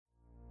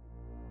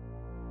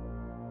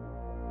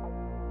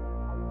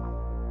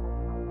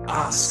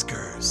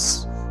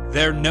Oscars.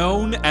 They're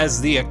known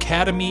as the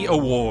Academy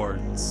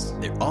Awards.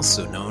 They're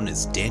also known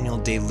as Daniel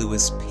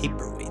Day-Lewis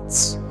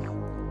paperweights.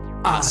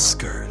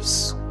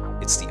 Oscars.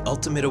 It's the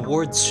ultimate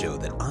awards show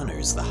that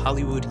honors the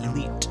Hollywood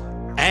elite.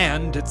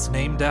 And it's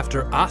named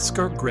after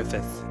Oscar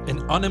Griffith,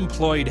 an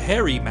unemployed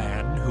hairy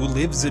man who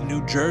lives in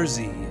New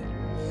Jersey.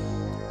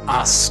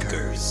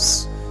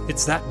 Oscars.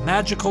 It's that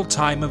magical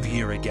time of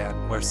year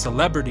again where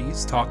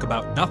celebrities talk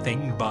about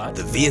nothing but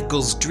the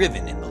vehicles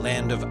driven in the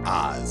land of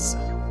Oz.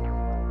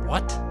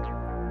 What?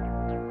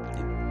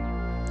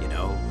 You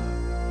know,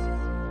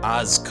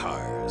 Oz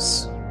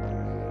cars.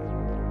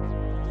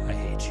 I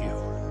hate you.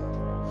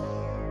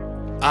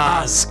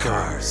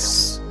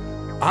 Oscars.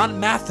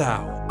 On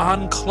Mathau,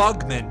 on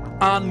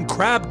Klugman, on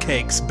Crab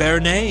Cakes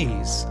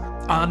Bernays,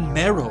 on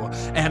Merrill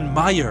and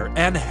Meyer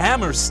and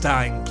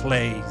Hammerstein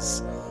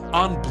plays.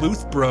 On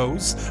Bluth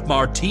Bros,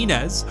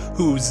 Martinez,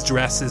 whose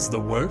dress is the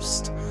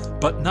worst,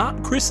 but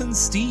not Chris and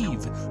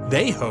Steve.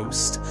 They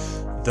host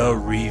the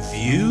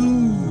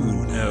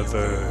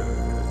Review-niverse.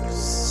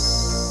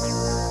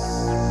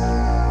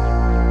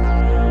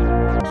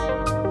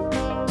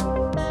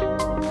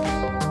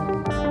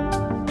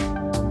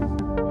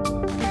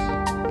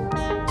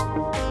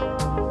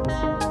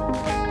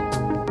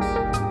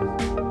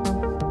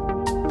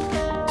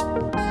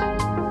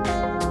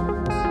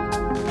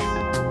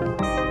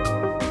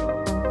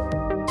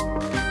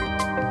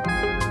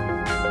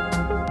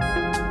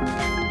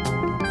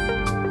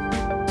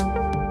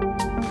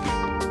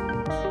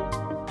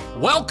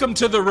 Welcome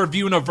to the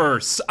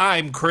Review-niverse.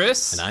 I'm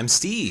Chris. And I'm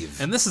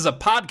Steve. And this is a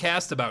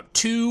podcast about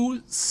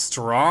two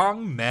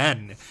strong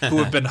men who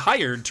have been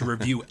hired to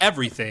review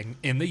everything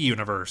in the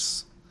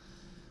universe.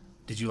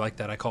 Did you like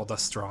that I called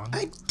us strong?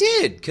 I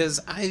did, because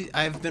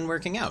I've been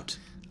working out.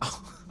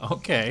 Oh,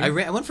 okay. I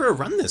went for a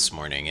run this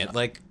morning at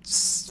like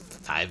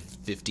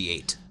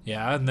 5:58.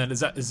 Yeah, and then is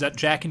that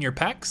jacking your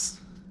pecs?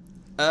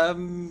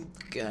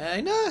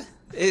 Kinda.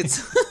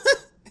 It's...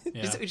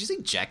 Yeah. Did you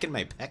say jack in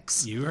my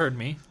pecs? You heard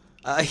me.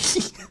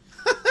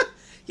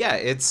 Yeah,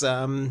 it's,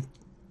 I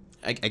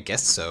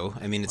guess so.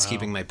 I mean, it's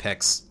keeping my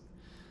pecs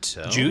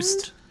toned?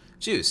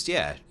 Juiced,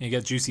 yeah. You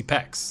got juicy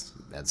pecs.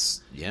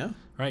 That's, yeah.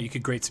 Right, you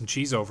could grate some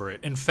cheese over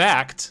it. In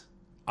fact,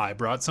 I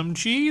brought some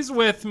cheese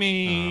with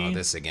me. Oh,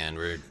 this again.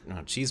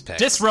 Cheese pecs.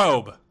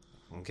 Disrobe.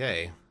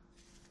 Okay.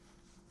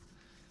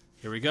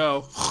 Here we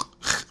go.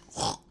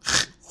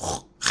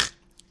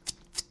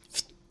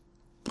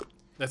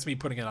 That's me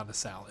putting it on the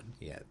salad.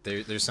 Yeah,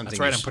 there's something... That's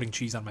right, I'm putting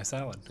cheese on my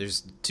salad.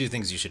 There's two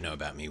things you should know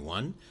about me.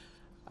 One,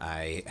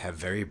 I have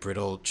very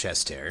brittle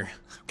chest hair.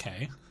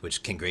 Okay.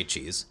 Which can grate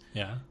cheese.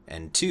 Yeah.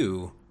 And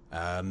two,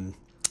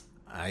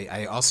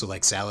 I also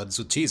like salads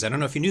with cheese. I don't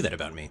know if you knew that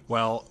about me.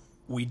 Well,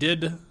 we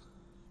did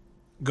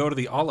go to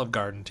the Olive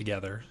Garden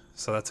together,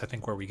 so that's, I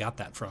think, where we got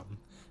that from.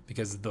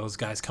 Because those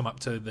guys come up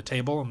to the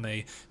table and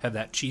they have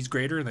that cheese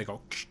grater and they go,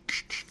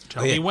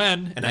 tell me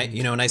when. And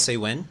when I say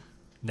when?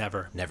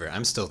 Never.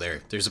 I'm still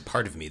there. There's a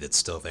part of me that's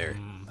still there.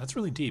 That's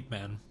really deep,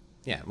 man.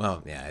 Yeah,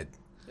 well, yeah.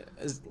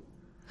 There's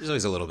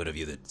always a little bit of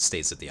you that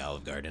stays at the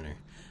Olive Garden.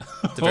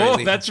 Or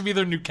that should be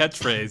their new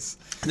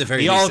catchcatchphrase.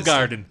 The Olive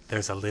Garden.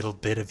 There's a little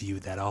bit of you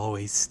that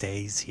always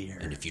stays here.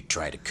 And if you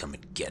try to come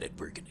and get it,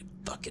 we're going to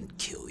fucking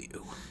kill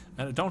you.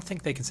 I don't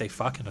think they can say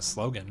fuck in a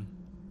slogan.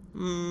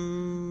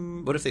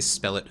 What if they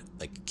spell it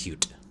like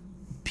cute?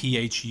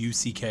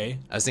 P-H-U-C-K?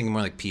 I was thinking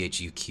more like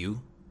P-H-U-Q,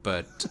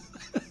 but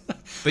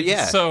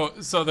yeah. So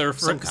their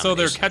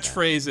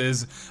catchphrase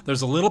is,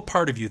 there's a little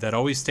part of you that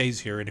always stays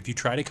here, and if you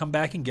try to come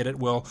back and get it,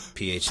 we'll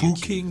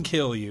fucking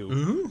kill you.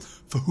 Mm-hmm.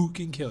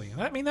 Fucking kill you.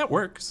 I mean, that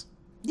works.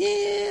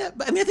 Yeah,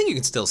 but I mean, I think you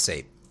can still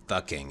say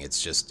fucking.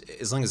 It's just,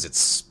 as long as it's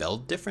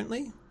spelled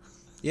differently.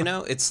 You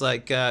know, it's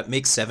like,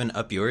 make 7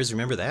 up yours.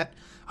 Remember that?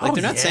 Like,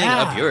 they're not saying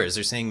up yours.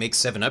 They're saying make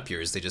 7 up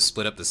yours. They just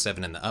split up the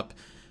 7 and the up.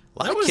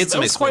 A lot of kids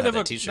in my school had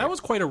that t-shirt. That was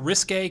quite a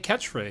risque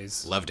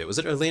catchphrase. Loved it. Was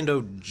it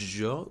Orlando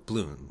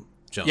Bloom?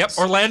 Jones. Yep,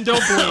 Orlando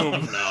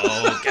Bloom.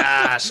 Oh, no,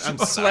 gosh, I'm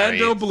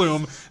sorry. Orlando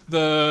Bloom,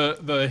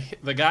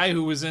 the guy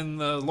who was in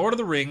the Lord of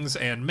the Rings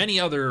and many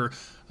other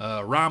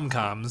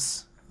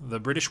rom-coms. The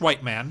British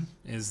white man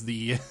is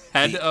the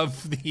head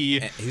of the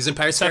he was in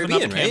Pirates of the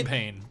Caribbean, right?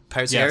 Campaign.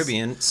 Pirates of the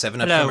Caribbean,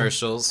 7-Up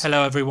commercials.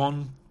 Hello,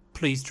 everyone.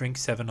 Please drink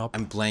 7-Up.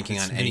 I'm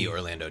blanking on any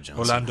Orlando Jones.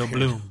 Orlando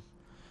Bloom.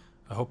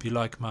 I hope you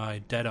like my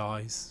dead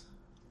eyes.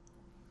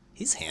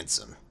 He's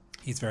handsome.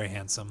 He's very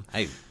handsome.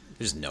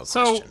 There's no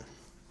question.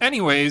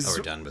 Anyways,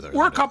 we're done with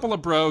we're a couple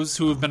of bros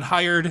who have been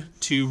hired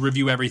to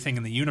review everything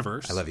in the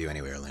universe. I love you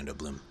anyway, Orlando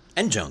Bloom.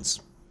 And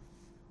Jones.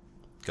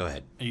 Go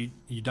ahead. Are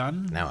you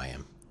done? Now I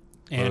am.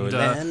 And,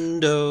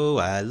 Orlando,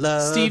 I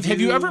love Steve,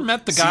 have you ever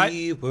met the guy?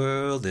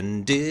 SeaWorld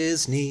and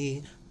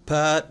Disney,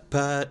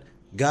 putt,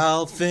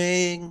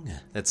 golfing.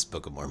 That's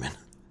Book of Mormon.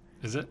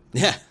 Is it?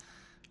 Yeah.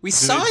 We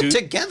saw it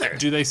together.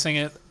 Do they sing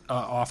it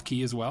off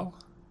key as well?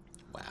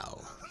 Wow.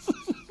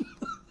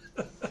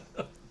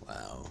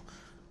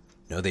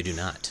 No, they do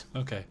not.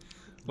 Okay.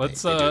 They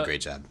do a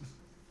great job.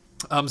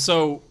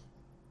 So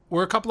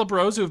we're a couple of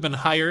bros who have been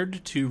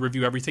hired to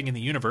review everything in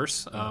the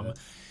universe.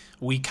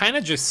 we kind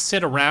of just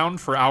sit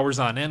around for hours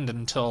on end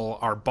until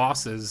our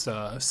bosses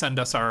send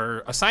us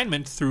our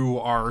assignment through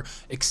our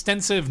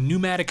extensive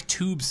pneumatic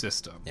tube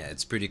system. Yeah,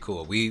 it's pretty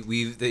cool.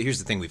 Here's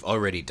the thing: we've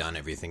already done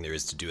everything there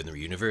is to do in the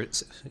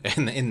universe,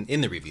 in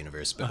the review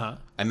universe. But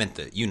I meant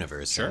the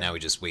universe. Sure. And now we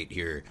just wait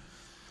here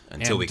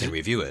until we can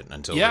review it,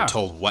 until we're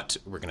told what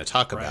we're going to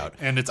talk about.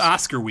 And it's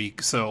Oscar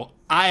week, so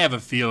I have a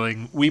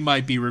feeling we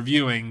might be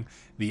reviewing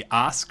the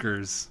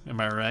Oscars. Am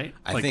I right?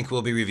 I think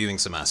we'll be reviewing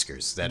some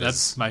Oscars.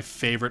 That's my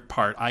favorite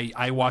part.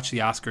 I watch the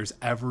Oscars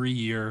every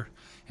year,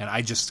 and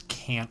I just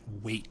can't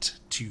wait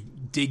to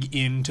dig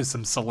into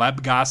some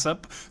celeb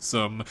gossip,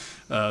 some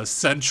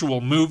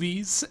sensual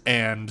movies,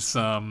 and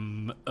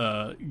some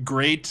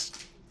great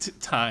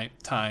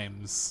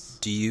times.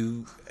 Do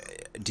you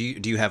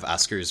have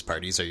Oscars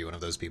parties? Are you one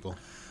of those people?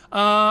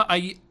 Or do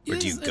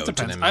you go to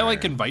them? I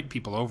like invite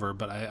people over,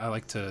 but I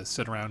like to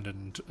sit around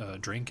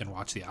and drink and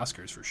watch the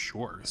Oscars for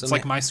sure. It's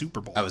like my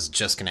Super Bowl. I was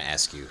just going to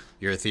ask you.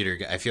 You're a theater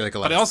guy. I feel like a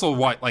lot. But I also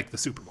like the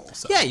Super Bowl.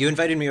 So. Yeah, you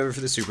invited me over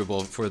for the Super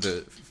Bowl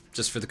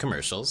just for the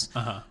commercials.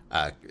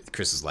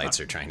 Chris's lights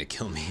are trying to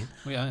kill me.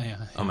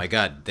 Yeah. Oh my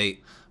God,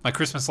 my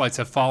Christmas lights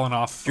have fallen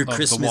off. Your of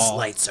Christmas the wall.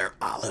 lights are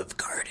Olive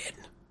Garden.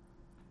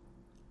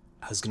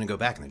 I was going to go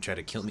back and they try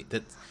to kill me.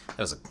 That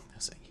was a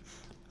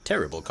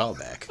terrible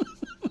callback.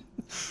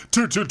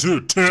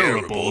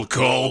 Terrible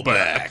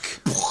callback.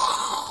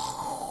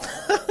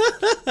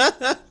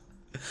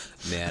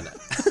 Man,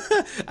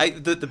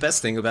 the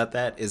best thing about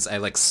that is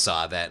I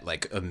saw that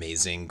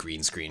amazing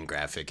green screen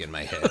graphic in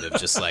my head of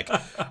just like an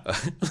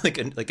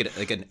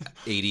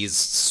 80s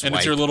swipe. And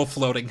it's your little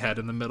floating head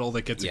in the middle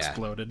that gets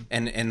exploded.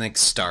 And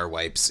star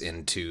wipes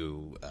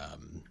into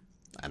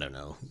I don't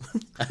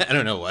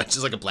know what,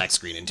 just like a black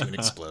screen into an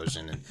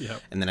explosion,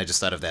 and then I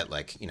just thought of that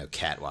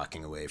cat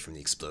walking away from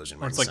the explosion.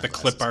 Or it's like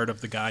sunglasses. The clip art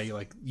of the guy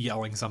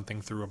yelling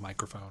something through a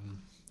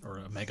microphone or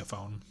a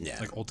megaphone,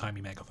 like old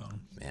timey megaphone.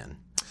 Man,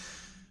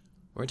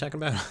 what are we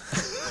talking about?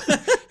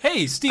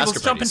 Hey, Steve, Oscar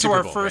let's jump into Super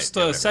our Bowl, first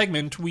right?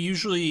 segment. We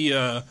usually,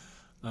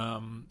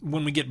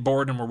 when we get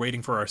bored and we're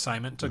waiting for our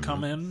assignment to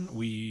come in,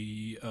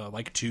 we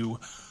like to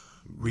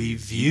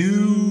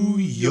review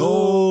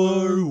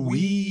your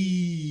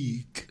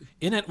week.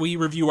 In it, we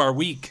review our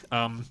week.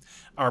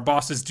 Our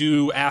bosses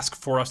do ask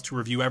for us to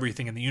review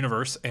everything in the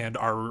universe, and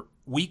our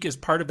week is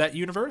part of that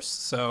universe.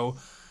 So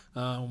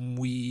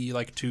we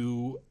like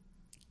to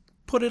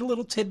put a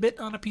little tidbit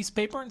on a piece of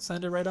paper and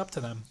send it right up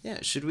to them. Yeah,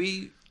 should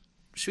we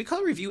call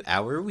it review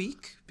our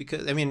week?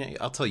 Because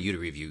I'll tell you to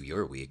review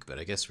your week, but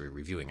I guess we're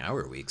reviewing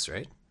our weeks,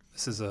 right?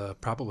 This is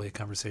probably a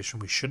conversation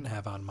we shouldn't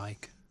have on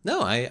mic.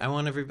 No, I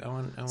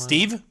want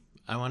Steve.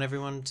 I want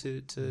everyone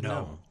to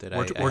know that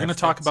we're going to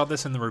talk about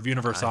this in the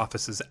Reviewniverse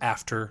offices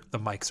after the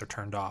mics are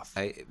turned off.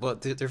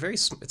 They're very.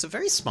 It's a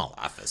very small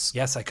office.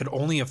 Yes, I could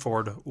only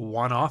afford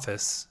one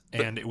office,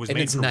 and it was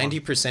made it's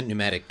 90%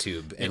 pneumatic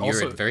tube, and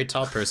you're a very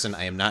tall person.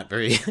 I am not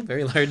very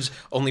very large.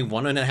 Only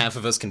 1.5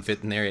 of us can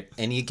fit in there at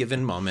any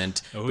given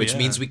moment, which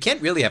means we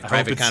can't really have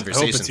private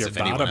conversations if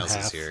anyone else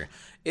is here.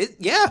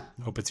 I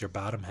hope it's your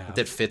bottom half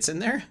that fits in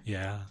there.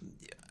 Yeah.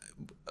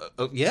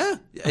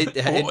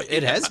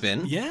 It has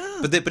been. Yeah.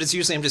 But it's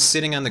usually I'm just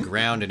sitting on the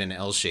ground in an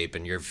L shape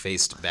and you're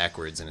faced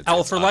backwards. And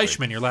L for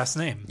Leishman, your last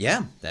name.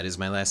 Yeah, that is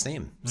my last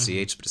name.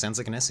 CH, but it sounds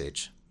like an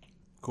SH.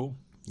 Cool.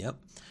 Yep.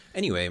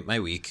 Anyway, my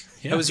week.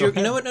 Yeah, you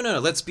know what? No.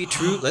 Let's be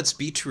true. Let's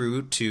be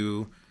true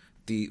to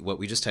what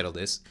we just titled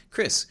this.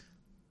 Chris,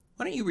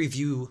 why don't you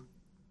review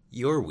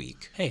your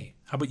week? Hey,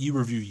 how about you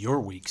review your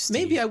week, Steve?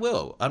 Maybe I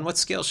will. On what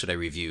scale should I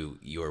review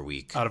your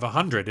week? Out of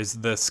 100 is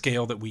the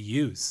scale that we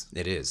use.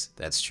 It is.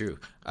 That's true.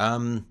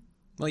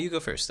 Well, you go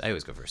first. I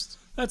always go first.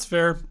 That's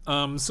fair.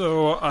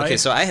 So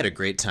I had a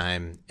great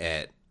time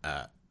at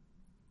the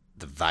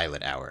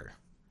Violet Hour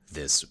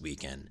this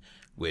weekend,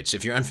 which,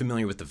 if you're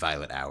unfamiliar with the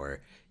Violet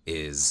Hour,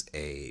 is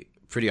a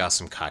pretty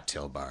awesome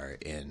cocktail bar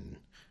in...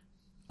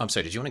 I'm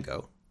sorry, did you want to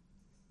go?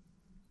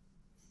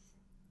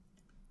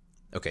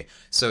 Okay,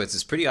 so it's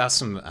this pretty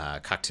awesome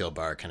cocktail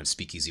bar, kind of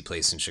speakeasy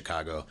place in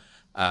Chicago.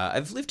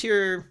 I've lived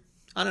here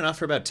on and off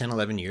for about 10,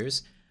 11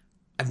 years.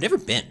 I've never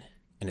been,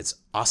 and it's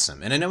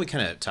awesome. And I know we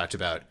kind of talked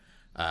about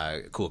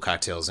cool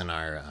cocktails in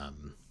our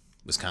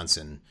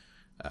Wisconsin...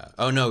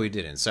 oh, no, we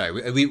didn't. Sorry,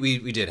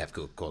 we did have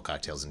cool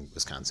cocktails in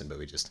Wisconsin, but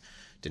we just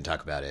didn't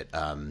talk about it.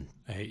 I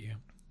hate you.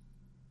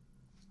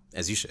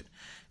 As you should.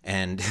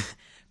 And...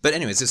 But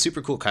anyways, it's a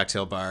super cool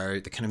cocktail bar.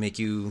 They kind of make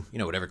you,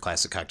 whatever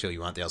classic cocktail you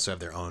want. They also have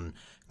their own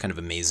kind of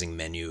amazing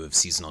menu of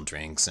seasonal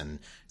drinks, and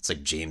it's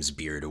like James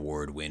Beard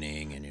Award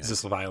winning. And is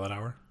this the Violet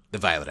Hour? The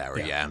Violet Hour,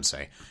 yeah, I'm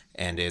sorry.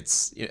 And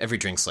it's every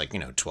drink's like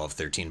 $12,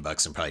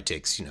 $13, and probably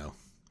takes 4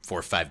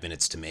 or 5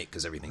 minutes to make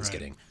because everything's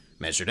getting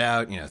measured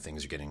out.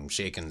 Things are getting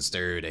shaken,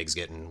 stirred, eggs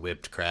getting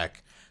whipped,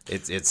 crack.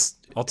 It's.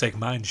 I'll take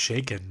mine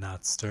shaken,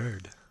 not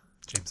stirred.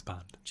 James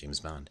Bond. James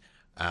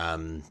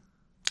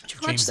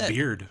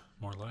Beard.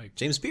 More like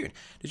James Beard.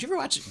 Did you ever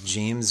watch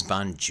James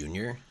Bond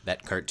Jr.,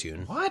 that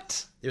cartoon?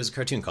 What? There was a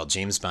cartoon called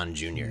James Bond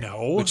Jr.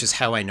 No. Which is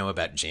how I know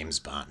about James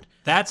Bond.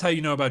 That's how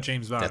you know about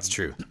James Bond. That's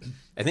true.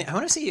 I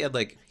want to say he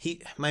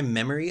had my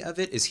memory of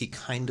it is he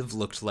kind of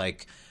looked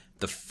like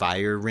the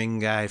fire ring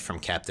guy from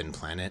Captain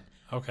Planet.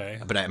 Okay.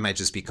 But I might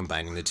just be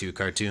combining the two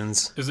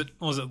cartoons. Was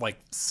it like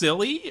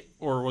silly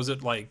or was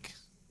it like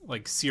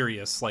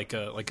serious like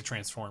a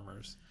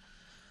Transformers?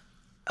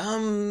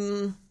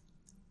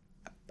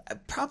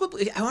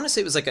 Probably I want to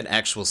say it was like an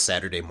actual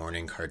Saturday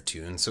morning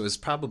cartoon. So it was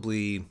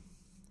probably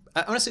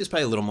I want to say it was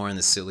probably a little more on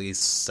the silly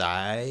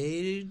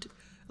side.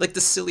 Like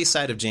the silly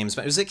side of James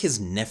Bond. It was like his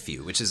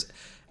nephew, which is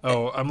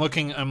I'm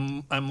looking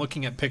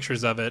at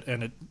pictures of it,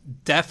 and it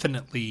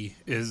definitely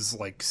is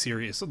like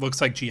serious. It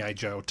looks like G.I.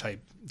 Joe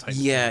type.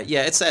 Yeah,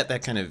 it's at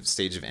that kind of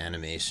stage of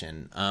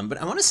animation. But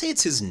I want to say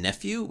it's his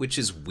nephew, which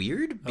is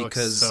weird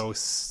because so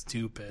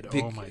stupid.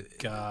 Oh my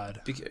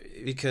god!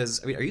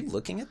 Because I mean, are you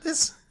looking at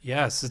this?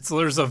 Yes,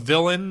 there's a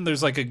villain.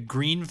 There's like a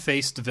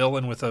green-faced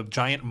villain with a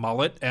giant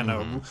mullet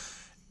and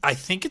I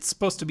think it's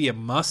supposed to be a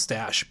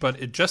mustache, but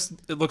it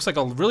looks like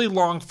a really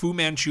long Fu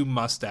Manchu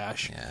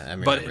mustache. Yeah, I'm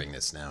remembering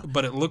this now.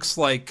 But it looks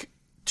like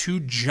two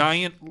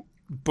giant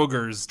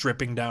boogers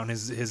dripping down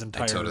his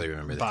entire totally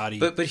remember body.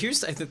 That. But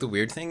here's I think the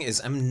weird thing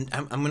is I'm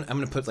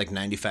gonna put like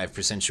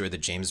 95% sure that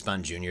James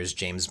Bond Jr. is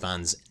James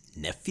Bond's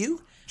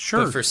nephew.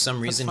 Sure. But for some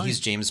reason he's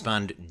James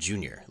Bond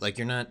Jr. Like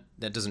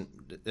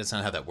that's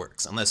not how that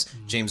works. Unless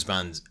James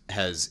Bond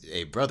has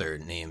a brother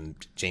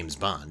named James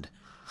Bond,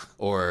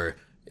 or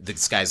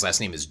this guy's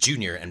last name is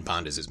Junior and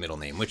Bond is his middle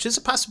name, which is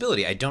a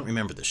possibility. I don't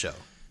remember the show.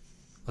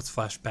 Let's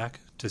flash back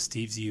to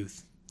Steve's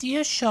youth.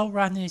 Dear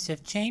showrunners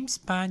of James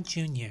Bond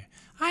Jr.,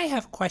 I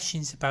have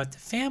questions about the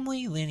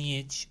family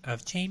lineage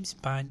of James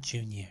Bond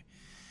Jr.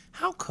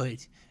 How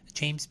could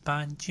James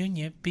Bond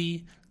Jr.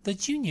 be the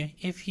junior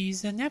if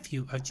he's a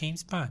nephew of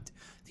James Bond?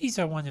 These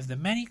are one of the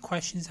many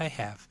questions I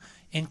have.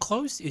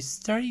 Enclosed is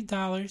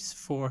 $30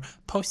 for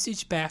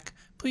postage back.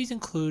 Please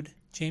include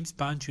James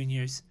Bond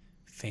Jr.'s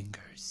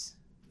fingers.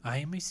 I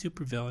am a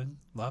supervillain.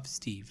 Love,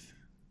 Steve.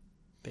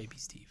 Baby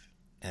Steve.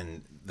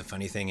 And the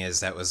funny thing is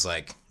that was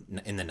like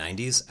in the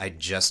 90s. I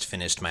just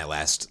finished my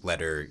last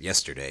letter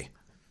yesterday.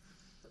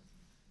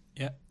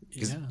 Yeah.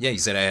 Yeah, you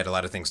said I had a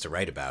lot of things to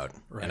write about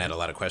and I had a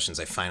lot of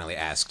questions. I finally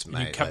asked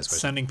my you kept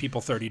sending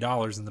people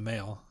 $30 in the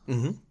mail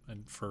and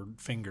for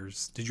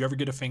fingers. Did you ever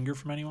get a finger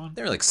from anyone?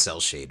 They were like cell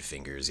shade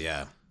fingers,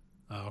 yeah.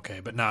 Oh, okay,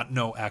 but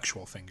no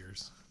actual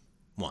fingers.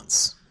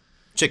 Once.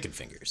 Chicken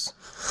fingers.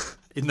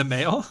 In the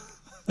mail?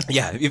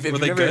 Yeah. Were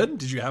they good?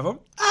 Did you have them?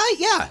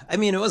 Yeah. I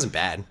mean, it wasn't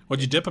bad.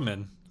 What'd you dip them in?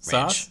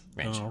 Ranch. Sauce?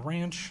 Oh,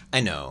 ranch. I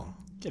know.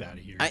 Get out of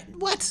here.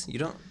 What? You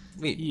don't...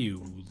 Wait.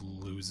 You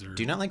loser.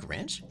 Do you not like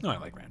ranch? No, I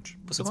like ranch.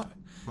 So what?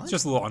 It's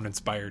just a little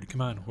uninspired.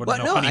 Come on. What?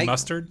 No honey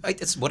mustard?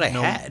 It's what I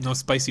had. No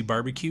spicy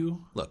barbecue?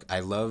 Look, I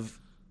love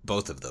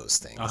both of those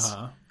things.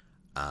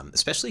 Uh-huh.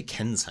 Especially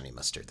Ken's honey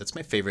mustard. That's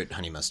my favorite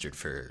honey mustard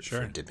for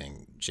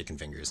dipping chicken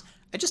fingers.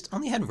 I just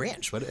only had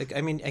ranch. What?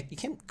 I mean, you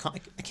can't.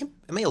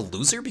 Am I a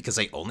loser because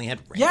I only had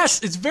ranch?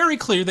 Yes, it's very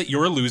clear that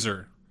you're a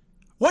loser.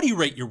 What do you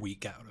rate your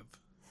week out of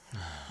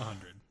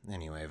 100?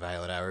 Anyway,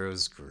 Violet Hour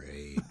was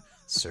great.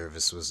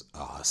 Service was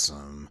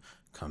awesome.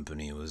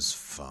 Company was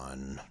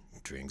fun.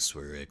 Drinks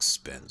were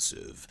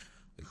expensive.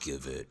 I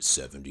give it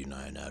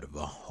 79 out of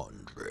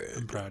 100.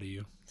 I'm proud of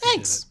you.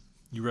 Thanks.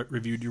 You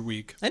reviewed your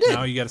week. I did.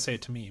 Now you got to say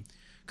it to me.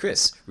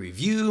 Chris,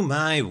 review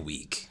my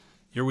week.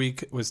 Your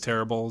week was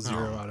terrible.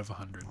 0 out of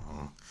 100.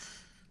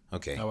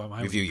 Okay.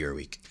 My review week. Your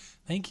week.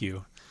 Thank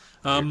you.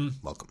 You're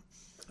welcome.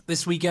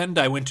 This weekend,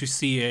 I went to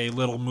see a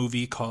little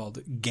movie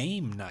called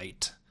Game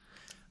Night.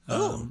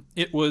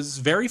 It was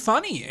very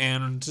funny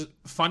and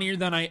funnier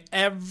than I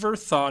ever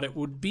thought it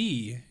would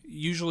be.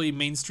 Usually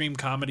mainstream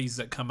comedies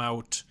that come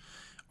out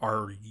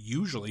are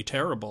usually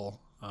terrible.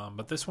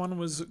 But this one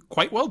was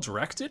quite well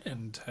directed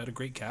and had a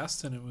great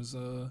cast, and it was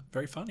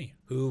very funny.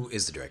 Who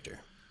is the director?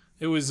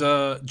 It was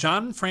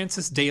John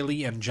Francis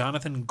Daly and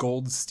Jonathan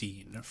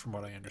Goldstein, from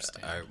what I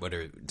understand.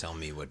 Tell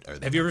me, what are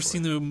they? Have you ever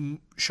seen the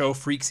show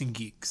Freaks and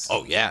Geeks?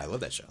 Oh, yeah, I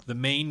love that show. The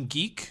main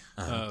geek,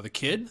 the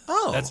kid,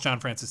 that's John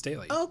Francis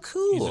Daly. Oh,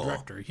 cool. He's a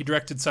director. He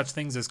directed such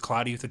things as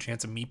Cloudy with a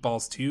Chance of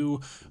Meatballs 2.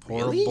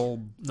 Really?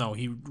 No,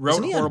 he wrote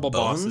Wasn't he Horrible on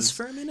Bones Bosses.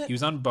 for a minute? He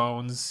was on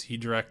Bones. He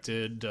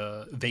directed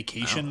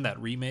Vacation, that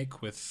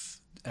remake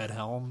with Ed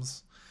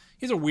Helms.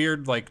 He has a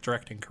weird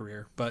directing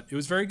career, but it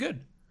was very good.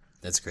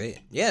 That's great.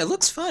 Yeah, it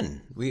looks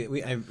fun. We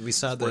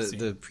saw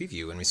the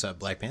preview when we saw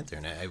Black Panther,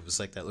 and I was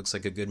like, that looks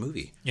like a good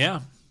movie. Yeah.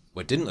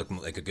 What didn't look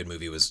like a good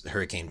movie was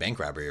Hurricane Bank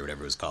Robbery or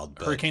whatever it was called.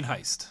 But, Hurricane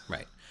Heist.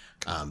 Right.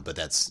 But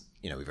that's,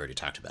 we've already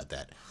talked about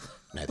that.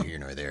 Neither here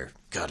nor there.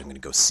 God, I'm going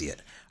to go see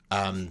it.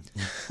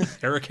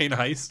 Hurricane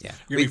Heist? Yeah.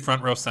 You're going to be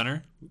front row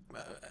center?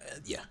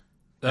 Yeah.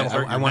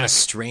 I want to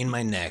strain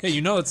my neck.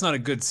 Yeah, it's not a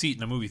good seat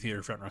in a movie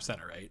theater front row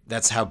center, right?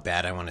 That's how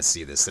bad I want to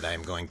see this, that I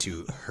am going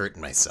to hurt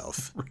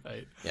myself.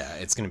 Right. Yeah,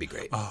 it's going to be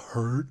great. I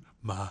hurt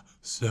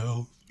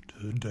myself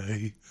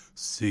today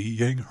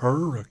seeing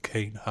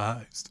Hurricane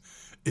Heist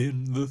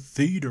in the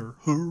theater.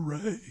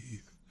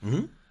 Hooray.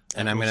 Mm-hmm.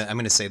 And I'm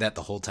gonna say that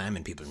the whole time,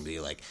 and people are gonna be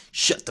like,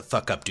 "Shut the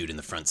fuck up, dude!" in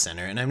the front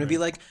center, and I'm gonna be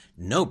like,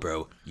 "No,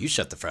 bro, you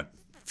shut the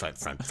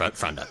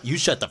front up. You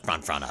shut the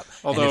front up.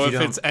 Although if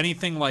it's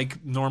anything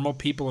like normal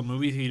people in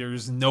movie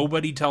theaters,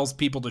 nobody tells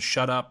people to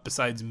shut up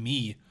besides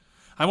me.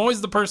 I'm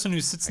always the person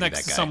who sits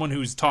next to someone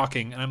who's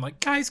talking, and I'm like,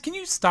 guys, can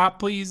you stop,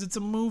 please? It's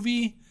a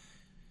movie.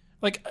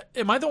 Like,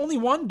 am I the only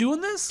one doing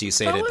this? Do you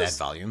say it at that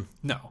volume?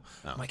 No.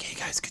 Oh. I'm like, hey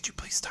guys, could you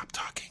please stop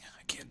talking?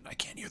 I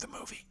can't hear the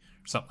movie.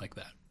 Or something like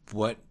that.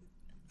 What?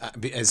 I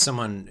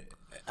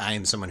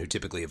am someone who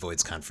typically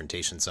avoids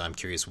confrontation, so I'm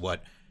curious,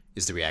 what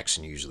is the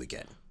reaction you usually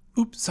get?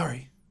 Oops,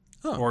 sorry.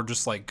 Oh. Or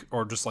just like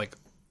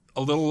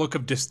a little look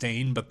of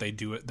disdain, but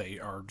they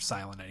are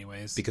silent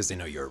anyways. Because they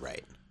know you're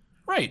right.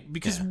 Right,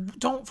 because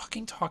don't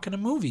fucking talk in a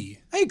movie.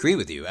 I agree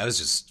with you. I was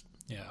just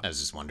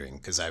wondering,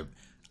 because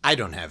I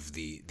don't have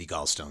the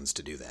gallstones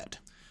to do that.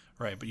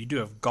 Right, but you do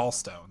have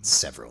gallstones.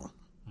 Several.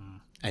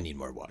 I need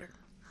more water.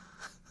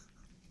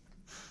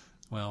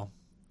 Well,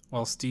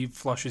 while Steve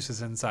flushes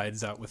his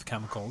insides out with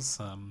chemicals,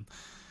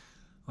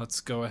 let's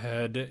go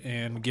ahead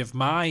and give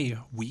my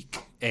week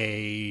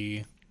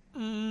a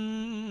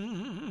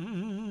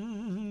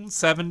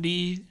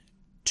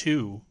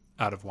 72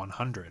 out of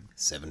 100.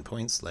 7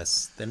 points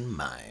less than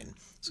mine.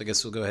 So I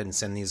guess we'll go ahead and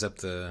send these up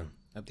the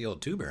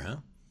old tuber, huh?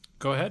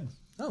 Go ahead.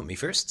 Oh, me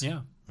first?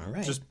 Yeah. All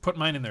right. Just put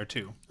mine in there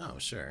too. Oh,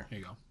 sure. Here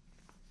you go.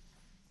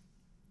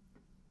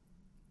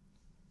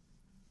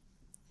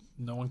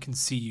 No one can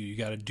see you. You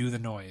got to do the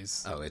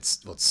noise. Oh, it's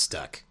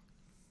stuck.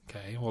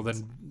 Okay. Well,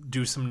 then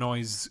do some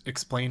noise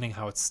explaining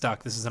how it's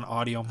stuck. This is an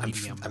audio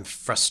medium. I'm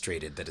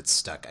frustrated that it's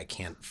stuck. I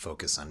can't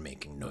focus on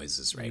making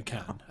noises right now.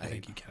 You can. I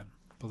think you can.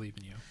 Believe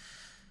in you.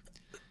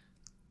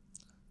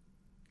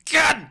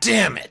 God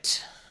damn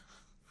it!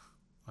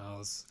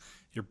 Well,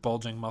 your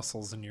bulging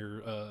muscles and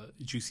your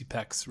juicy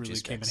pecs really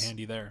came in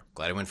handy there.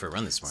 Glad I went for a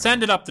run this morning.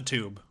 Send it up the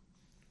tube.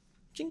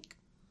 Chink,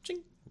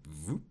 chink,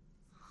 voop.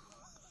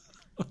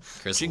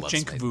 Chris chink, loves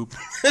chink, my... voop.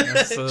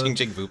 That's, chink,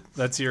 chink, voop.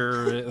 That's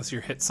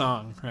your hit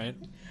song, right?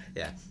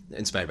 Yeah,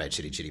 inspired by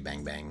Chitty Chitty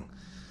Bang Bang.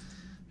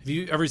 Have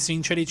you ever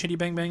seen Chitty Chitty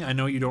Bang Bang? I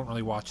know you don't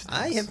really watch things.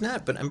 I have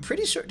not, but I'm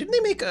pretty sure. Didn't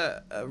they make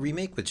a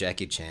remake with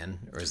Jackie Chan,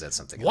 or is that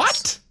something else?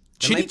 What?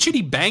 Chitty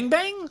Chitty Bang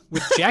Bang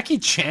with Jackie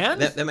Chan?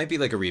 That might be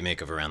like a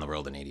remake of Around the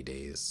World in 80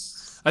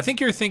 Days. I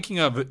think you're thinking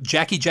of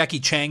Jackie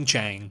Chang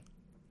Chang.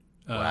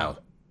 Wow.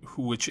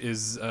 Which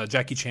is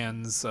Jackie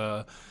Chan's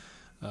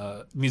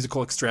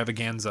musical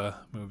extravaganza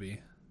movie.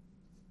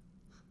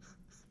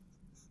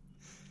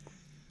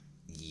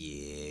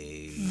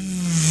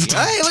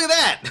 Hey, look at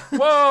that!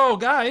 Whoa,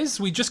 guys,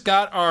 we just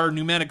got our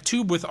pneumatic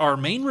tube with our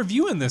main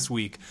review in this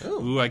week.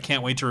 Ooh, I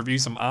can't wait to review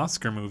some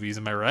Oscar movies,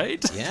 am I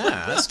right?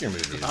 Yeah, Oscar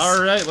movies.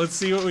 All right, let's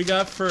see what we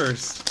got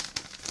first.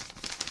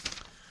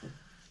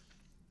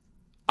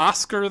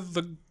 Oscar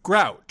the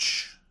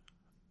Grouch.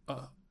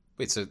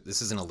 Wait, so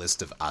this isn't a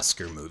list of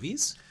Oscar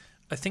movies?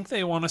 I think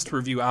they want us to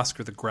review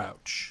Oscar the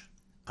Grouch.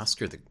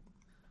 Oscar the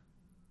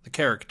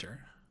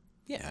character.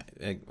 Yeah,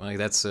 like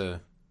that's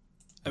a...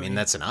 I mean,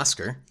 that's an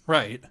Oscar.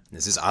 Right.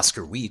 This is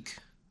Oscar week.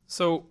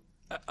 So,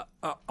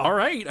 all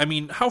right. I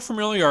mean, how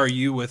familiar are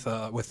you with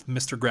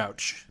Mr.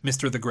 Grouch?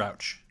 Mr. the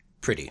Grouch?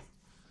 Pretty.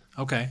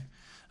 Okay.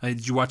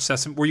 Did you watch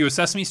Sesame... Were you a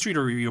Sesame Street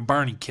or were you a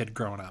Barney kid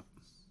growing up?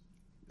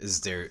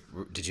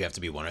 Did you have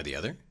to be one or the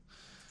other?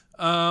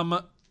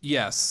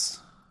 Yes.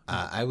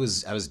 I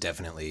was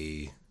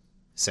definitely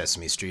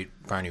Sesame Street.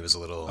 Barney was a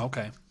little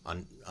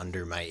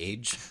under my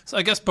age. So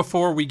I guess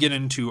before we get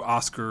into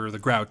Oscar the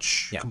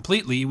Grouch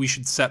completely, we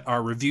should set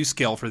our review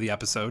scale for the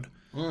episode.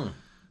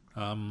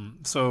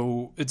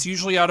 So it's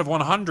usually out of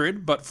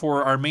 100, but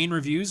for our main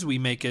reviews, we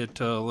make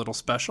it a little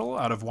special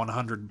out of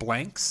 100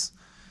 blanks.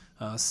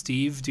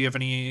 Steve, do you have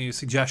any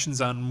suggestions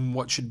on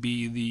what should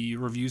be the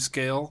review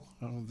scale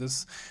of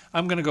this?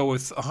 I'm going to go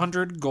with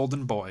 100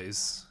 Golden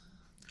Boys.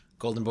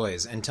 Golden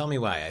Boys. And tell me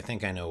why. I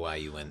think I know why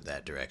you went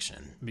that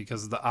direction.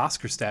 Because the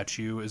Oscar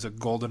statue is a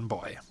golden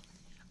boy.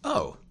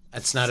 Oh,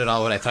 that's not at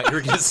all what I thought you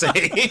were going to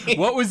say.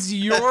 What was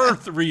your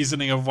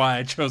reasoning of why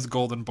I chose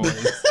Golden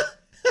Boys?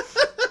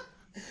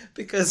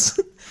 Because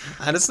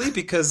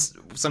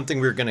something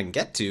we're going to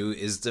get to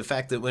is the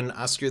fact that when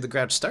Oscar the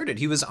Grouch started,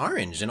 he was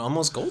orange and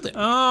almost golden.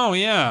 Oh,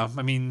 yeah.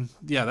 I mean,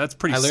 yeah, that's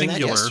pretty singular. I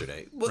learned that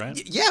yesterday. Well,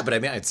 right? Yeah, but I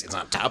mean, it's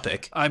on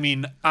topic. I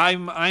mean,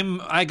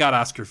 I got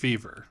Oscar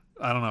fever.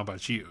 I don't know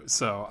about you.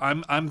 So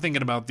I'm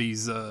thinking about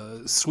these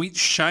sweet,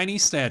 shiny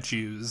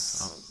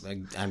statues. Oh,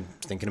 I'm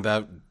thinking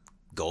about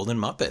golden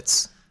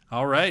Muppets.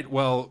 All right.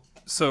 Well,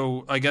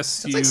 so I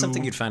guess it's like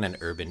something you'd find on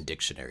Urban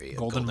Dictionary.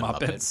 Golden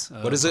Muppets.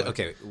 What is it?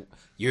 Okay,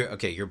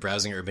 you're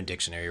browsing Urban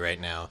Dictionary right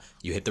now.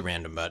 You hit the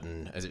random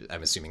button.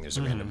 I'm assuming there's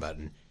a random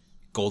button.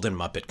 Golden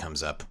Muppet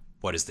comes up.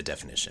 What is the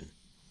definition?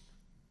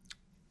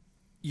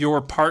 Your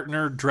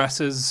partner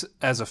dresses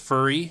as a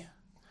furry.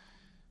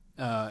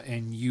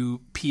 And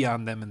you pee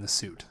on them in the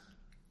suit.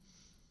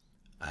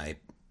 I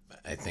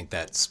think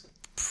that's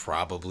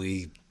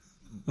probably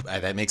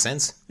that makes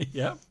sense.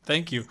 Yeah,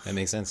 thank you. That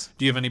makes sense.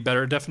 Do you have any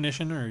better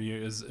definition, or are you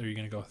going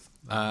to go with?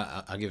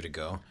 I'll give it a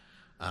go.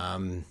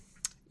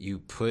 You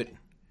put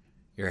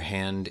your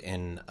hand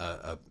in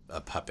a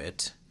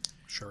puppet,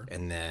 sure,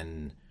 and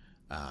then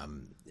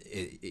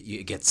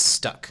it gets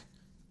stuck,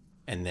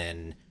 and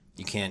then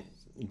you can't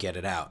get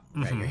it out.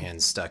 Right, your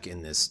hand's stuck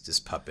in this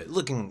puppet,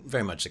 looking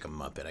very much like a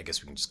Muppet. I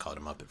guess we can just call it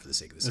a Muppet for the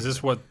sake of this. Is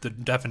this what the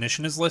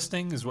definition is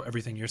listing? Is what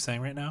everything you're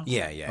saying right now?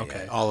 Yeah.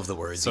 Okay. All of the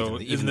words. So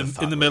even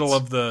in the middle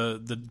of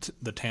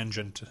the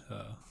tangent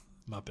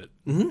Muppet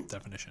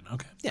definition.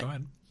 Okay. Yeah. Go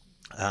ahead.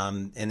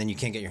 And then you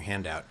can't get your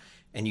hand out,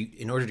 and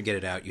in order to get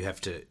it out, you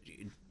have to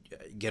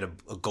get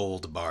a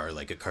gold bar,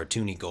 like a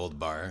cartoony gold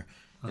bar,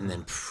 and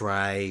then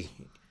pry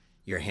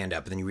your hand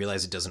out, but then you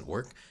realize it doesn't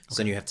work. So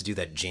then you have to do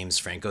that James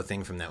Franco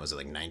thing from that was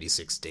like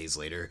 96 Days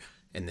Later,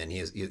 and then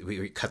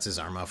he cuts his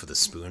arm off with a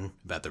spoon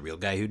about the real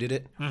guy who did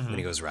it when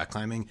he goes rock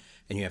climbing,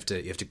 and you have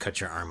to cut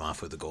your arm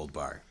off with a gold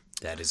bar.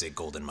 That is a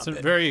golden Muppet. It's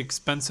a very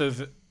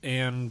expensive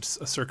and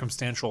a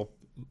circumstantial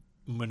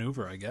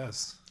maneuver, I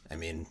guess. I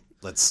mean,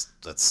 let's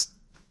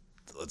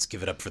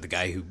give it up for the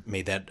guy who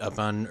made that up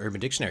on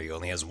Urban Dictionary. He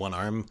only has one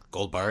arm,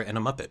 gold bar, and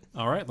a Muppet.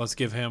 All right, let's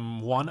give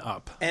him one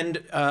up.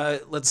 And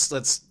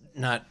let's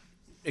not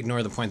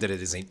ignore the point that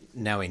it is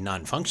now a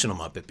non-functional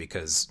Muppet,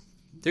 because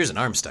there's an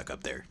arm stuck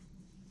up there.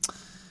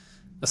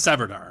 A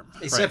severed arm.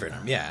 Severed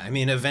arm, yeah. I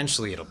mean,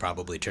 eventually it'll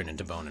probably turn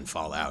into bone and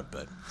fall out,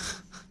 but...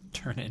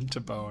 Turn into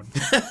bone.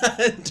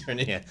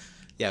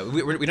 Yeah,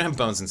 we don't have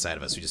bones inside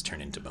of us. We just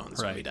turn into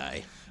bones when we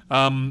die.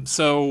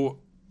 So,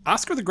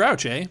 Oscar the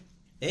Grouch, eh?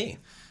 Hey.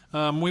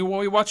 We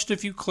watched a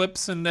few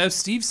clips, and as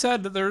Steve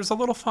said, there's a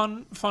little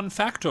fun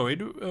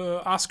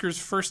factoid. Oscar's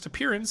first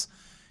appearance,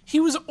 he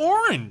was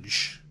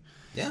orange.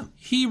 Yeah.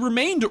 He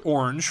remained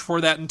orange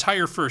for that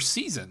entire first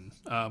season,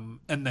 and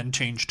then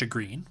changed to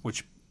green,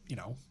 which,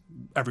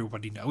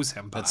 everybody knows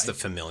him by. That's the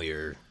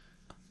familiar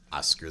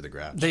Oscar the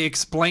Grouch. They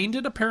explained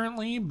it,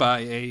 apparently, by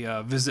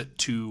a visit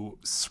to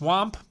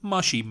Swamp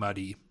Mushy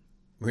Muddy.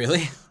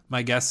 Really?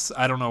 My guess,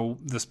 I don't know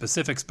the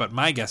specifics, but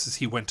my guess is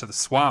he went to the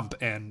swamp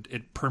and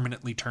it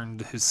permanently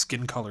turned his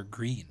skin color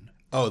green.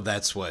 Oh,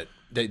 that's what...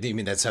 You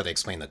mean that's how they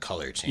explain the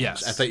color change?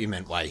 Yes. I thought you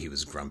meant why he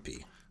was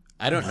grumpy.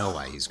 I don't know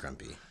why he's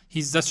grumpy.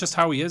 That's just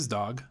how he is,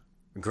 dog.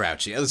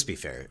 Grouchy. Let's be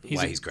fair.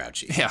 He's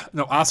grouchy. Yeah.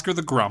 No, Oscar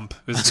the Grump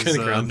is his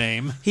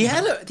name. He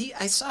had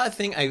I saw a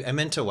thing. I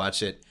meant to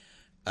watch it,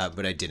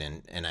 but I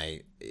didn't, and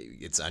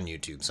it's on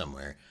YouTube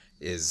somewhere.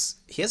 He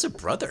has a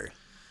brother?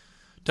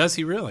 Does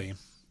he really?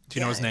 Do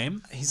you know his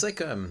name? He's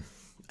like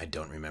I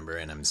don't remember,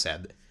 and I'm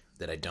sad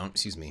that I don't.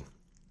 Excuse me.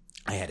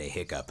 I had a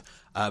hiccup.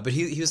 But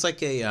he was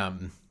like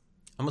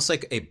almost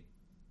like a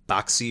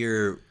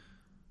boxier,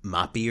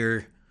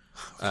 moppier.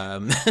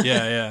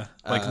 Yeah.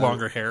 Like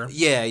longer hair.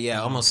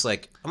 Yeah. Almost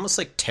like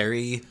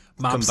Terry.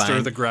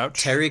 Mobster the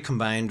Grouch. Terry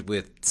combined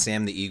with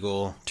Sam the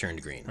Eagle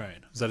turned green. Right.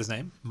 Is that his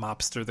name?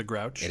 Mobster the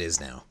Grouch? It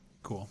is now.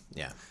 Cool.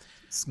 Yeah.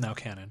 It's now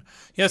canon.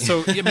 Yeah,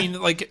 so, I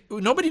mean, like,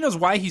 nobody knows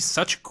why he's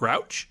such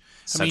grouch.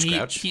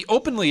 Grouch? He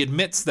openly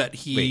admits that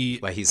he...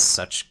 Wait, why he's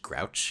such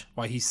grouch?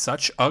 Why he's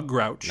such a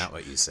grouch. Not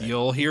what you said.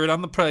 You'll hear it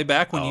on the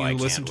playback when you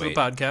listen to the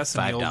podcast.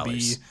 And $5. You'll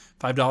be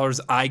 $5.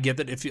 I get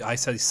that if I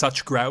say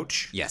such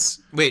grouch.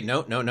 Yes. Wait,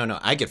 no.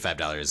 I get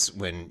 $5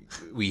 when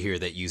we hear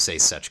that you say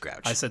such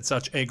grouch. I said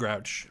such a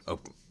grouch. Oh,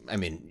 I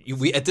mean,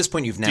 at this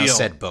point, you've now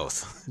said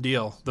both.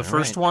 Deal. The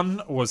first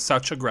one was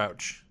such a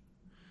grouch,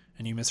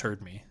 and you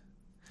misheard me.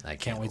 I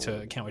can't wait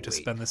to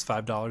spend this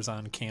 $5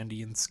 on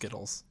candy and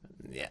Skittles.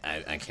 Yeah,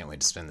 I can't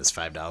wait to spend this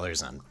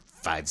 $5 on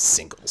 5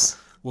 singles.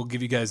 We'll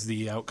give you guys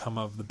the outcome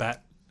of the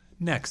bet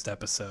next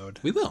episode.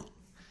 We will.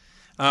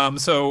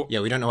 So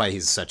yeah, we don't know why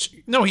he's such.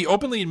 No, he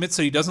openly admits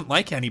that he doesn't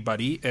like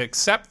anybody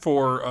except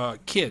for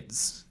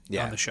kids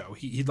on the show.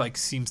 He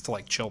seems to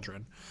like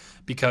children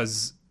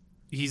because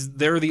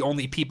they're the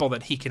only people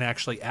that he can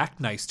actually act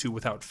nice to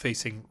without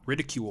facing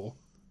ridicule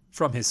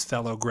from his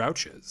fellow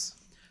grouches.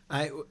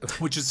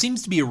 Which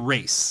seems to be a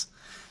race.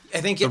 I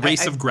think the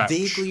race of grouch. I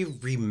vaguely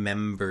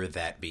remember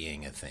that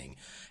being a thing,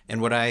 and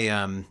what I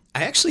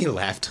actually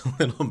laughed a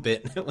little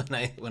bit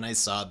when I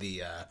saw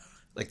the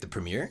the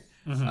premiere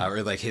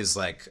or like his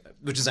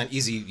which is on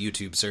easy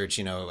YouTube search,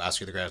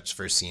 Oscar the Grouch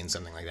first scene,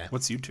 something like that.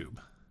 What's YouTube?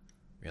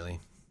 Really?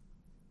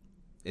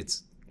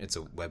 It's a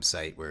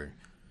website where.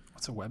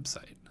 What's a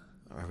website?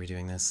 Are we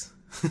doing this?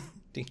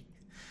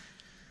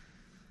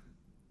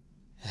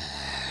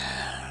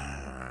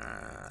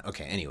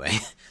 Okay, anyway.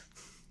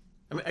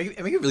 Are you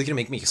really going to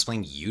make me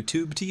explain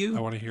YouTube to you? I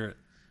want to hear it.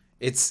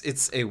 It's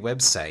a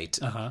website,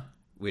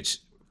 which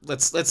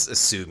let's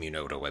assume you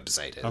know what a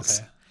website is.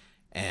 Okay.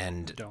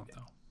 And don't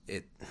though.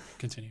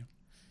 Continue.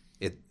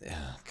 God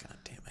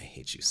damn, I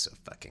hate you so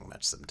fucking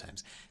much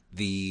sometimes.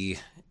 I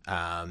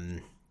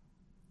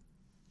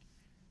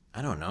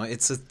don't know.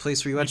 It's a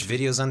place where you watch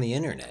videos on the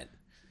internet.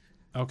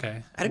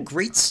 Okay. I had a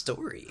great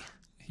story.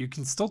 You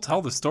can still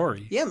tell the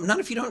story. Yeah, not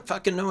if you don't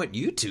fucking know what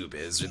YouTube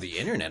is or the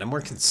internet. I'm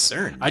more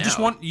concerned now. I just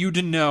want you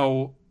to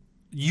know,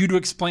 to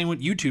explain what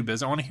YouTube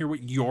is. I want to hear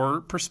what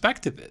your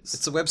perspective is.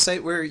 It's a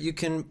website where you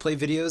can play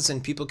videos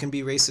and people can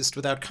be racist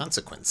without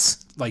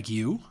consequence. Like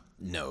you?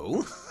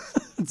 No.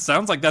 It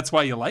sounds like that's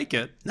why you like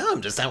it. No,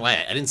 I'm just not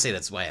why. I didn't say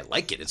that's why I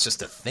like it. It's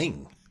just a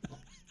thing.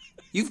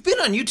 You've been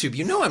on YouTube.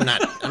 You know I'm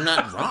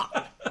not wrong.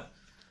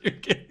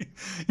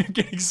 You're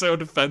getting so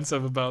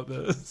defensive about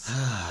this.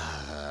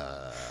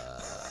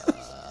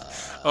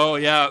 Oh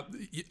yeah,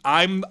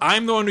 I'm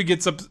the one who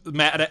gets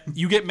mad at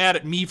you. Get mad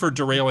at me for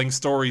derailing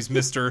stories,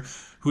 Mister,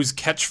 whose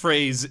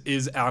catchphrase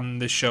is on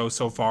this show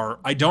so far.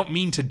 I don't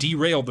mean to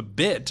derail the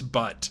bit,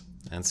 but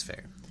that's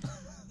fair.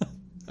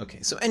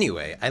 Okay, so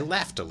anyway, I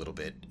laughed a little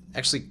bit,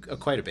 actually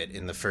quite a bit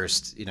in the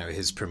first,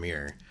 his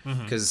premiere,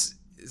 because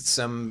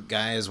some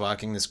guy is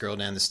walking this girl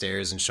down the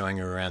stairs and showing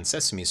her around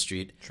Sesame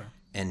Street,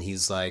 and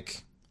he's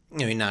like,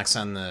 he knocks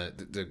on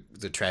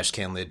the trash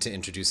can lid to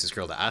introduce this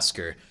girl to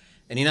Oscar.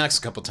 And he knocks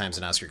a couple times,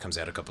 and Oscar comes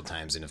out a couple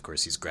times, and of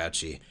course he's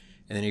grouchy.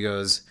 And then he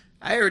goes,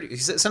 he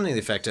said something to the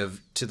effect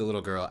of, to the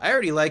little girl, I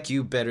already like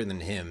you better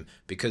than him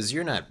because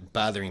you're not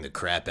bothering the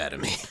crap out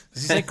of me.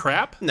 Does he say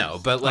crap? No,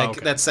 but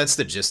that's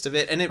the gist of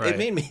it. And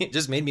it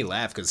just made me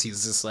laugh because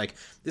he's just like,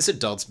 this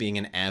adult's being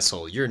an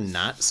asshole. You're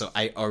not, so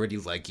I already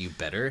like you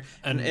better.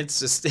 And it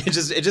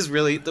just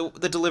really,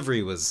 the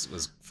delivery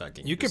was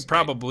fucking. You could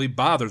probably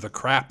bother the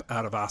crap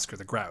out of Oscar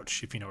the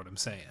Grouch, if you know what I'm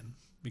saying.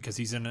 Because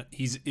he's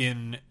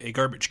in a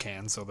garbage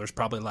can, so there's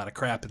probably a lot of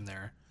crap in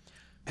there.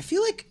 I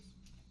feel like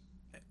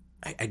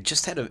I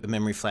just had a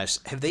memory flash.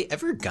 Have they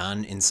ever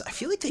gone inside? I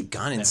feel like they've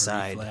gone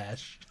inside. Memory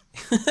flash.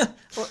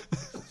 Well,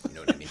 you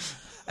know what I mean.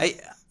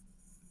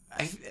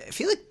 I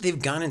feel like they've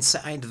gone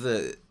inside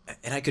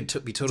and I could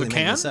be totally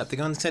making this up. They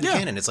go inside the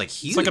can, and it's like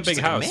huge. It's like a big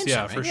house, mansion,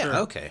 right? for sure.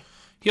 Okay.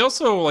 He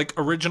also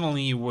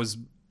originally was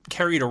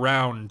carried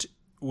around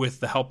with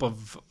the help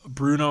of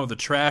Bruno the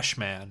Trash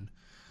Man.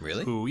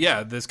 Really? Who,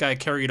 this guy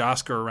carried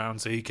Oscar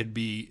around so he could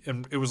be,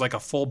 and it was like a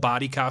full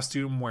body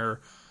costume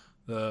where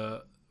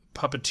the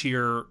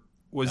puppeteer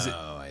was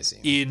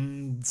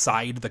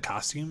inside the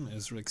costume. It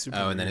was like super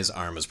weird. And then his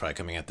arm was probably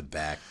coming out the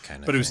back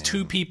kind of But it was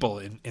two people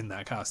in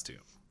that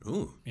costume.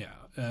 Ooh.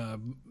 Yeah.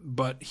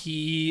 But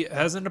he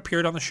hasn't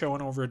appeared on the show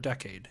in over a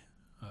decade.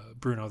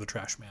 Bruno the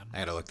Trash Man. I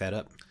gotta look that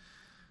up.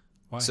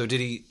 Why? So did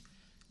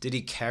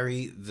he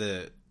carry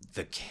the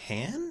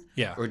can?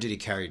 Yeah. Or did he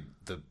carry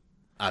the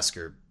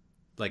Oscar?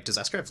 Like, does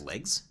Oscar have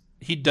legs?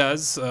 He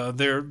does.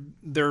 There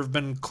have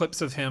been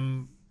clips of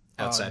him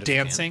outside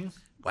dancing,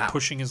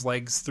 pushing his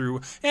legs through,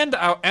 and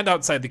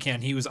outside the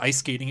can. He was ice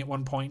skating at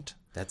one point.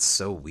 That's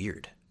so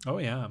weird. Oh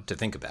yeah, to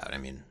think about. I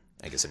mean,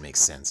 I guess it makes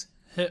sense.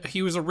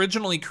 He was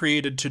originally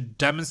created to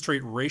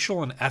demonstrate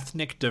racial and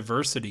ethnic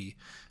diversity.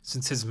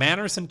 Since his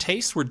manners and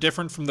tastes were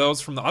different from those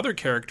from the other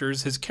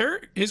characters, his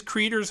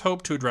creators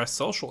hoped to address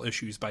social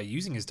issues by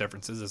using his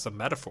differences as a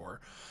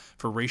metaphor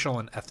for racial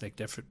and ethnic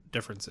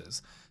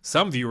differences.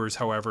 Some viewers,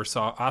 however,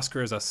 saw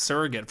Oscar as a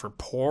surrogate for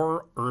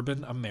poor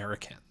urban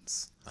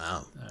Americans.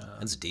 Wow,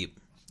 that's deep.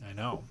 I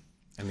know.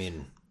 I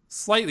mean,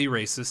 slightly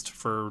racist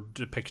for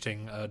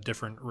depicting a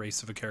different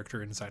race of a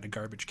character inside a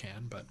garbage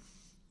can, but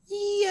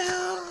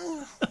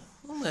yeah, a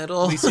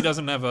little. At least he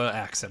doesn't have an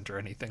accent or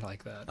anything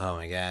like that. Oh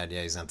my god,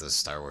 yeah, he's not those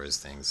Star Wars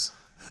things.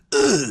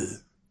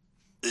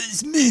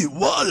 It's me,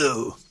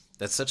 Watto.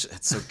 That's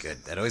so good.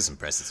 That always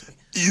impresses me.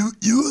 You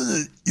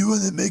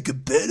wanna make a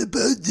bet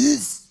about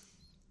this?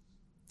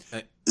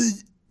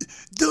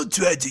 Don't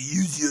try to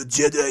use your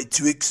Jedi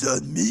tricks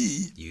on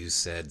me. You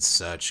said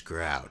such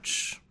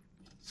grouch.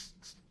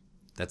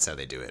 That's how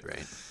they do it,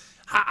 right?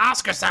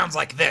 Oscar sounds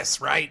like this,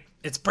 right?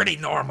 It's pretty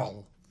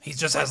normal. He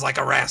just has like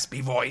a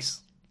raspy voice.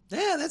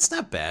 Yeah, that's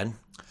not bad.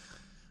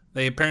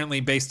 They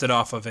apparently based it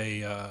off of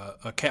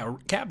a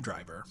cab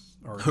driver.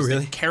 Or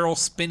really? Carol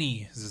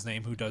Spinney is his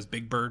name, who does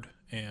Big Bird.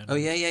 And,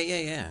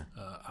 yeah.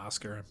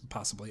 Oscar and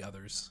possibly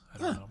others. I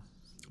don't know.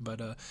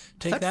 But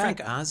take that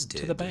Frank Oz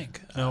did. to the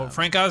bank. No,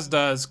 Frank Oz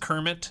does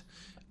Kermit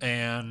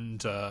and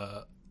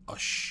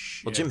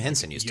Jim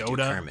Henson used Yoda. to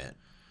do Kermit.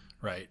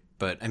 Right.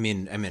 But I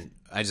mean,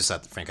 I just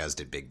thought that Frank Oz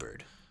did Big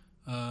Bird.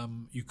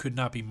 You could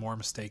not be more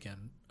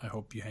mistaken. I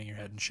hope you hang your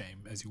head in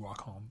shame as you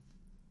walk home.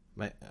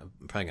 I'm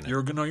probably gonna.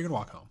 You're gonna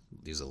walk home.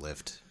 Use a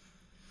lift.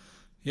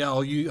 Yeah,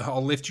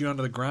 I'll lift you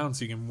onto the ground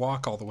so you can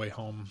walk all the way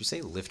home. Did you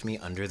say lift me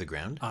under the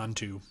ground?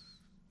 Onto. You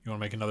want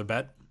to make another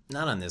bet?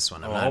 Not on this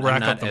one. I'll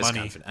rack up the money.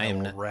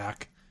 Confident.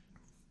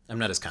 I'm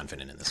not as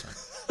confident in this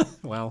one.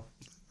 Well.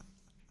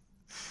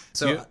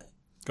 So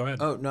go ahead.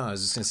 Oh no, I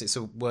was just gonna say.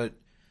 So what?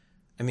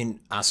 I mean,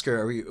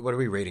 Oscar. What are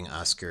we rating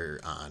Oscar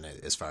on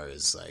as far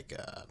as like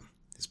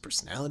his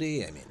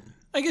personality? I mean,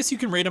 I guess you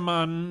can rate him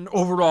on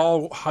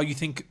overall how you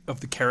think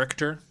of the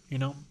character. You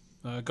know.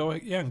 Go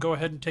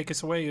ahead and take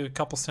us away a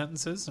couple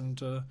sentences and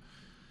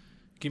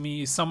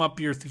sum up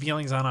your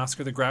feelings on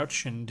Oscar the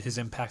Grouch and his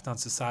impact on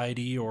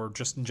society, or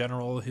just in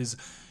general his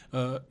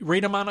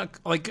rate him on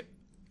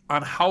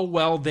on how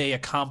well they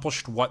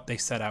accomplished what they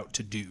set out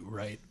to do.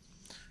 Right.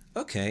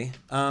 Okay.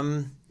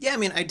 Yeah. I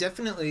mean, I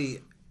definitely,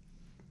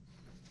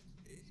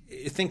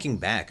 thinking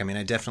back,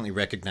 I definitely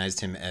recognized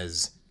him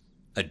as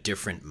a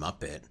different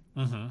Muppet.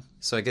 Mm-hmm.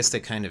 So I guess they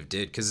kind of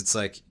did, because it's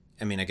like.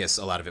 I guess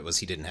a lot of it was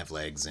he didn't have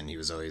legs and he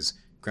was always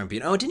grumpy.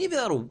 Oh, didn't he have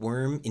that little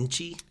worm,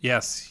 Inchy?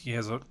 Yes,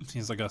 he's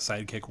like a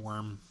sidekick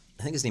worm.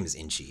 I think his name is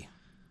Inchy.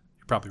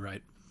 You're probably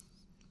right.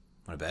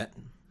 Want to bet?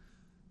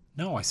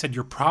 No, I said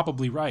you're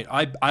probably right.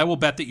 I will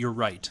bet that you're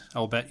right.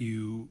 I'll bet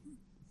you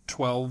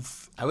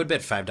 12. I would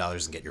bet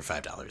 $5 and get your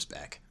 $5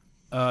 back.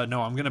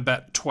 No, I'm going to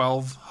bet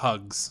 12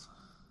 hugs.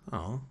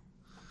 Oh,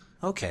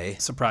 okay.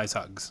 Surprise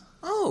hugs.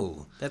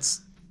 Oh,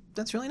 that's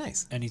really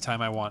nice.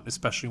 Anytime I want,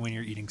 especially when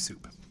you're eating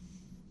soup.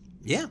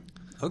 Yeah.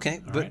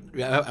 Okay, All but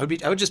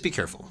right. I would just be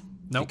careful.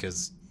 Nope.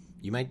 Because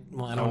you might.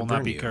 Well, I I don't will want to not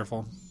burn be you.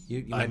 careful.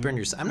 You might burn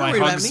yourself. I'm not My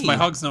worried hugs, about me. my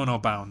hugs know no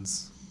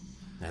bounds.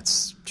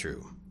 That's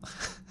true.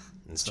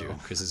 That's true.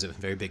 Chris is a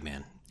very big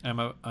man.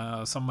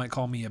 Some might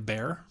call me a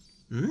bear.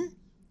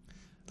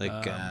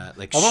 Like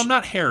Although I'm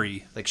not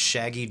hairy. like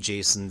Shaggy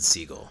Jason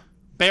Segel.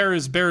 Bear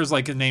is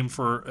like a name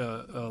for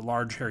a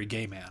large, hairy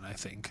gay man, I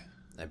think.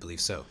 I believe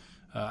so.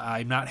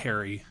 I'm not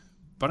hairy,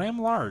 but I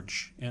am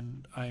large,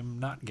 and I'm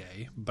not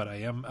gay, but I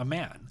am a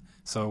man.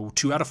 So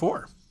 2 out of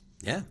 4.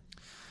 Yeah.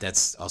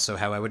 That's also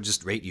how I would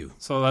just rate you.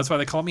 So that's why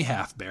they call me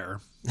half bear.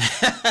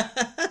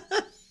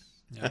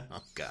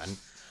 Oh, God.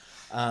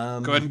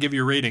 Go ahead and give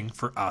your rating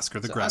for Oscar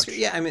the Grouch. Oscar,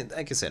 yeah, I mean,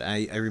 like I said,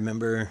 I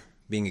remember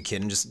being a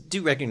kid and just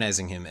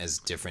recognizing him as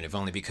different, if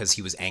only because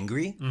he was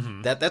angry.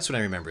 Mm-hmm. That's what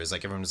I remember, is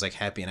like everyone was like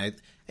happy, and I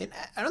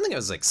don't think I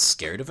was like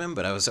scared of him,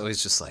 but I was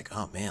always just like,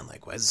 oh man,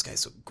 like why is this guy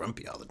so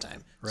grumpy all the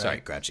time? Right. Sorry,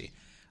 grouchy.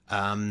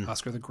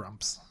 Oscar the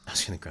Grumps.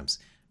 Oscar the Grumps.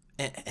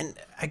 And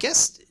I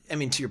guess, I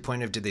mean, to your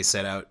point of did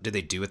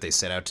they do what they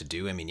set out to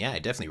do? I mean, yeah, I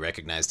definitely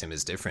recognized him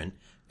as different,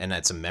 and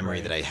that's a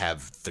memory that I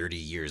have 30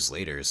 years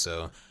later.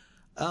 So,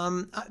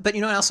 but you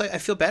know what else? I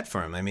feel bad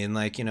for him. I mean,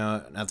 like, you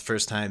know, not the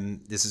first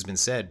time this has been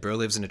said, bro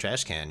lives in a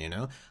trash can, you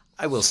know?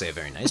 I will say a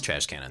very nice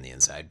trash can on the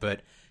inside,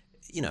 but,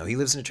 you know, he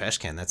lives in a trash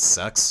can. That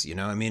sucks, you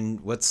know? I mean,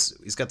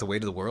 he's got the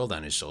weight of the world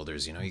on his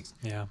shoulders, you know?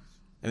 Yeah.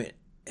 I mean,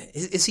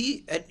 is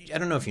he, I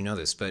don't know if you know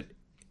this, but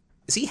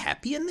is he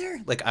happy in there?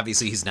 Like,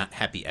 obviously he's not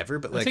happy ever,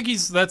 but like... I think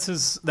that's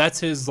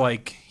his,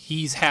 like,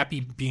 he's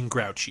happy being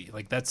grouchy.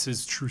 Like, that's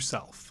his true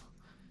self.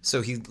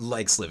 So he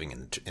likes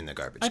living in the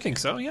garbage can. I think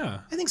so,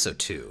 yeah. I think so,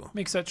 too.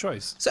 Makes that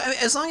choice. So, I mean,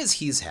 as long as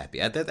he's happy,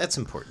 that's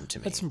important to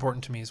me. That's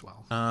important to me as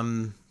well.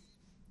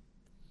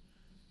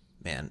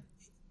 Man,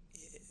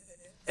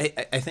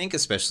 I think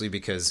especially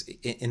because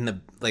in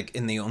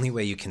the only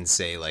way you can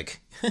say, like...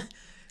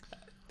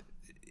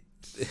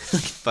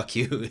 fuck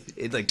you,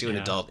 like do an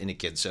adult in a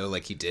kid's show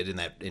like he did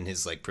in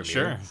his like premiere.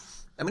 Sure.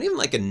 I mean, even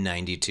like a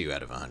 92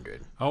 out of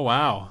 100. Oh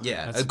wow.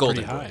 Yeah, that's a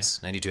Golden pretty high. Boys.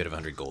 92 out of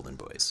 100 Golden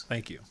Boys.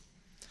 Thank you.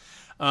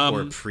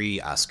 Or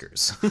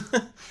pre-Oscars.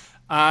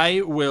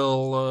 I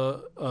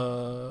will.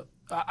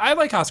 I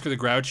like Oscar the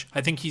Grouch.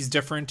 I think he's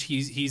different.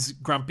 He's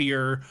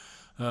grumpier.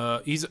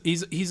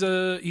 He's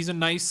a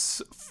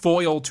nice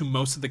foil to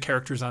most of the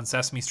characters on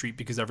Sesame Street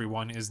because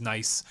everyone is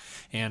nice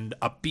and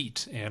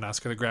upbeat, and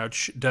Oscar the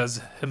Grouch does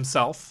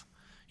himself.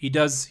 He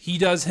does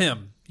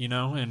him, you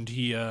know, and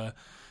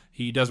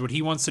he does what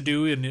he wants to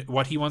do, and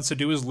what he wants to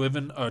do is live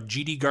in a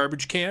GD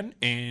garbage can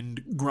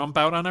and grump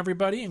out on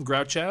everybody and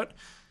grouch out.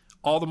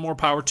 All the more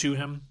power to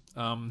him.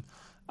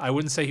 I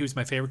wouldn't say he was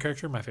my favorite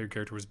character. My favorite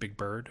character was Big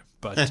Bird,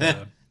 but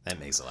that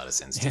makes a lot of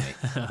sense to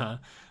me.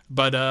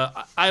 But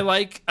I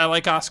like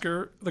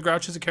Oscar the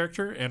Grouch as a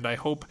character, and I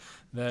hope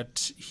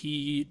that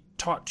he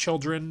taught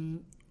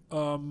children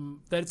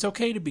that it's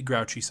okay to be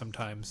grouchy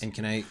sometimes. And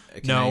can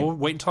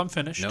wait until I'm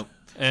finished. Nope.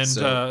 And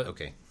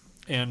okay.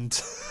 And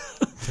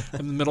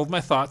in the middle of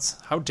my thoughts,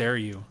 how dare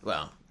you?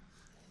 Well,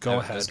 go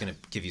ahead. I was going to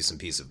give you some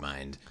peace of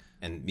mind.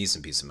 And me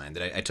some peace of mind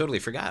that I totally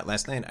forgot.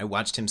 Last night I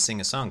watched him sing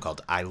a song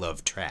called "I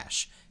Love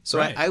Trash." So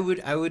right. I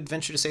would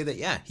venture to say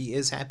that he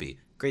is happy.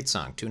 Great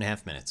song,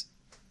 2.5 minutes.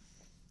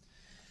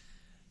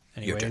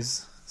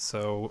 Anyways,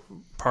 so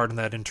pardon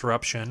that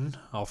interruption.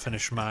 I'll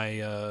finish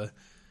my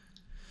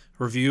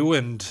review,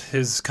 and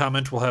his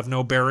comment will have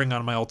no bearing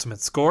on my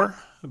ultimate score,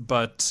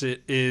 but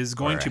it is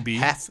going to be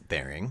half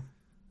bearing.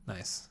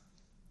 Nice.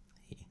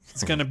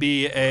 It's going to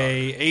be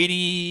a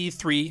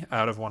 83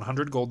 out of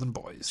 100 Golden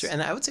Boys. Sure,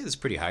 and I would say that's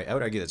pretty high. I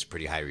would argue that's a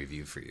pretty high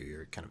review for you.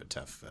 You're kind of a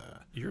tough...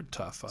 you're a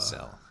tough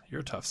cell.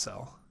 You're a tough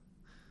cell.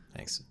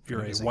 Thanks.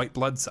 You're a white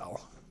blood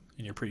cell,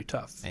 and you're pretty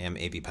tough. I am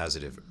AB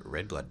positive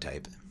red blood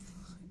type.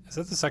 Is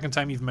that the second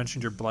time you've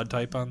mentioned your blood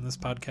type on this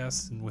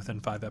podcast and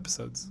within 5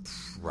 episodes?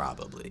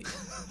 Probably.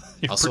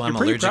 Also, I'm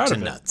allergic to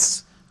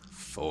nuts.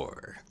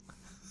 4.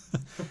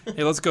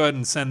 Hey, let's go ahead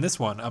and send this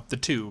one up the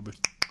tube.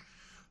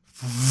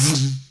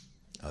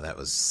 Oh, that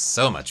was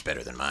so much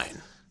better than mine.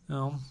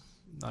 Well,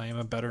 I am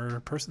a better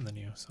person than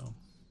you, so.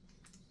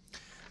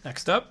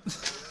 Next up,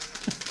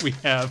 we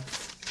have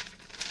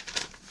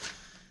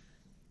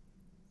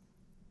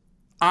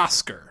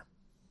Oscar.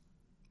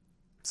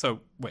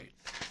 So, wait.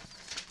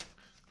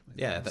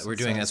 Yeah, that's what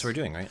we're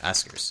doing, right?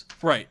 Oscars.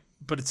 Right,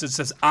 but it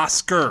says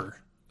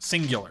Oscar,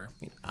 singular. I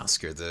mean,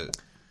 Oscar,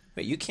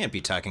 wait, you can't be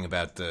talking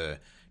about the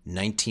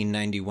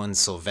 1991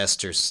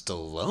 Sylvester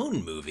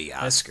Stallone movie,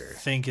 Oscar. I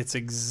think it's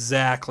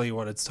exactly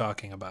what it's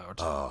talking about.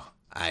 Oh,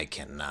 I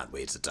cannot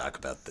wait to talk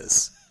about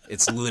this.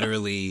 It's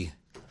literally...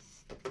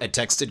 I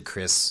texted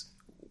Chris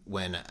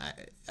when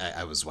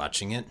I was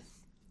watching it,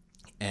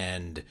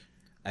 and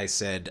I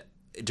said,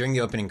 during the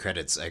opening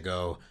credits, I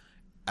go,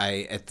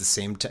 I at the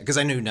same time, because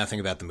I knew nothing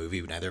about the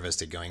movie, neither of us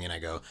did going in, I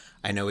go,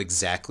 I know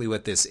exactly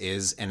what this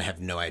is and have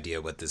no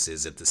idea what this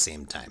is at the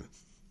same time.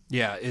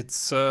 Yeah, it's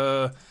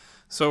so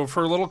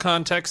for a little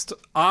context,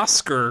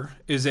 Oscar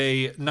is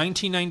a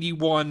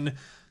 1991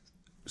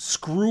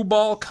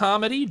 screwball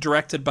comedy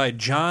directed by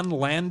John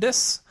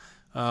Landis.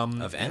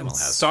 Of Animal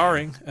House.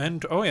 Starring,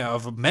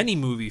 of many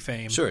movie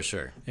fame.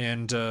 Sure.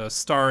 And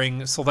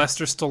starring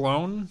Sylvester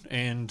Stallone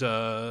and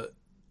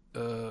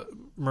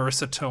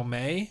Marissa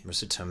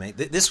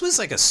Tomei. This was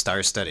like a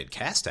star-studded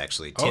cast,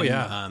 actually.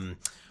 I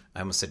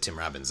almost said Tim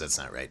Robbins. That's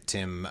not right.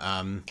 Tim,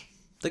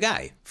 the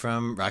guy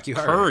from Rocky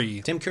Horror.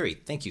 Curry. Tim Curry.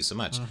 Thank you so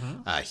much.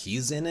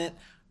 He's in it.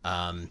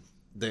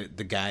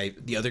 The guy,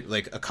 the other,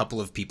 like a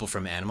couple of people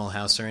from Animal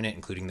House are in it,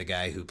 including the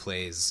guy who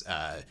plays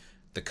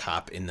the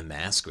cop in The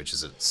Mask, which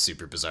is a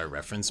super bizarre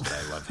reference, but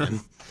I love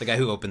him. The guy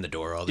who opened the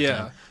door all the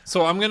time. Yeah.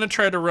 So I'm going to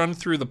try to run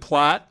through the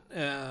plot,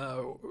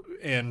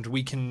 and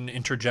we can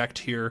interject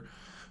here.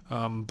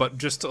 But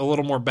just a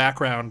little more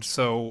background.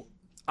 So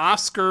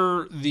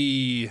Oscar,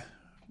 the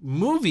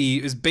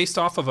movie, is based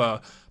off of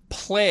a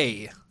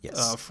play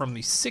from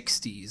the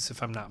 60s,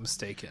 if I'm not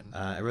mistaken.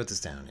 I wrote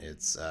this down.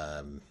 It's...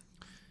 go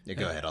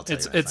ahead. I'll tell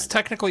you. It's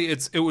technically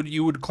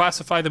you would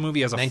classify the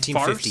movie as a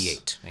 1958.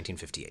 farce.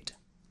 1958.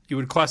 You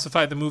would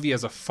classify the movie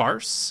as a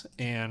farce,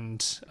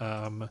 and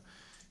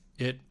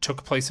it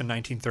took place in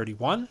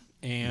 1931,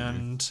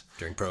 and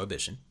during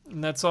Prohibition.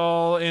 And that's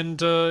all.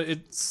 And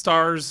it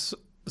stars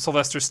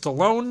Sylvester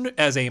Stallone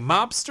as a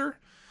mobster.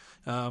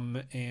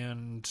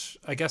 And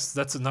I guess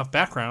that's enough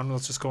background.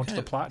 Let's just go into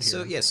the plot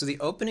here. So the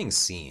opening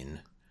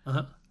scene.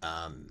 I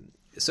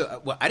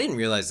didn't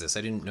realize this.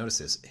 I didn't notice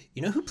this.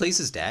 You know who plays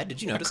his dad?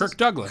 Did you notice? Kirk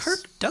Douglas.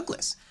 Kirk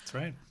Douglas. That's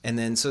right. And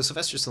then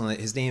Sylvester Stallone.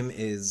 His name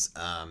is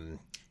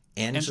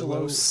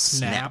Angelo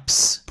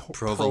Snaps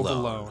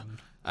Provolone,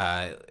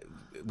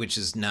 which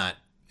is not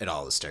at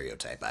all a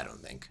stereotype. I don't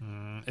think.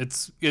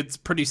 It's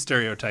pretty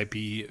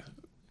stereotypy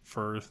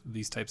for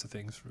these types of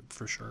things,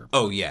 for sure.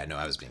 Oh yeah, no,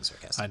 I was being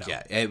sarcastic. I know.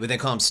 Yeah, but they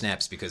call him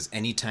Snaps because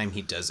anytime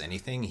he does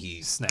anything,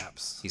 he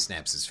snaps. He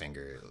snaps his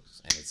finger,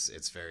 and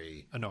it's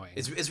very annoying.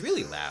 It's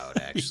really loud,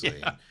 actually.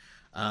 Yeah.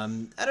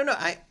 I don't know.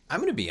 I'm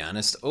going to be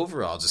honest.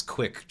 Overall, just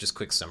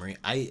quick summary.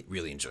 I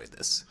really enjoyed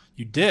this.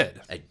 You did?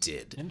 I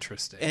did.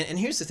 Interesting. And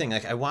here's the thing.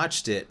 Like, I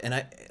watched it,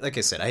 and like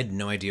I said, I had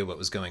no idea what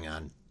was going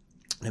on.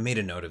 I made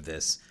a note of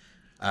this.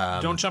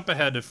 Don't jump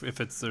ahead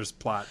if there's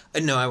plot.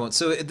 No, I won't.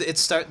 So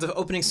the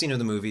opening scene of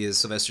the movie is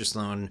Sylvester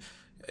Stallone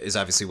is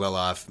obviously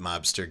well-off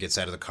mobster, gets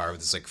out of the car with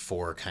his like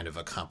 4 kind of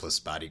accomplice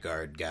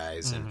bodyguard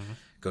guys, and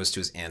goes to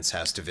his aunt's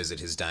house to visit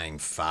his dying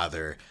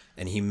father.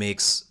 And he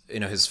makes,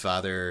 his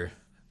father...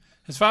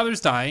 His father's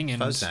dying,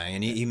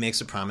 and he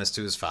makes a promise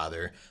to his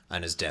father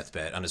on his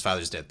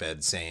father's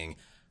deathbed, saying,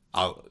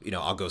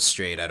 "I'll go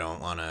straight. I'm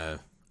not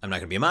going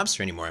to be a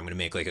mobster anymore. I'm going to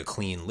make like a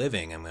clean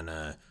living. I'm going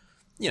to,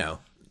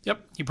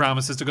 Yep, he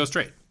promises to go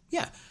straight.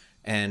 Yeah,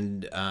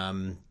 and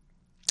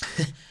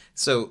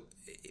so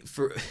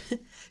for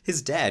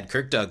his dad,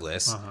 Kirk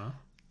Douglas,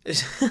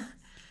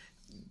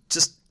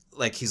 just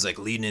like he's like,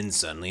 lean in,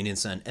 son,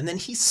 and then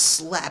he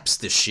slaps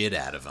the shit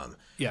out of him.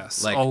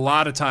 Yes, like, a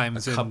lot of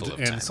times. A couple of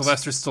times. And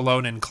Sylvester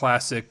Stallone, in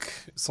classic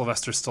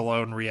Sylvester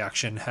Stallone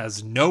reaction,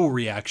 has no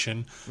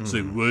reaction. It's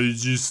like, why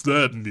did you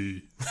slap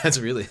me? That's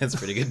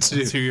pretty good too.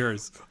 Let's hear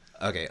yours.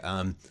 Okay.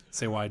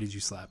 Say, why did you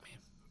slap me?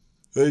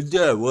 Hey,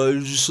 Dad, why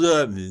did you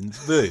slap me in the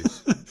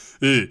face?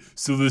 Hey,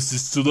 Sylvester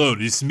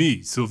Stallone, it's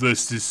me,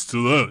 Sylvester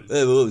Stallone.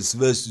 Hey, well,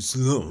 Sylvester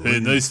Stallone. Hey,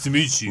 nice to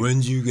meet you. When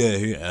did you get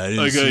here? I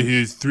got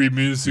here 3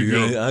 minutes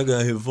ago. I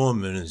got here 4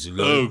 minutes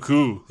ago. Oh,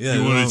 cool. Yeah,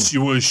 you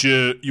want to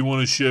share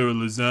a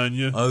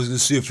lasagna? I was gonna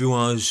see if you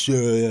want to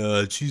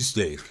share a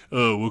cheesesteak.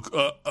 Oh,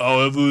 well, I'll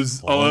have the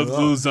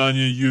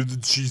lasagna, you have the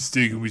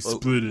cheesesteak, and we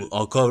split it.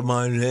 I'll cut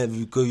mine in half,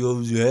 you cut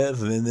yours in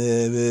half, and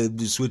then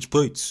switch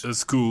plates.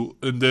 That's cool.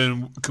 And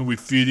then can we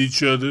feed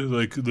each other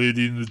like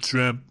Lady and the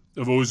Tramp?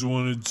 I've always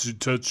wanted to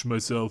touch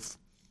myself.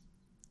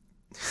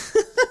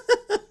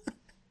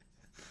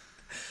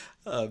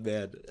 Oh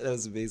man, that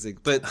was amazing.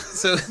 But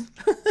so,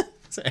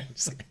 sorry,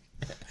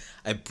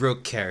 I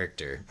broke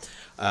character.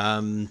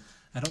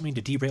 I don't mean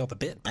to derail the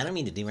bit. I don't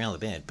mean to derail the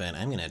bit, but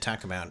I'm going to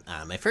talk about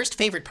my first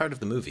favorite part of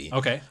the movie.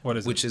 Okay, what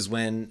is it? Which is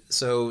when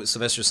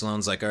Sylvester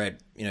Stallone's like, all right,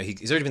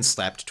 he's already been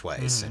slapped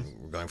twice, and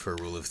we're going for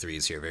a rule of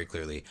threes here very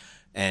clearly.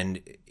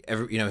 And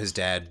his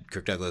dad,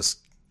 Kirk Douglas,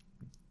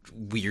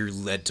 we're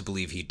led to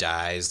believe he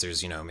dies.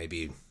 There's,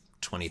 maybe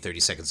 20, 30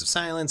 seconds of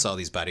silence. All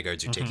these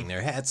bodyguards are taking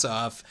their hats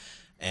off.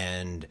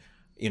 And,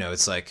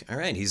 it's like, all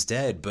right, he's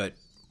dead, but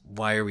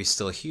why are we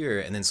still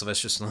here? And then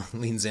Sylvester Stallone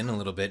leans in a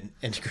little bit,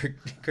 and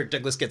Kirk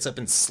Douglas gets up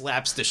and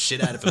slaps the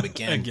shit out of him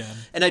again.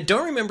 And I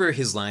don't remember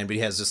his line, but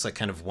he has just like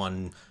kind of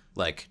one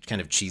like kind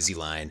of cheesy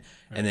line.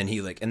 Right.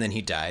 And then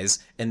he dies.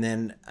 And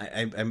then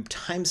I'm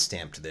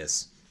time-stamped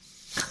this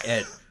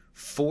at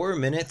 4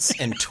 minutes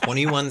and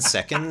 21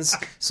 seconds.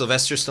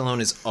 Sylvester Stallone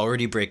is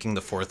already breaking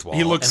the fourth wall.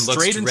 He looks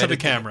straight into the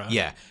camera.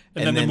 Yeah.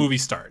 And then the movie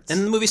starts.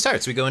 And the movie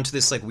starts. We go into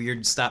this like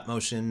weird stop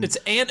motion.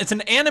 It's an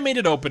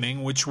animated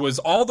opening, which was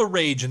all the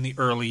rage in the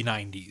early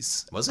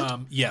 90s. Was it?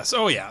 Yes.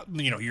 Oh, yeah.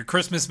 You know, your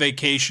Christmas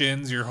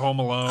Vacations, your Home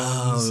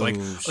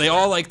Alones. Sure. They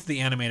all liked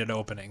the animated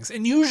openings.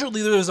 And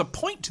usually there was a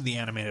point to the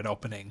animated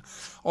opening.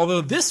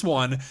 Although this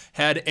one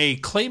had a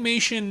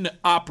claymation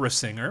opera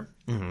singer.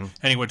 Mm-hmm.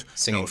 And he would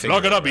singing Figaro,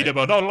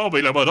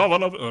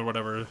 right? Or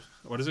whatever.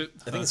 What is it?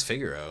 I think it's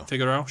Figaro.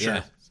 Figaro? Sure.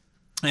 Yeah.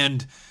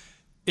 And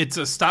it's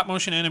a stop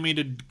motion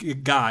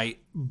animated guy,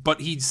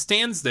 but he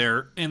stands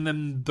there, and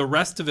then the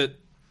rest of it,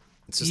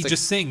 he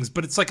just sings.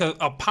 But it's like a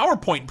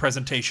PowerPoint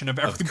presentation of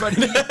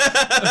everybody, of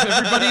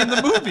everybody in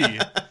the movie,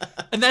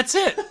 and that's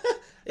it.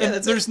 Yeah,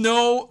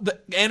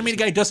 the animated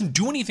guy doesn't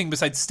do anything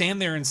besides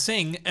stand there and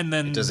sing, and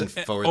then it doesn't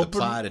forward the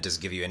plot. It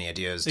doesn't give you any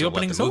ideas to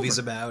what the movie's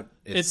about.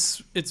 It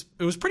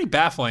was pretty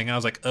baffling. I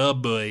was like, oh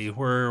boy,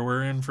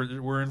 we're in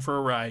for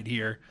a ride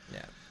here.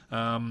 Yeah.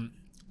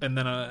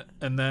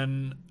 And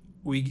then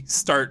we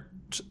start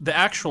the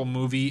actual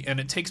movie, and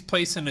it takes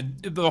place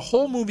the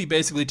whole movie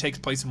basically takes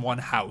place in one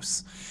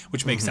house,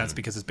 which makes sense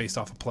because it's based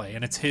off a play,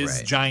 and it's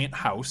his giant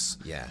house.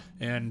 Yeah.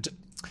 And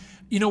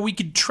you know,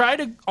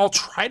 I'll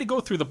try to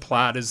go through the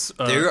plot as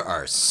there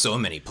are so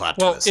many plot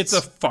twists. Well, it's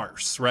a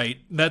farce, right?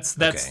 That's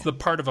the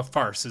part of a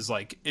farce is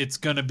like it's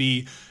going to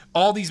be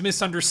all these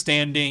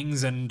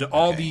misunderstandings and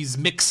all these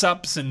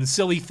mix-ups and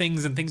silly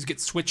things, and things get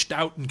switched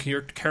out and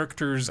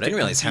characters. But I didn't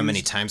realize how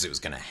many times it was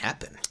going to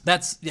happen.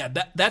 That's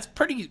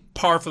pretty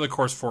par for the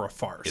course for a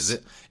farce. Is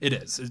it? It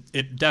is.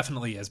 It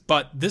definitely is.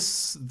 But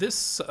this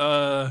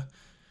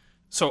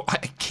so I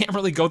can't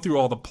really go through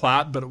all the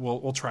plot, but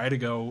we'll try to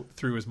go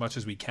through as much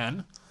as we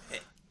can.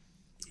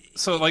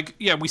 So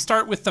we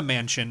start with the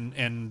mansion,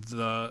 and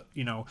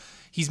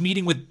he's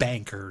meeting with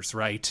bankers,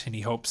 right? And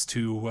he hopes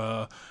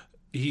to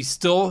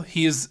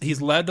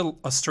he's led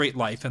a straight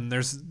life, and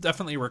there's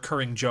definitely a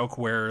recurring joke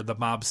where the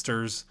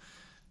mobsters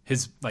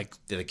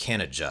they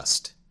can't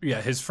adjust. Yeah,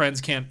 his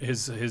friends can't.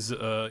 His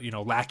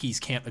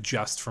lackeys can't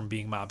adjust from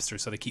being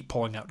mobsters, so they keep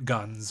pulling out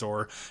guns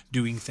or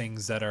doing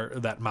things that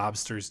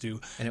mobsters do.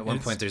 And at one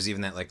point, there's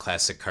even that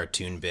classic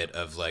cartoon bit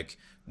of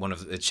one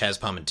of Chaz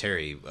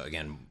Palminteri,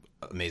 again,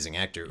 amazing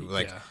actor.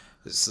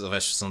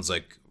 Sylvester Stallone's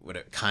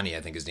Connie,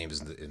 I think his name is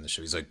in the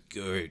show. He's like,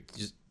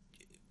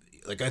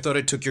 I thought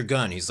I took your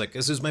gun. He's like,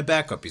 this is my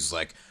backup. He's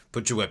like,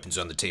 put your weapons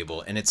on the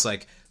table, and it's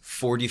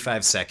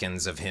 45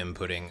 seconds of him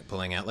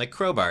pulling out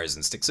crowbars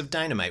and sticks of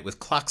dynamite with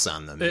clocks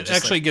on them. It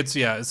actually gets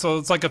so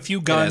it's a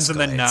few guns and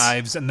then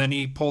knives, and then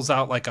he pulls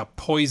out a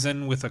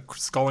poison with a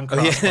skull and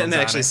crossbones. And it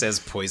actually says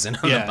poison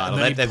on the bottle.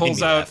 And then he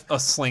pulls out a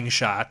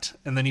slingshot,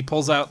 and then he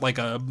pulls out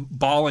a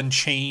ball and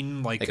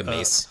chain, like a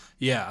mace.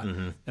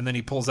 And then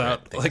he pulls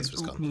out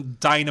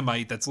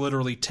dynamite that's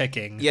literally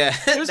ticking. Yeah,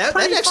 it that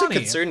actually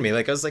concerned me.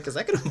 I was like, is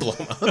that going to blow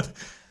him up?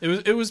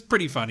 It was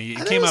pretty funny.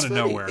 It came out of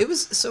nowhere. It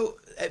was so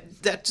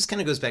that just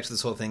kind of goes back to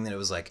this whole thing that it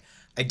was I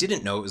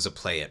didn't know it was a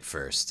play at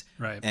first,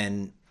 right?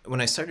 And when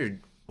I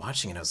started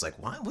watching it, I was like,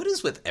 what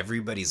is with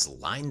everybody's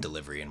line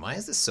delivery, and why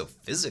is this so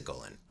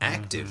physical and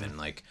active and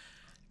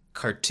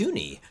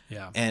cartoony?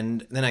 Yeah.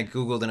 And then I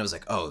Googled, and I was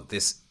like, oh,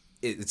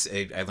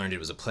 I learned it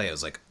was a play. I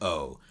was like,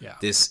 oh,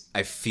 this,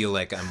 I feel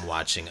like I'm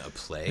watching a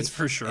play. It's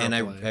for sure. And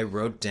I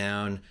wrote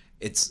down,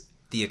 it's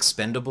The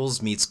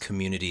Expendables meets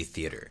community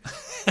theater.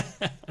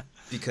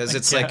 Because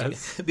it's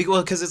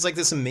because it's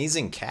this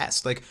amazing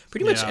cast.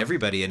 Pretty much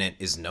everybody in it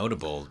is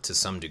notable to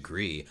some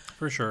degree.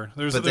 For sure.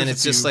 But then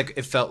it's just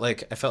it felt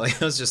like I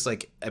was just I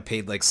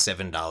paid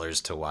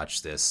 $7 to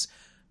watch this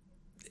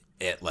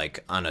at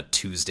on a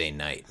Tuesday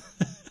night.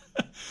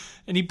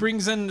 And he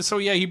brings in,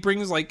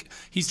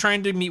 he's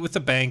trying to meet with the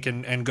bank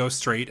and go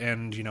straight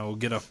and,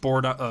 get a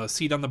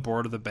seat on the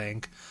board of the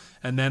bank.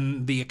 And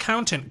then the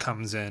accountant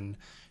comes in,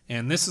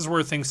 and this is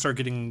where things start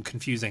getting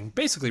confusing,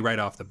 basically right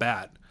off the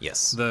bat.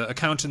 Yes. The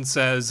accountant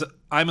says,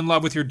 I'm in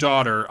love with your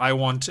daughter. I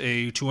want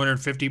a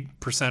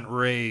 250%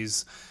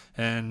 raise.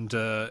 And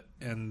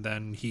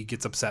then he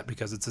gets upset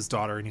because it's his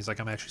daughter, and he's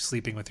like, I'm actually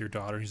sleeping with your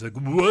daughter. And he's like,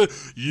 what?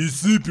 You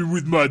sleeping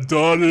with my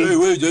daughter? Hey,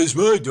 wait, that's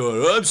my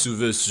daughter. I'm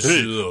Sylvester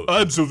Stallone.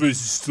 I'm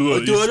Sylvester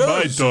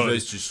Stallone. It's my daughter.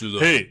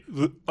 Hey,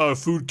 our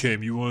food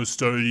came. You want to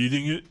start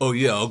eating it? Oh,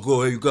 yeah, I'll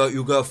go. You got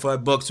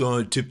 $5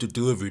 on a tip the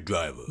delivery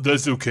driver.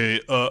 That's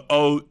okay.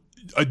 I'll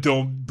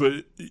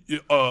Venmo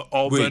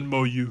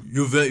you.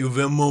 You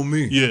Venmo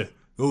me? Yeah.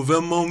 You'll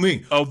Venmo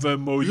me. I'll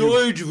Venmo you. Yo,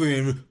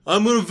 Adrian,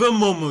 I'm gonna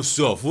Venmo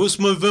myself. What's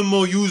my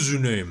Venmo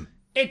username?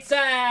 It's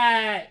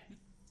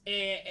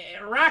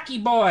Rocky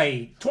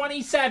Boy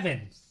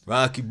 27.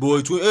 Rocky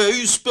Boy 27. Hey,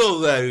 you spell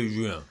that,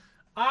 Adrian?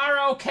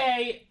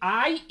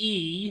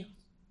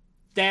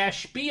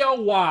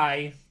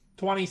 ROKIE-BOY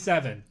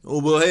 27.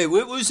 Oh well, hey,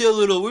 where's that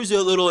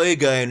little A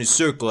guy in the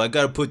circle? I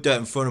gotta put that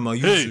in front of my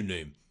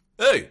username.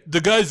 Hey, the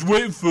guy's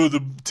waiting for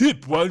the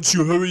tip. Why don't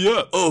you hurry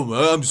up? Oh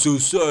man, I'm so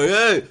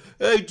sorry.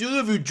 Hey,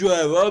 delivery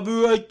driver, I'll be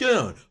right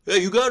down. Hey,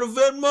 you got a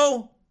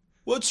Venmo?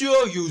 What's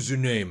your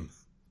username?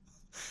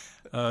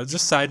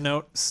 Just side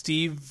note,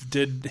 Steve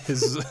did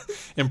his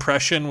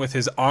impression with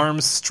his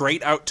arms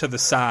straight out to the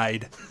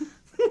side.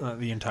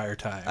 the entire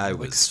time. I like,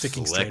 was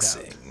sticking straight out.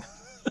 flexing.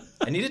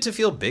 I needed to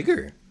feel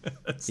bigger.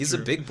 He's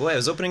true. a big boy. I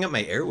was opening up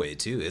my airway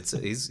too.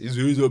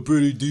 He's a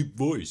pretty deep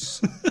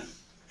voice.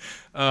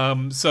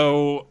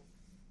 So,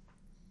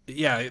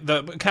 yeah, the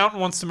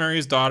accountant wants to marry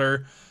his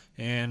daughter,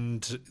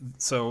 and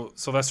so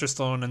Sylvester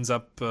Stallone ends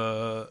up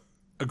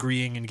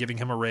agreeing and giving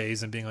him a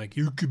raise and being like,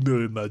 "You can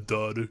marry my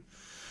daughter."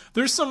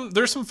 There's some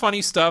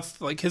funny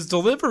stuff. Like, his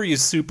delivery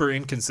is super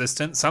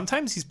inconsistent.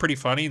 Sometimes he's pretty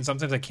funny, and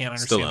sometimes I can't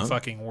understand Stallone? a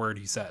fucking word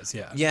he says.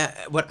 Yeah. Yeah,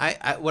 what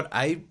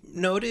I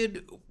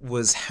noted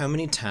was how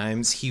many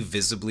times he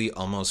visibly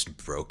almost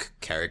broke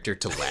character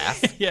to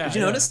laugh. Yeah, Did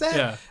you yeah, notice that?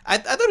 yeah. I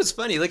thought it was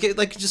funny. Like, it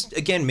just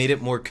again made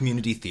it more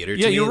community theater.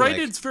 Yeah, to you're me. right.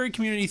 Like, It's very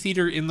community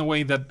theater in the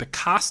way that the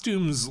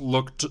costumes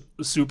looked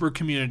super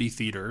community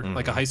theater,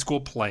 like a high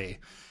school play,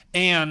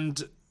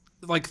 and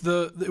like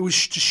it was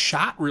just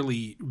shot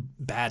really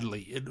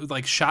badly. It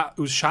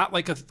was shot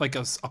like a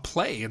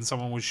play, and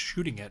someone was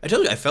shooting it. I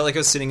told you, I felt like I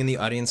was sitting in the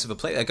audience of a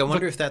play. Like, I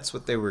wonder if that's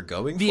what they were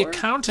going The for.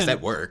 accountant 'Cause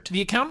that worked.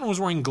 The accountant was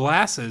wearing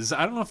glasses.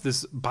 I don't know if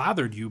this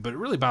bothered you, but it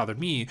really bothered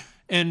me.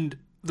 And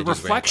the That he was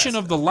wearing reflection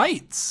of glasses. the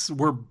lights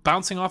were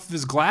bouncing off of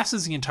his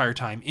glasses the entire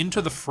time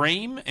into the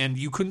frame, and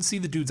you couldn't see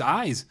the dude's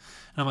eyes.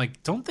 And I'm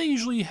like, don't they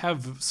usually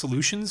have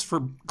solutions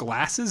for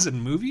glasses in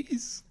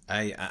movies?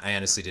 I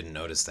honestly didn't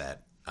notice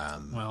that.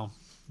 Well,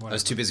 I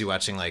was too busy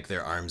watching like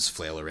their arms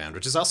flail around,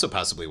 which is also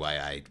possibly why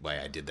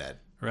I did that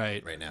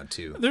right now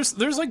too. There's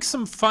like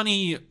some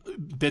funny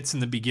bits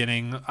in the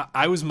beginning.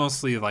 I was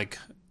mostly like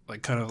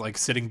kind of like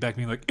sitting back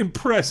being like,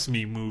 impress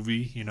me,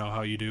 movie. You know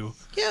how you do.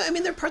 Yeah, I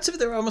mean, there are parts of it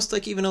that were almost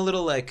like even a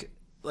little like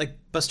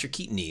Buster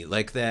Keaton-y,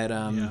 like that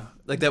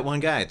like that one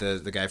guy,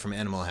 the guy from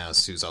Animal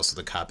House who's also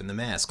the cop in The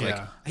Mask. Like,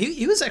 Yeah.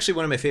 he was actually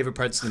one of my favorite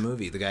parts of the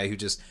movie. The guy who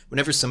just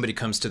whenever somebody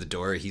comes to the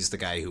door, he's the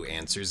guy who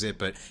answers it.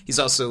 But he's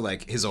also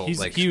like his old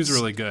He was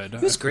really good. He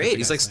was great.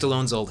 He's like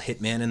Stallone's old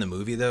hitman in the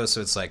movie though,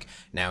 so it's like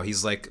now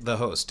he's like the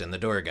host and the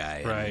door guy.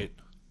 And, Right.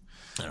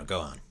 I don't know,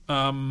 go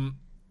on.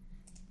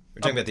 We're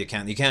talking about the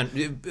account. You can't.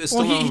 Stallone,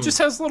 Well, he just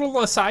has little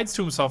asides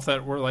to himself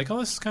that were like, oh,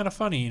 this is kind of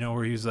funny, you know,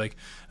 where he's like,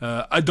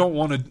 I don't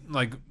want to,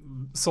 like,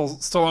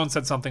 Stallone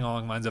said something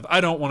along the lines of,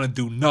 I don't want to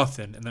do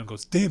nothing, and then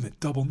goes, damn it,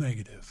 double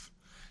negative.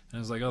 And I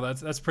was like, oh,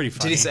 that's pretty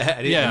funny. Did he say?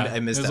 I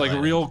missed it was that like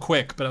line. real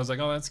quick, but I was like,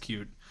 oh, that's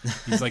cute.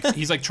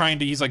 He's like trying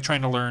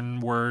to learn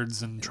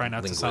words and try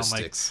not to sound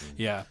like, Linguistics.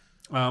 yeah.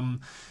 And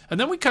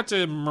then we cut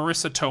to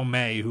Marissa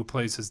Tomei, who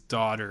plays his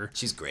daughter.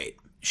 She's great.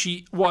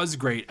 She was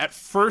great. At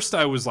first,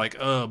 I was like,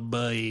 oh,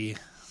 boy.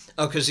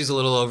 Oh, because she's a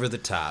little over the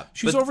top.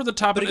 She's over the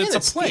top, but again,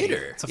 it's a play.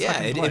 theater. It's a yeah,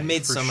 fucking play, it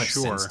made for so much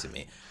sure. sense to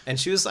me. And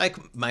she was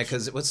like my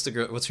cousin. What's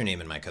her name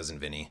in My Cousin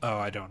Vinny? Oh,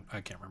 I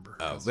can't remember.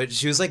 Oh, but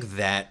she was like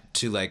that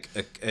to like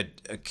a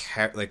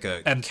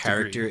Nth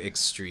character degree.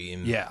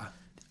 extreme. Yeah.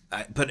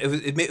 But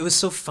it was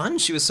so fun.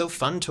 She was so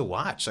fun to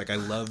watch. Like I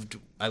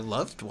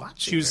loved watching.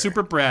 She was her.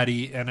 super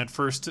bratty, and at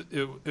first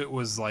it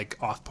was like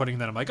off-putting.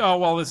 Then I'm like, oh,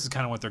 well, this is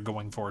kind of what they're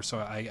going for, so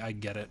I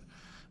get it.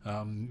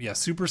 Yeah,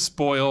 super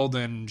spoiled,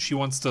 and she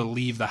wants to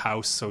leave the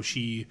house, so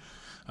she,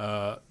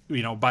 by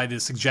the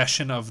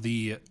suggestion of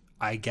the,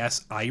 I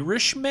guess,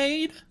 Irish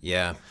maid?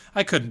 Yeah.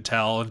 I couldn't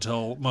tell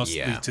until mostly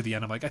Yeah. to the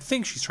end. I'm like, I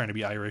think she's trying to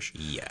be Irish.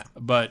 Yeah.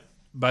 But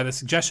by the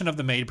suggestion of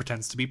the maid,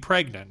 pretends to be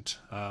pregnant.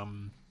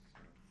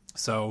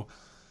 So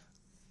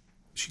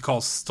she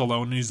calls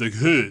Stallone, and he's like,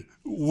 hey,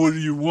 what do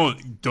you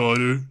want,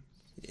 daughter?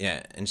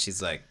 Yeah, and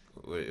she's like,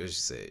 what did she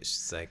say?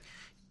 She's like,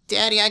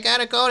 Daddy, I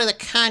gotta go to the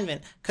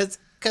convent, cause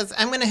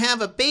I'm gonna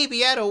have a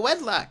baby out of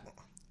wedlock.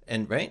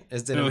 and right?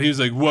 Is that No, he was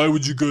like, why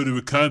would you go to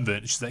a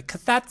convent? She's like,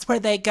 because that's where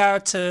they go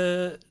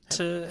to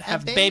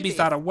have babies. babies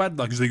out of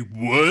wedlock. He's like,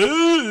 what?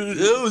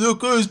 Oh,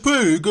 look, guy's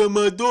pregnant. Got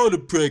my daughter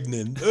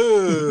pregnant.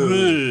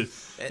 Oh.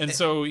 And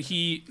so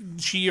she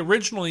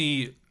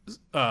originally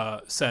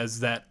says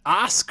that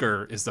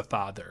Oscar is the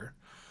father.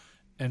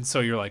 And so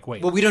you're like,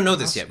 wait. well, we don't know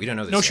this yet. We don't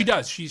know this. No, yet. she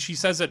does. She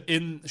says it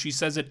in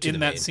the that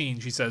maid. scene.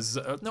 She says,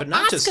 no, But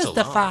not to Oscar's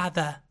the Stallone.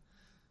 father.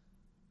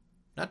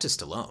 Not to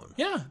Stallone.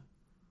 yeah.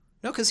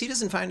 No, because he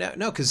doesn't find out.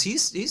 No, because he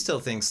still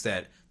thinks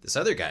that this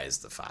other guy is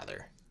the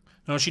father.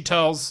 No, she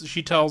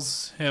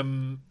tells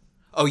him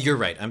Oh, you're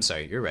right. I'm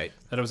sorry. You're right.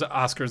 that it was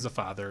Oscar's the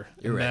father.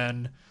 You're right.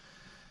 And then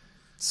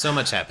So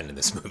much happened in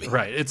this movie.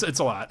 right, it's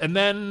a lot. And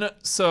then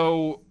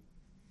so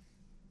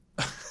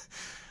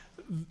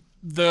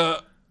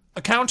the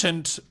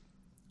accountant,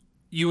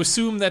 you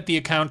assume that the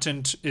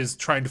accountant is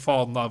trying to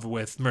fall in love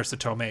with Marissa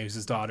Tomei, who's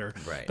his daughter.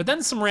 Right. But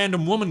then some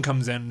random woman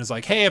comes in and is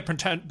like, hey,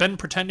 I've been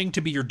pretending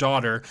to be your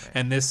daughter,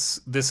 and this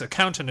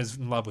accountant is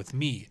in love with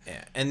me.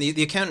 Yeah. And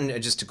the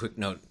accountant, just a quick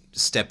note,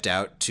 stepped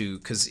out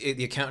because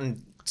the accountant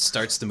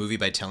starts the movie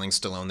by telling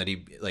Stallone that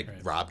he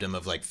robbed him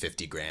of like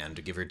 50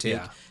 grand, give or take.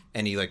 Yeah.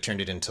 And he like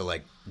turned it into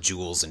like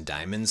jewels and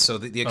diamonds. So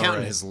the accountant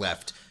right. has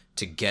left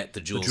to get the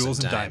jewels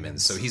and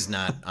diamonds. So he's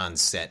not on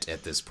set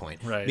at this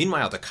point. Right.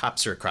 Meanwhile, the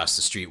cops are across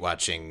the street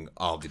watching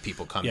all the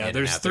people come in.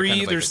 There's and out. They're kind of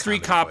like there's the three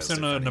comedy cops boys.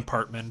 in They're an funny.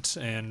 apartment,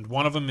 and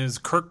one of them is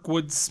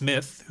Kirkwood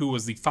Smith, who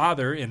was the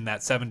father in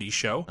that '70s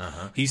show.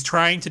 He's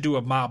trying to do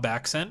a mob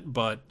accent,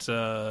 but he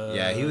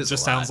was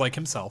just a lot. sounds like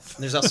himself.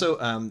 There's also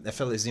a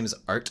fellow. His name is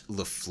Art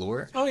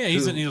LaFleur. Oh yeah, he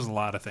does a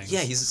lot of things.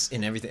 Yeah, he's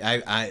in everything.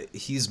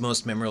 He's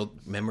most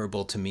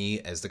memorable to me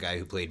as the guy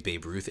who played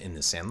Babe Ruth in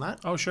The Sandlot.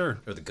 Oh sure.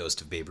 Or the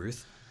ghost of Babe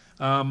Ruth.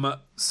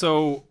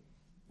 So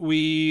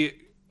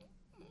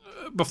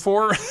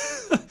before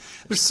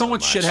there's so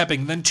much shit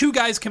happening. Then two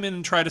guys come in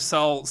and try to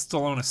sell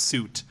Stallone a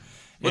suit.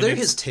 Well, they're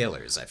his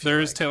tailors, I feel They're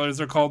like. his tailors.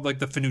 They're called like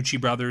the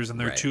Finucci brothers, and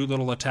they're Right. two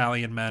little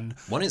Italian men.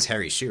 One is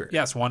Harry Shearer.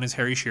 Yes, one is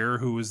Harry Shearer,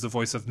 who is the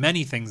voice of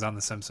many things on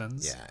The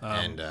Simpsons. Yeah,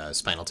 and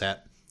Spinal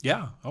Tap.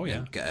 Yeah. Oh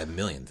yeah. A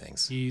million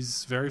things.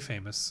 He's very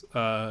famous.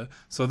 So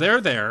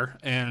they're there,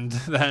 and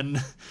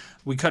then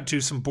we cut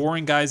to some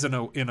boring guys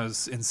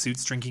in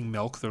suits drinking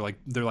milk. They're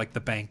like the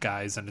bank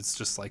guys, and it's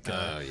just like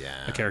a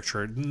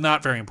caricature.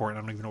 Not very important.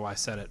 I don't even know why I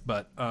said it,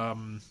 but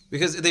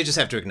Because they just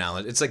have to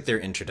acknowledge it's like their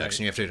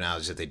introduction. You have to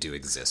acknowledge that they do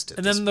exist.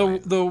 and then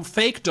the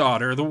fake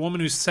daughter, the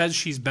woman who says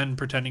she's been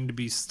pretending to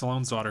be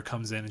Stallone's daughter,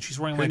 comes in, and she's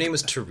wearing her like name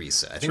is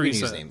Teresa. I think we knew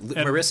his Teresa. name.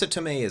 And- Marissa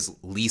Tomei is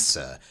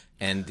Lisa,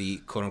 and the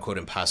quote unquote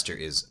imposter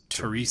is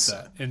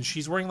Teresa. and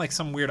she's wearing like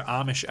some weird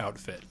Amish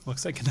outfit.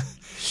 Looks like,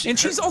 and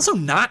she's also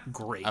not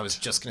great. I was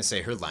just gonna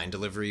say her line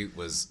delivery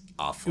was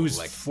awful. It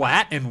was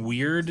flat and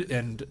weird,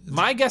 and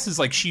my guess is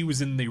like she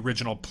was in the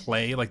original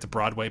play, like the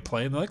Broadway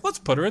play, and they're like, let's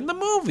put her in the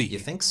movie. You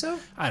think so?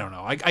 I don't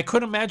know. I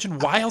couldn't imagine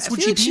why else I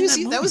would feel she like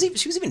be in that movie.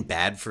 she was even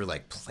bad for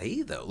like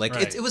play though. Like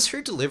Right. it was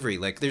her delivery.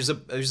 Like there's a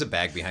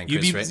bag behind you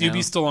Chris be right you now.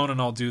 be Stallone,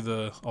 and I'll do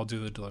the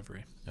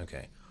delivery.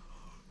 Okay.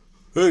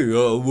 Hey,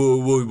 what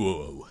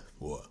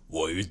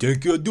you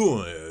think you're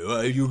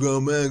doing? You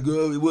gonna make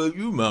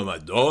you my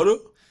daughter?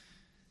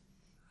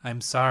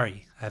 I'm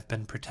sorry. I've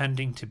been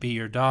pretending to be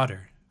your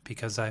daughter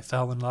because I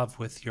fell in love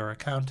with your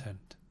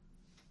accountant.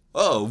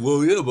 Oh,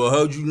 well, yeah, but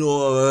how'd you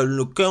know I had an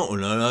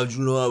accountant? And how'd you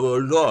know I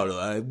had a daughter?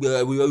 I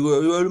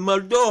my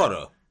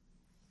daughter.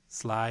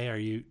 Sly, are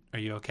you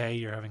okay?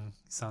 You're having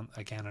some.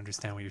 I can't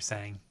understand what you're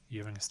saying. You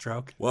having a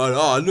stroke? Well,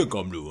 no, I think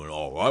I'm doing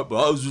all right, but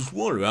I was just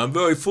wondering. I'm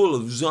very full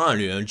of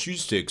lasagna and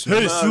cheese sticks.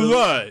 Hey,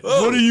 Sly,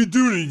 what are you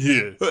doing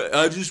here?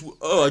 I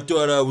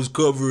thought I was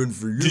covering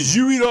for you. Did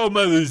you eat all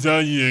my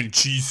lasagna and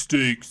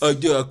cheesesteaks? I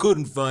did. I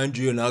couldn't find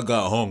you, and I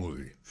got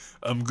hungry.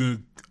 I'm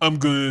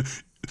gonna.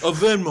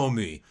 Venmo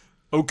me.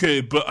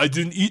 Okay, but I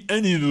didn't eat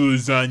any of the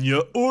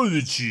lasagna or the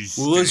cheesesteak.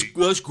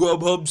 Well, let's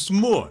Grubhub some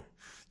more.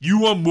 You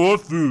want more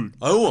food?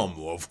 I want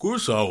more. Of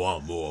course, I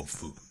want more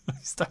food.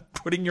 Stop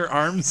putting your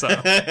arms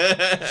up.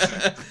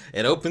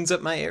 It opens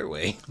up my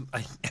airway.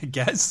 I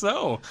guess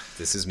so.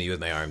 This is me with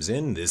my arms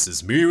in. This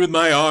is me with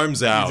my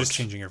arms out. You're just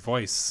changing your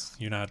voice.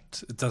 You're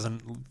not. It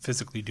doesn't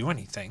physically do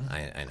anything.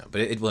 I know,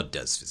 but it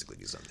does physically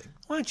do something.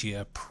 Why don't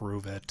you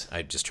prove it?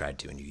 I just tried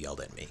to, and you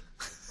yelled at me.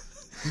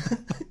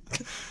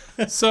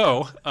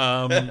 So,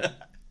 oh God,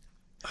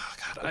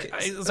 Okay,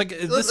 it's like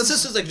Let's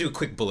just like do a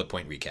quick bullet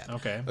point recap.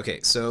 Okay. Okay.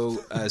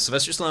 So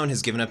Sylvester Stallone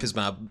has given up his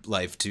mob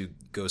life to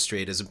go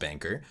straight as a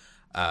banker.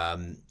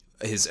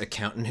 His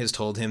accountant has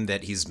told him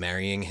that he's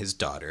marrying his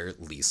daughter,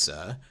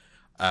 Lisa.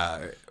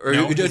 No,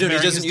 He he's doesn't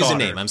marrying use his a daughter.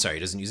 name. I'm sorry, he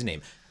doesn't use a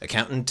name.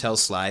 Accountant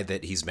tells Sly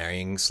that he's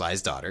marrying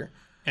Sly's daughter.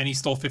 and he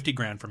stole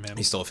 $50,000 from him.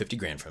 He stole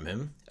 $50,000 from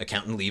him.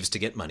 Accountant leaves to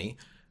get money.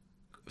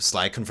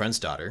 Sly confronts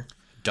daughter.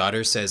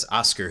 Daughter says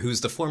Oscar, who's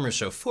the former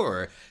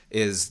chauffeur,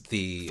 is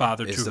the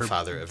Father is to the her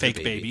father of fake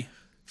her baby.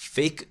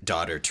 Fake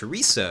daughter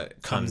Teresa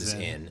comes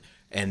in. in,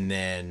 and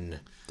then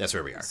that's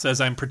where we are.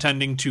 Says, I'm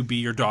pretending to be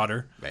your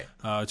daughter,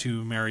 Right.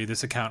 to marry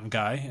this accountant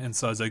guy. And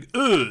so I was like,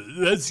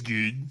 that's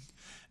good.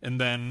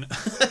 And then,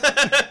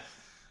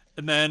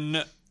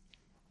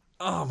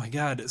 oh my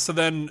God. So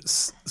then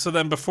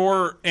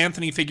before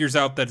Anthony figures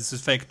out that it's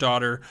his fake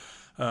daughter,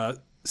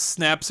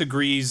 Snaps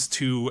agrees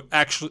to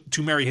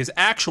marry his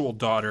actual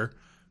daughter,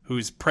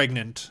 who's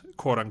pregnant,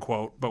 quote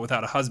unquote, but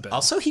without a husband.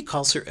 Also, he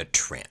calls her a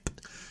tramp.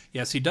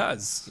 Yes, he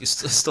does.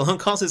 Stallone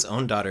calls his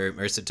own daughter,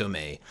 Marissa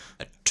Tomei,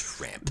 a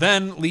tramp.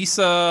 Then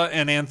Lisa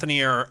and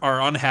Anthony are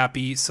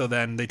unhappy, so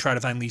then they try to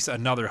find Lisa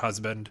another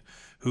husband,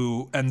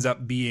 who ends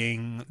up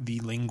being the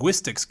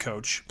linguistics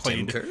coach,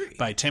 played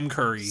by Tim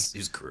Curry.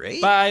 He's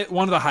great. By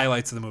one of the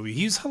highlights of the movie.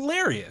 He's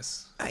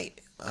hilarious.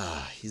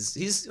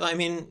 He's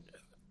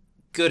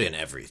good in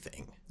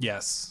everything.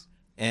 Yes.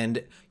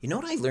 And you know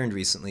what I learned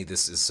recently?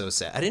 This is so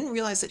sad. I didn't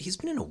realize that he's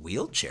been in a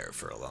wheelchair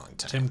for a long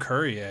time. Tim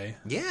Curry, eh?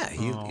 Yeah,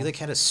 he like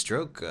had a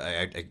stroke.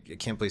 I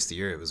can't place the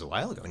year. It was a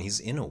while ago, and he's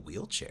in a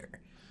wheelchair.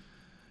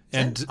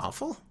 Isn't that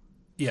awful?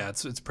 Yeah,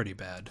 it's pretty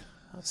bad.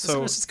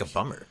 So it's like a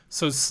bummer.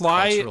 So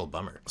Sly, Cultural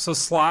bummer. So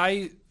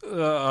Sly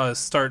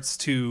starts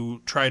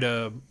to try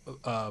to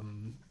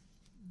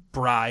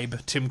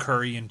bribe Tim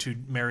Curry into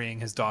marrying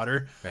his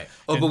daughter. Right.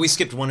 Oh, but we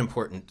skipped one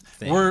important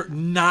thing. We're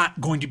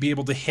not going to be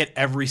able to hit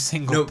every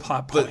single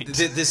plot point. But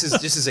this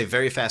is a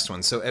very fast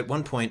one. So at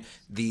one point,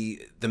 the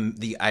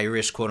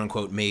Irish quote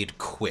unquote maid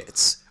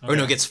quits, or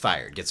no, gets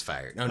fired.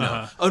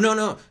 Oh no,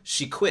 no,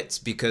 she quits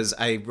because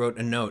I wrote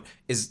a note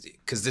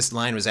because this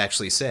line was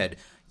actually said.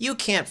 You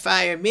can't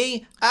fire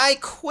me. I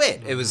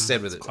quit. It was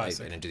said with I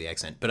didn't do the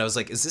accent, but I was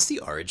like, is this the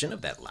origin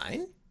of that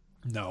line?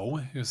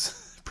 No, it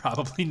was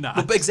probably not.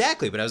 Well,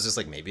 exactly, but I was just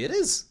like, maybe it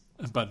is.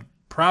 But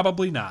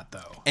probably not,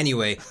 though.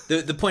 Anyway,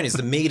 the point is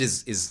the maid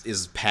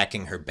is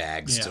packing her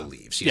bags to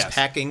leave. She's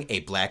packing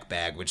a black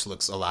bag, which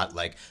looks a lot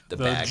like the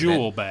bag.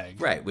 Jewel bag.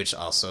 Right, which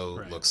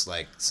also looks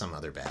like some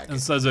other bag. And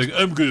so I was like,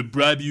 I'm going to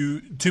bribe you,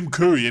 Tim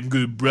Curry, I'm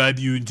going to bribe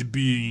you into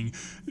being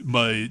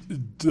my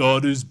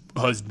daughter's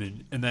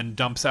husband. And then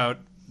dumps out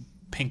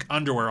pink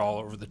underwear all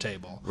over the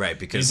table. Right,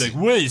 because... He's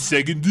like, wait a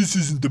second, this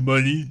isn't the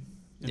money.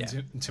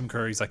 And Tim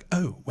Curry's like,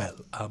 oh, well,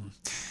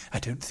 I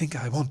don't think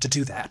I want to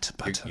do that.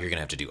 But you're going to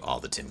have to do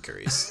all the Tim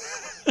Currys.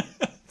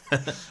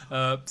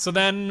 So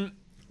then,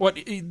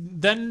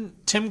 then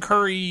Tim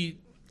Curry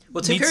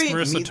meets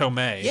Marissa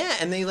Tomei. Yeah,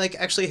 and they, like,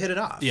 actually hit it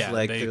off. Yeah,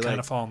 like, they kind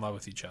of fall in love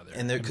with each other.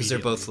 And because they're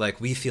both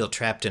like, we feel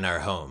trapped in our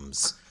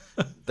homes.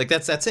 Like,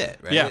 that's it,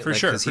 right? Yeah, for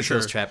sure. Because he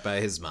feels trapped by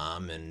his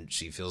mom, and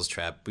she feels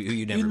trapped.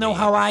 You never know meet.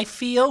 how I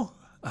feel?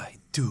 I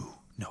do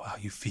know how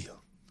you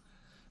feel.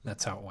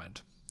 That's how it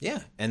went.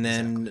 Yeah,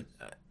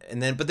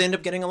 but they end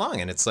up getting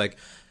along, and it's like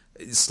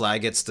Sly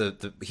gets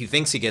he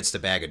thinks he gets the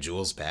bag of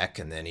jewels back,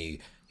 and then he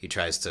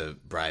tries to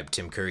bribe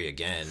Tim Curry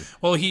again.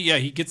 Well,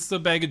 he gets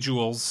the bag of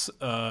jewels,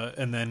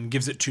 and then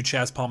gives it to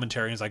Chaz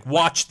Palminteri, and he's like,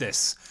 "Watch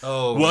this,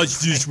 watch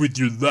this with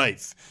your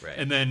life." Right.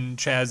 And then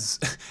Chaz,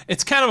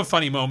 it's kind of a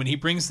funny moment. He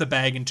brings the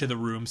bag into the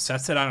room,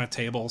 sets it on a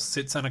table,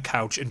 sits on a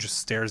couch, and just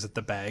stares at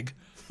the bag.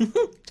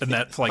 And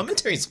that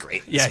Palminteri's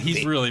great. Yeah,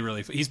 he's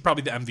really he's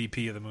probably the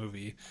MVP of the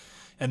movie.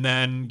 And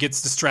then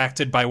gets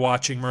distracted by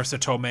watching Marissa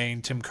Tomei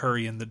and Tim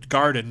Curry in the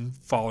garden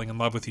falling in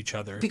love with each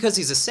other. Because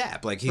he's a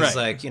sap. Like, he's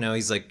like,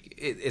 he's like,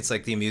 it's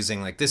like the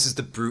amusing, like, this is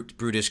the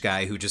brutish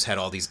guy who just had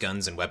all these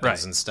guns and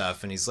weapons and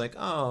stuff. And he's like,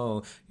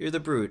 oh, you're the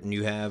brute. And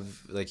you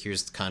have, like,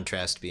 here's the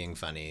contrast being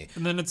funny.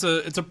 And then it's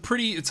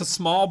a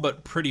small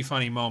but pretty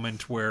funny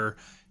moment where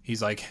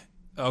he's like,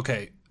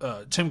 okay,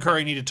 Tim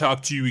Curry, I need to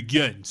talk to you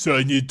again. So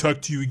I need to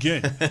talk to you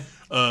again.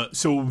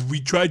 So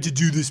we tried to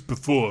do this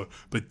before,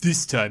 but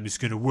this time it's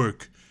going to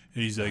work.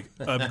 And he's like,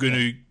 I'm going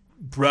to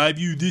bribe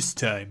you this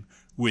time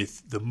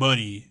with the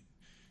money.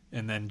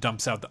 And then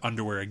dumps out the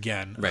underwear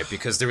again. Right,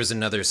 because there was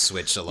another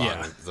switch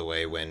along the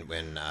way when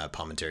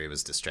Palminteri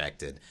was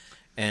distracted.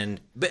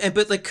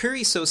 But like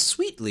Curry so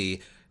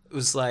sweetly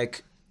was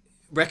like,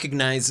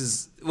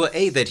 recognizes, well,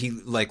 that he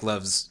like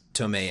loves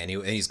Tomei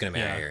anyway, and he's going to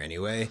marry her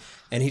anyway.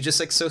 And he just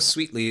like so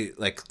sweetly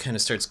like kind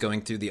of starts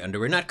going through the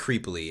underwear, not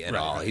creepily at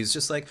all. Right. He's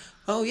just like,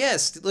 oh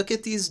yes, look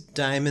at these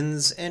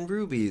diamonds and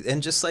rubies,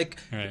 and just like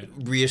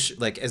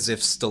like as if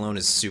Stallone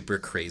is super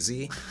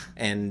crazy,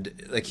 and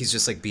like he's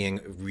just like being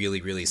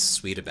really really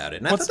sweet about it.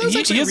 And I thought that was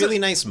actually a really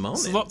nice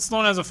moment.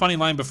 Stallone has a funny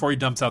line before he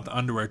dumps out the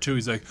underwear too.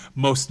 He's like,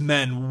 most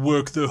men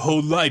work their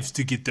whole lives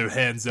to get their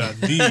hands on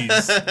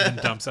these, and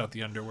dumps out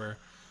the underwear.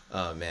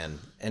 Oh man!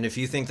 And if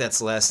you think that's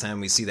the last time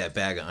we see that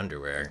bag of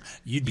underwear,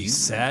 you'd be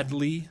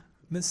sadly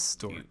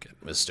mistaken.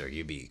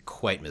 You'd be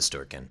quite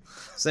mistaken.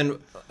 So then,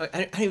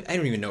 I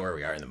don't even know where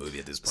we are in the movie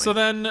at this point. So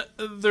then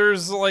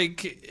there's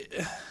like,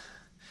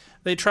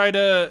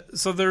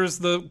 there's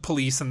the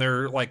police, and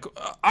they're like,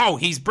 oh,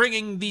 he's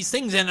bringing these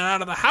things in and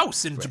out of the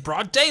house into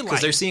broad daylight.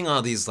 Because they're seeing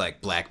all these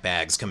like black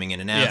bags coming in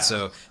and out,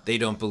 so they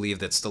don't believe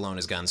that Stallone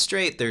has gone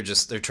straight. They're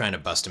trying to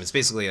bust him. It's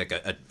basically like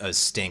a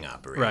sting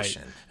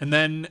operation. Right. And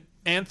then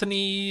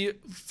Anthony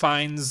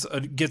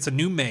gets a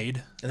new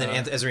maid. And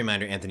then, as a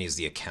reminder, Anthony is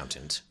the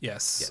accountant.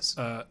 Yes.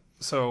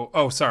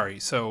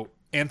 So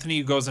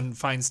Anthony goes and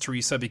finds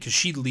Teresa because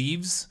she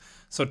leaves.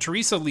 So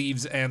Teresa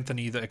leaves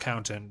Anthony, the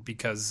accountant,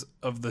 because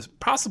of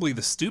possibly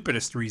the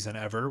stupidest reason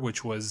ever,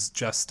 which was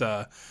just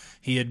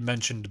he had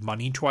mentioned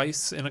money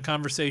twice in a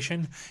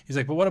conversation. He's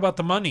like, but what about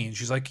the money? And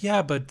she's like,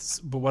 yeah, but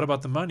what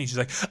about the money? She's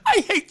like, I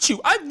hate you.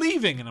 I'm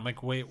leaving. And I'm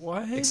like, wait,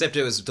 what? Except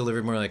it was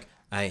delivered more like,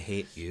 I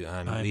hate you.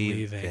 I'm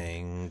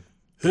leaving.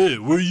 Hey,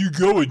 where are you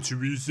going,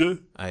 Teresa?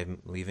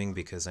 I'm leaving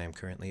because I am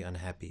currently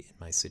unhappy in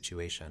my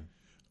situation.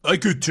 I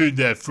could turn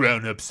that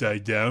frown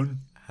upside down.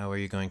 How are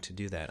you going to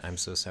do that? I'm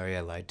so sorry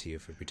I lied to you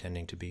for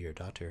pretending to be your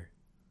daughter.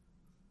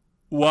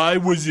 Why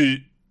was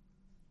it...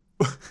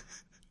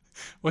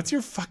 What's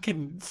your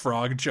fucking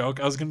frog joke?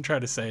 I was going to try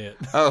to say it.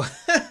 Oh.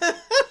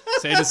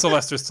 Say it to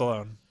Sylvester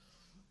Stallone.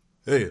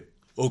 Hey,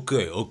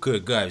 okay,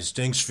 guys.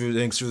 Thanks for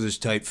this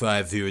type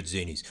 5 here at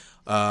Zanies.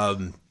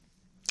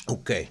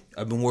 Okay,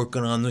 I've been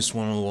working on this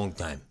one a long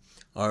time.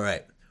 All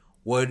right,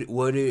 what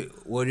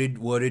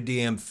did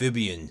the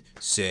amphibian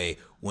say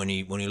when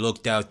he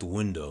looked out the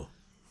window?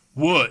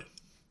 What?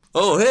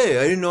 Oh, hey,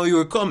 I didn't know you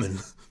were coming.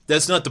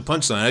 That's not the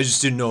punchline. I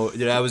just didn't know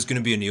that I was going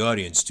to be in the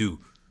audience too.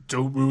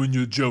 Don't ruin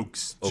your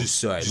jokes. Oh,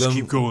 Just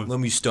keep going. Let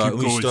me start.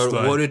 Keep going,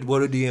 Sly. What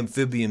did the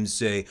amphibian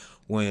say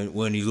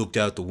when he looked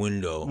out the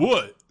window?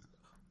 What?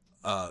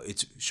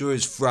 It's sure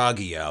is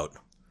froggy out.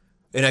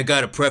 And I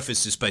gotta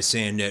preface this by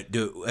saying that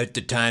at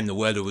the time the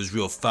weather was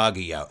real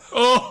foggy out.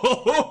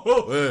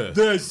 Oh,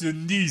 that's a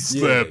knee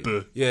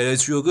slapper. Yeah,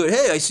 that's real good.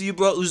 Hey, I see you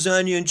brought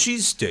lasagna and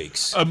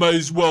cheesesteaks. I might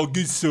as well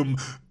get some.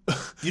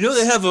 You know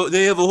they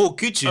have a whole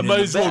kitchen. I might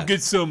as well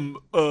get some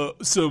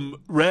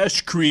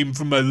rash cream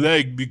for my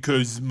leg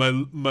because my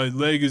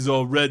leg is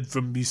all red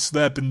from me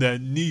slapping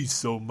that knee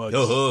so much.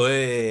 Oh,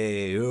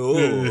 hey,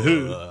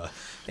 oh.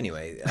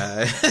 Anyway,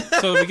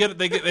 So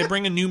they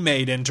bring a new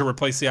maid in to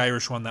replace the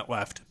Irish one that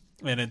left,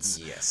 and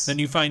it's Then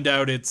you find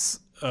out it's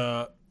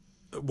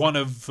one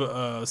of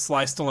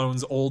Sly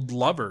Stallone's old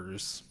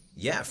lovers.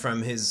 yeah,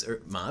 from his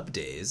mob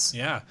days.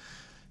 Yeah.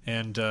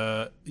 And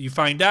you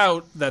find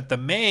out that the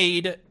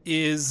maid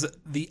is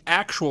the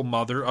actual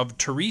mother of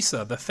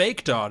Teresa, the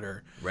fake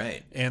daughter.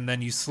 Right. And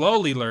then you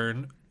slowly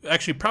learn,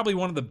 actually probably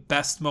one of the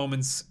best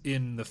moments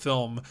in the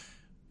film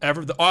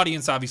ever. The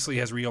audience obviously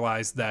has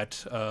realized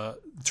that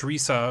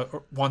Teresa,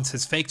 once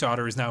his fake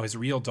daughter, is now his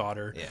real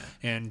daughter. Yeah.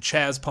 And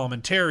Chaz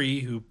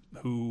Palminteri,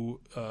 who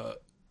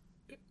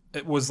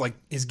it was like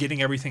is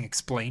getting everything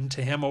explained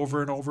to him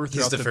over and over.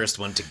 He's the first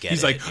one to get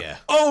He's it. like, yeah.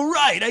 oh,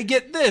 right, I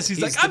get this. He's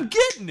like, I'm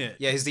getting it.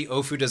 Yeah, he's the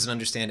oaf who doesn't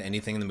understand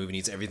anything in the movie,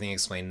 needs everything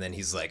explained, and then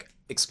he's like,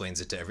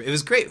 explains it to everyone. It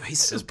was great.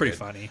 It was pretty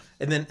funny.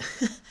 And then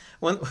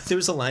there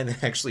was a line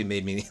that actually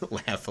made me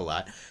laugh a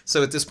lot.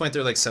 So at this point,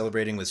 they're like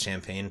celebrating with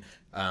champagne.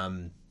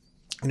 I'm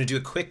going to do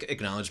a quick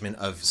acknowledgement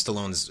of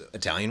Stallone's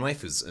Italian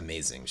wife, who's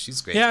amazing. She's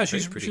great. Yeah,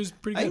 she's pretty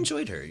good. I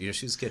enjoyed her.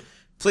 She was good.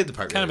 Played the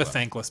part Kind really of a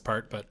thankless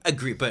part, but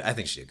Agree, but I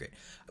think she did great.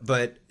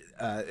 But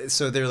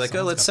so they're like,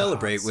 let's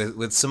celebrate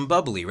with some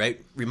bubbly,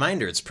 right?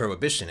 Reminder, it's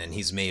Prohibition, and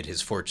he's made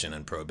his fortune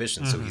on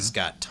Prohibition, so he's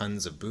got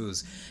tons of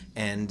booze.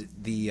 And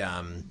the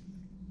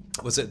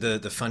was it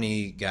the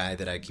funny guy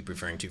that I keep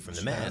referring to from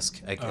The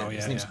Mask?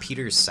 His name's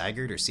Peter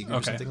Sigurd or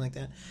something like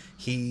that.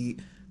 He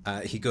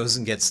goes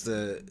and gets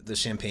the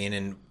champagne,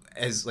 and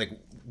as like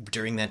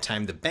during that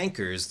time, the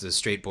bankers, the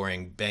straight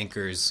boring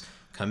bankers,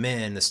 come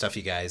in, the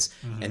stuffy guys,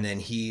 and then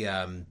he.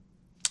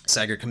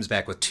 Sager comes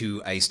back with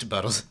 2 iced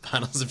bottles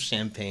of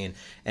champagne,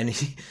 and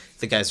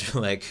the guys are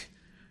like,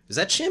 is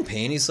that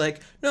champagne? He's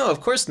like, no,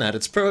 of course not.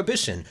 It's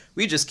Prohibition.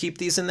 We just keep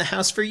these in the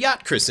house for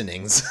yacht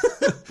christenings.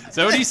 Is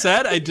that what he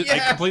said? I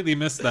completely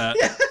missed that.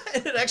 Yeah,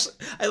 and it actually,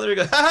 I literally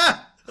go, ha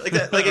ha! Like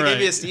that, like it Right. gave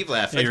me a Steve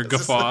laugh. Yeah, Like, your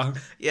this is guffaw. like-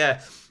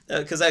 yeah,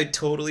 because I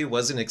totally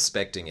wasn't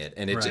expecting it,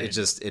 and Right.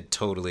 it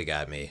totally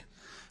got me.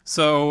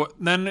 So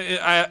then,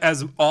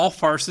 as all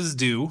farces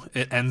do,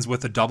 it ends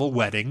with a double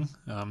wedding.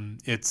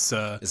 It's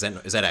Is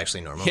that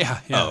actually normal? Yeah.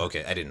 Oh,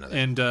 okay. I didn't know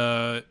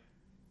that.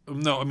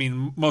 and no, I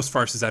mean most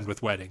farces end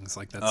with weddings.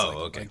 Like that's. Oh,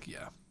 okay. Like,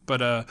 yeah.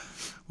 But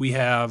we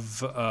have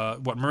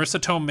Marissa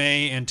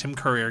Tomei and Tim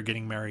Curry are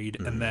getting married,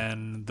 and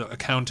then the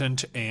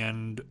accountant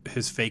and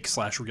his fake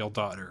 / real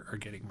daughter are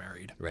getting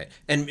married. Right.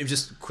 And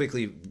just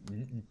quickly,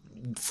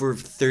 for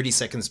 30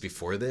 seconds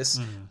before this,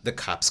 the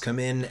cops come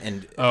in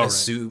and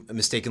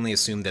mistakenly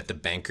assume that the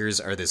bankers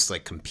are this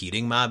like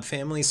competing mob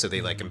family, so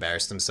they like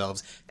embarrass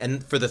themselves.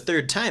 And for the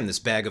third time, this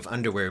bag of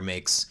underwear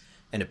makes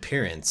an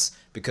appearance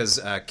because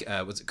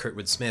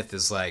Kurtwood Smith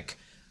is like,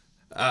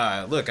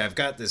 look, I've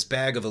got this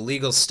bag of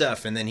illegal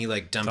stuff, and then he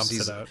like dumps Dumps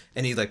these, it out.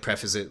 and he like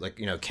prefaces it like,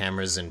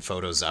 cameras and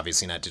photos,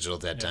 obviously not digital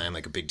at that time,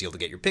 like a big deal to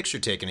get your picture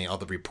taken. And all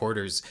the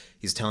reporters,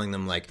 he's telling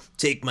them like,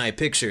 take my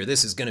picture,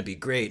 this is gonna be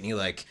great, and he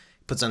like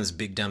puts on this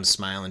big dumb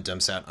smile and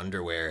dumps out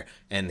underwear,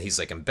 and he's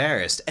like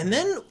embarrassed. And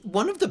then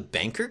one of the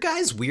banker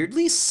guys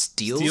weirdly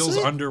steals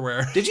it?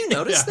 underwear. Did you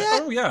notice Yeah.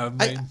 that? Oh yeah.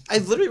 I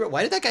literally wrote,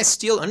 why did that guy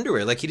steal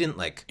underwear? Like he didn't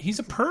like. He's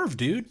a perv,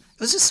 dude. It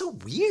was just so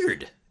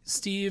weird.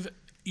 Steve,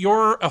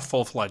 you're a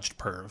full-fledged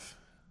perv.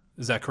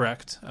 Is that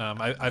correct?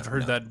 I've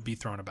heard that be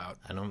thrown about.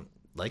 I don't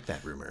like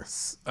that rumor.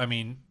 I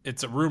mean,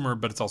 it's a rumor,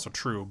 but it's also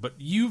true. But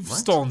you've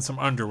stolen some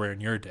underwear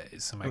in your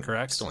days. Am I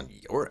correct? Stolen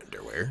your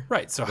underwear.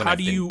 Right. So When how I've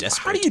do been you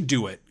desperate.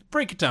 do it?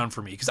 Break it down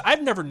for me, because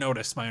I've never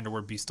noticed my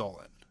underwear be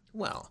stolen.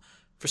 Well,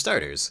 for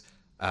starters,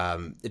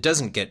 it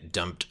doesn't get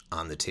dumped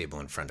on the table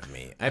in front of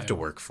me. I have to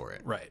work for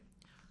it. Right.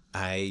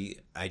 I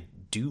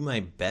do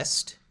my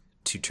best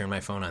to turn my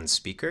phone on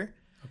speaker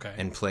Okay.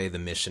 and play the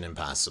Mission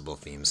Impossible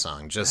theme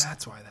song, just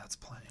That's why that's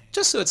playing.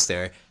 so it's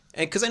there.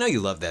 Because I know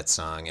you love that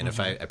song, and if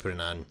I put it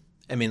on,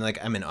 I mean,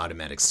 like I'm in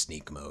automatic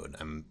sneak mode.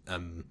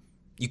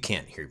 You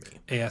can't hear me.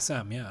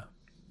 ASM, yeah.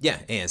 Yeah,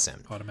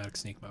 ASM. Automatic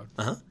sneak mode.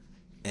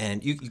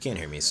 And you can't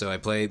hear me, so I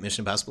play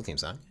Mission Impossible theme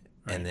song,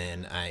 and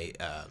then I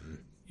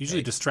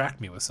Usually distract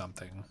me with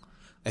something.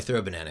 throw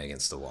a banana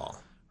against the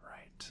wall.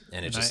 Right.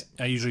 And it just-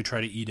 I usually try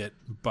to eat it,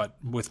 but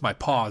with my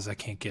paws, I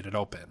can't get it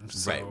open.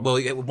 So. Right. Well,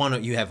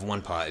 you have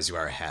one paw as you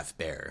are a half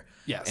bear.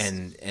 Yes.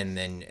 And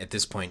then at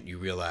this point you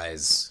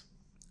realize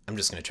I'm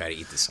just going to try to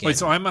eat the skin. Wait,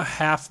 so I'm a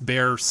half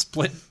bear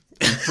split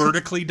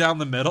vertically down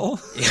the middle?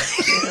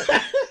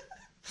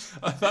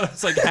 I thought it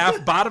was like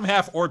half, bottom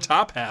half or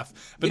top half.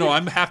 But no,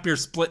 I'm half bear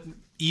split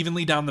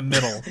evenly down the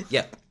middle.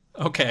 Yep.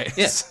 Okay.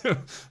 Yeah.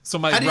 So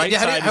my right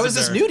side how is is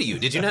this a bear. new to you?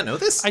 Did you not know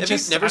this? Have you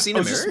never seen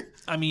a mirror?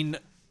 I mean,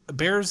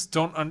 bears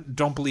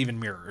don't believe in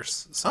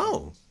mirrors. So,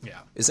 Oh.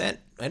 yeah. Is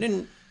that... I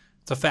didn't...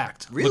 It's a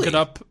fact. Really? Look it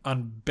up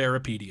on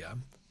Bearipedia.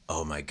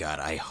 Oh my god,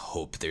 I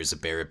hope there's a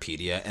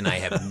Bearipedia, and I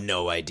have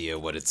no idea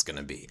what it's going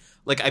to be.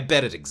 Like, I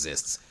bet it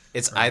exists.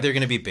 It's either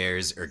going to be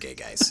bears or gay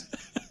guys.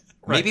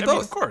 Right. Maybe I both.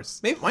 mean, of course.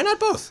 Maybe, why not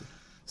both?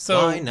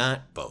 So Why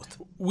not both?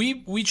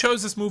 we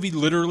chose this movie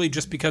literally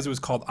just because it was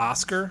called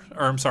Oscar.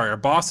 Or I'm sorry, our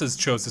bosses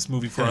chose this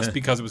movie for us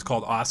because it was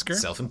called Oscar.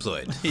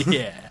 Self-employed.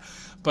 Yeah.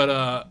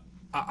 But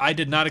I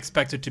did not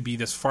expect it to be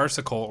this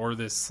farcical or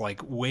this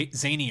like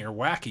zany or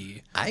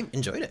wacky. I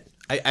enjoyed it.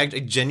 I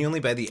genuinely,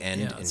 by the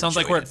end, It sounds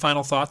like we're at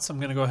final thoughts. I'm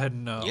going to go ahead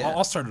and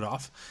I'll start it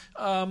off.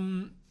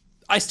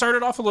 I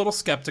started off a little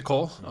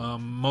skeptical,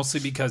 mostly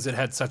because it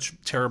had such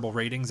terrible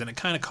ratings, and it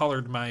kind of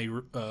colored my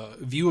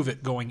view of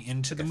it going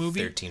into the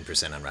movie.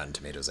 13% on Rotten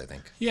Tomatoes, I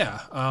think.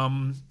 Yeah,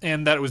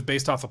 and that it was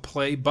based off a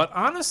play. But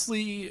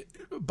honestly,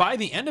 by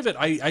the end of it,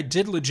 I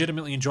did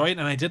legitimately enjoy it,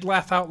 and I did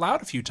laugh out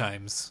loud a few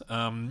times.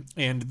 And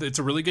it's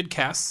a really good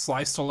cast.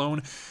 Sly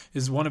Stallone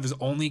is one of his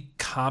only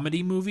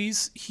comedy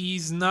movies.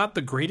 He's not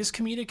the greatest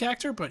comedic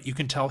actor, but you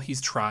can tell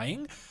he's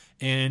trying.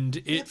 And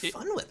He had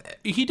fun with it.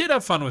 He did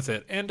have fun with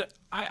it. And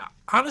I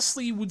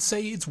honestly would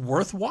say it's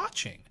worth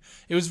watching.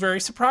 It was very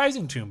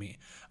surprising to me.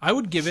 I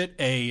would give it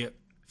a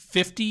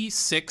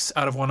 56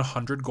 out of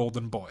 100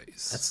 Golden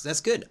Boys. That's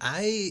good.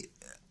 I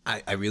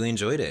really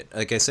enjoyed it.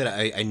 Like I said,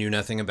 I knew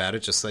nothing about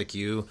it, just like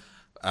you.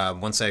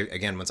 Once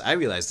I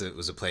realized that it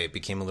was a play, it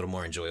became a little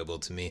more enjoyable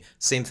to me.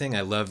 Same thing.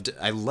 I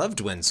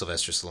loved when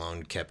Sylvester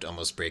Stallone kept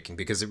almost breaking,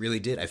 because it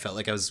really did. I felt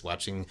like I was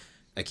watching,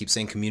 I keep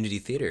saying, community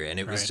theater, and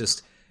it was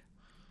just...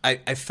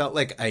 I felt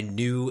like I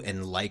knew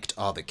and liked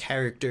all the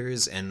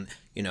characters, and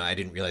I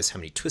didn't realize how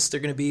many twists they're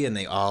going to be, and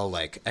they all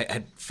I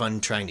had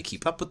fun trying to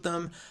keep up with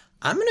them.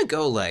 I'm going to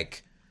go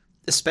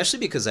especially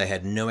because I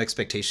had no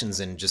expectations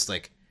and just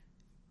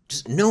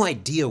no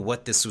idea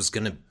what this was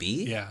going to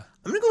be. Yeah.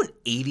 I'm going to go an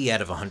 80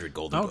 out of 100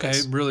 Golden Boys. Okay,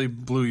 it really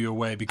blew you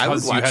away I would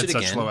because you watch had it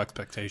such again. low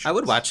expectations. I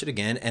would watch it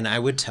again, and I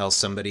would tell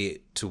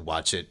somebody to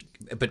watch it,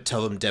 but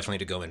tell them definitely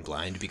to go in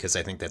blind, because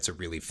I think that's a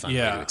really fun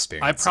way to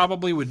experience I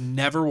probably would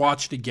never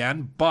watch it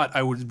again, but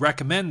I would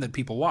recommend that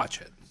people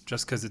watch it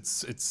just because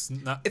it's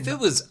not. If it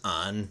was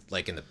on,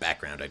 in the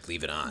background, I'd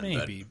leave it on.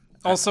 Maybe.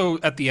 Also,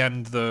 at the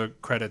end, the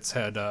credits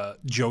had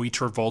Joey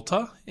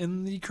Travolta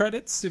in the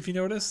credits, if you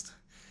noticed.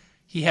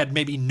 He had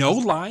maybe no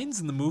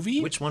lines in the movie.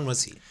 Which one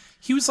was he?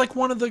 He was like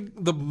one of the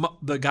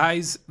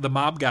guys, the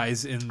mob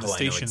guys in the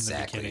station. I know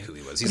exactly in the beginning.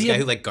 who he was. He's the guy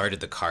who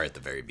guarded the car at the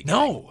very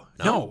beginning.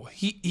 No.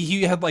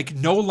 He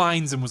had no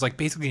lines and was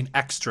basically an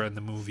extra in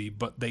the movie,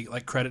 but they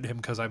credit him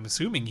because I'm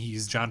assuming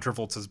he's John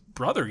Travolta's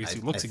brother because he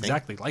looks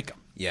exactly like him.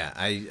 Yeah,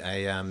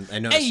 I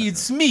know. Hey,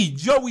 it's me,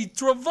 Joey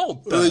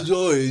Travolta.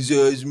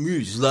 It's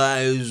me,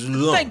 Sly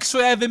Stallone. Thanks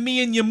for having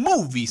me in your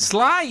movie,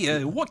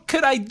 Sly. What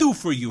could I do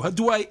for you?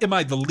 Am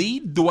I the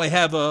lead? Do I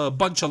have a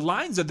bunch of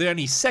lines? Are there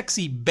any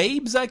sexy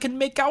babes I can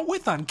make out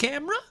with on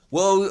camera?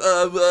 Well,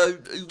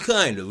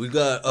 kind of. We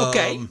got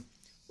Okay.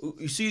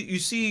 You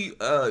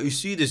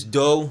see this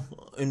dough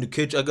in the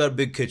kitchen. I got a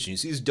big kitchen. You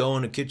see this dough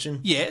in the kitchen?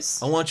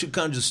 Yes. I want you to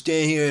kind of just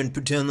stand here and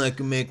pretend like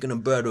you're making a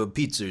bread or a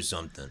pizza or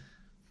something.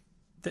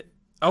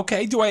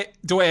 Okay. Do I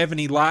have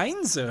any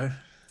lines? Or?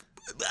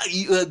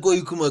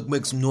 You can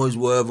make some noise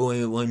wherever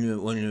when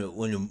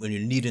you're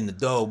kneading the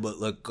dough, but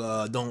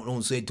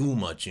don't say too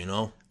much,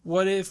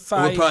 What if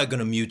We're probably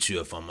gonna mute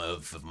you if I'm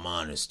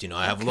honest.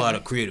 I have a lot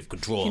of creative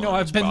control.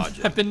 on this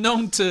project. I've been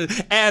known to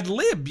ad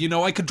lib.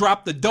 I could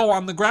drop the dough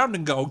on the ground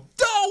and go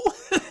dough.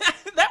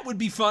 That would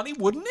be funny,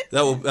 wouldn't it?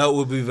 That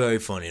would be very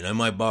funny, and I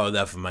might borrow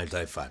that from my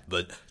type 5.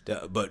 But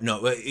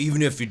no,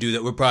 even if you do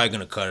that, we're probably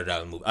gonna cut it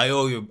out and move. I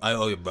owe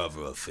your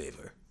brother a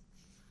favor.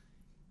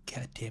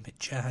 God damn it,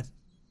 John.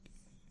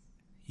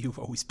 You've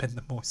always been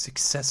the most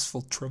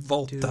successful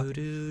Travolta.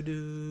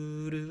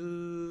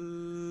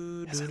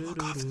 As I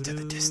look off into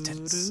the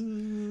distance,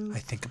 I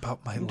think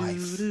about my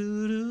life.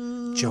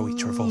 Joey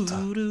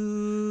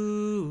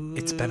Travolta.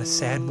 It's been a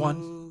sad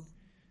one.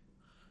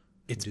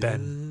 It's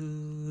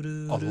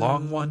been a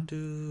long one.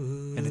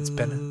 And it's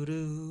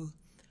been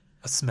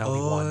a smelly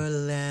one.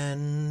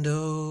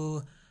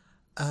 Orlando,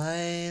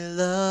 I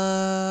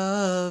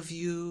love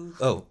you.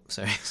 Oh,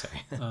 sorry.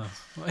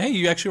 Hey,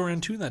 you actually were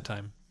in tune that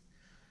time.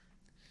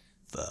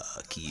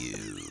 Fuck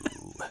you.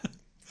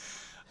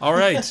 All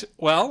right.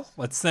 Well,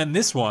 let's send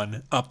this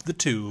one up the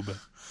tube.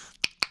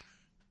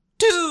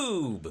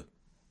 Tube.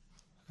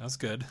 That was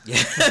good.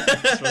 Yeah.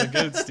 That's really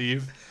good,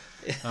 Steve.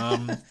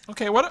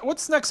 Okay,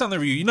 what's next on the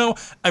review?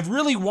 I've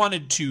really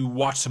wanted to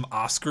watch some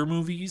Oscar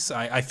movies.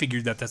 I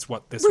figured that's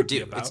what this would be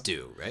about. It's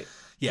due, right?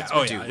 Yeah.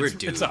 We're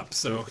due. It's up.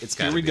 So it's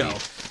here we go.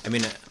 I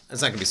mean,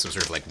 it's not gonna be some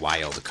sort of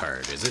wild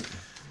card, is it?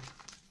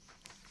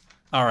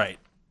 All right.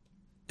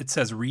 It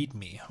says read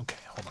me. Okay,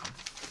 hold on.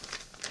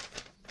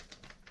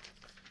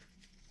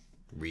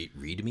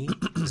 Read me?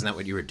 Isn't that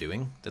what you were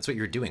doing? That's what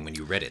you were doing when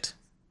you read it.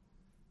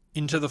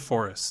 Into the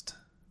Forest.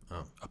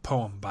 Oh. A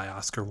poem by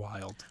Oscar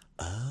Wilde.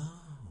 Oh.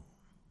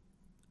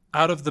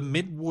 Out of the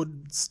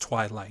midwoods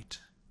twilight,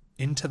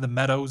 into the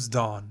meadow's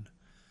dawn,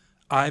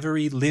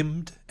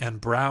 ivory-limbed and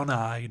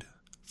brown-eyed,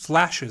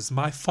 flashes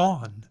my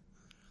fawn.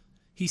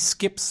 He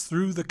skips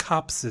through the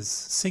copses,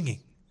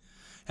 singing,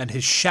 and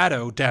his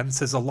shadow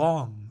dances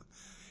along,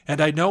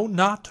 and I know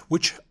not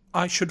which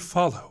I should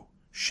follow,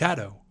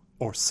 shadow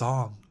or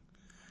song.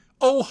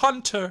 O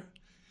hunter,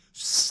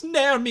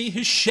 snare me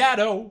his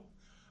shadow!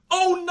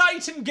 O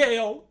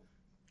nightingale,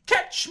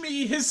 catch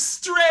me his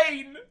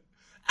strain!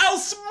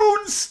 Else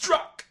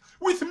moonstruck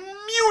with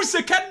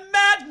music and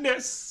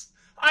madness,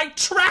 I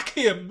track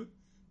him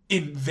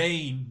in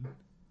vain.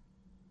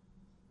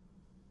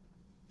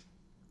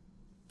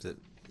 Is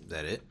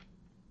that it?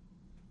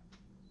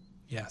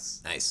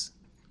 Yes. Nice.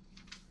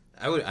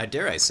 I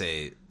dare I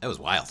say that was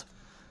wild.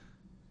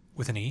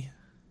 With an E?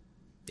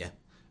 Yeah.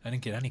 I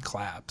didn't get any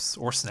claps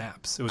or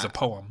snaps. It was a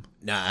poem.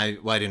 Nah, I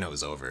didn't know it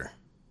was over.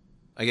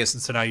 I guess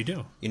So now you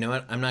do. you know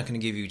what? I'm not going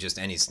to give you just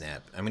any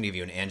snap. I'm going to give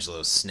you an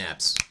Angelo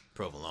Snaps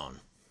Provolone.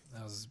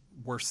 That was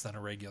worse than a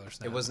regular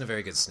snap. It wasn't a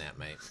very good snap,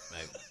 mate.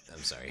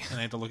 I'm sorry. And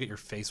I had to look at your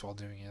face while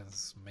doing it.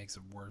 This makes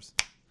it worse.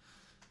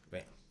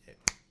 Wait,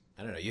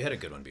 I don't know. You had a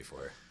good one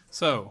before.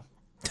 So,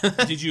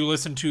 did you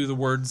listen to the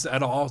words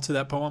at all to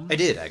that poem? I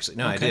did actually.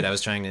 No, I Okay. did. I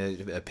was trying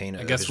to paint.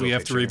 I guess we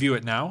have to review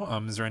it now.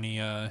 Is there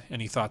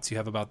any thoughts you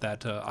have about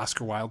that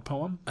Oscar Wilde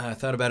poem? I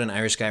thought about an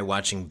Irish guy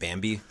watching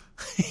Bambi,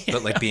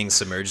 but like being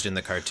submerged in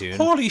the cartoon.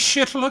 Holy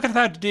shit! Look at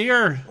that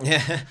deer.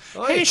 Yeah.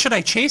 Oh, Hey, should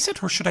I chase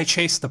it or should I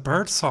chase the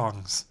bird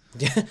songs?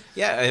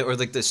 yeah. Or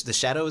like the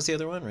shadow was the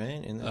other one,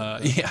 right? And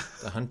Yeah.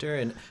 the hunter.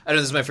 And I don't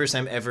know. This is my first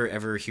time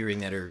ever hearing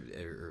that.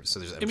 Or so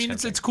there's. I mean,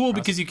 it's cool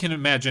because you can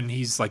imagine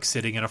he's like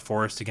sitting in a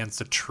forest against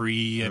a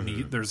tree,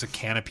 and there's a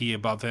canopy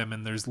above him,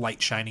 and there's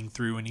light shining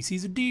through, and he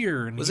sees a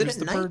deer, and Was he it hears at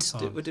the bird night?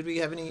 song. Did we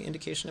have any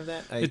indication of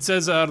that? It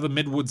says out of the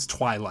midwoods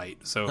twilight,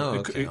 so Oh, it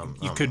okay.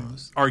 you could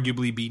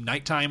arguably be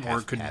nighttime, or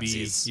it could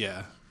Half-halfsies. be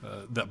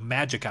the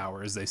magic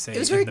hour, as they say. It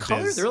was in very the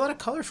color. biz. There were a lot of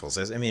colorfuls.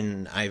 I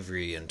mean,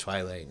 ivory and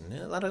twilight, and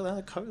a lot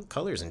of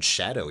colors and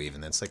shadow.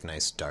 Even that's like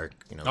nice dark.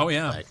 Oh,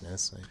 yeah.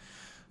 blackness.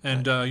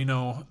 And do you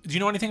know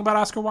anything about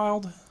Oscar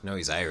Wilde? No,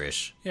 he's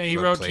Irish. Yeah, he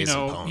wrote plays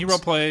and he poems.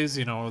 wrote plays.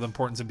 The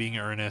importance of being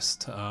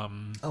earnest. Oh,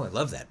 I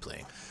love that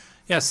play.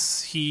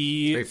 Yes,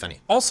 he Very funny.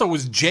 also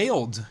was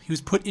jailed. He was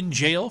put in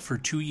jail for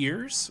 2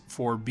 years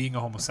for being a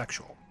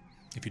homosexual.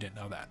 If you didn't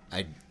know that.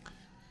 I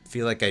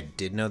feel like I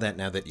did know that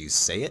now that you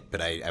say it,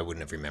 but I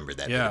wouldn't have remembered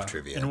that bit of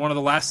trivia. And one of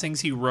the last things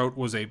he wrote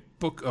was a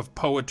book of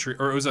poetry,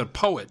 or it was a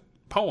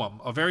poem,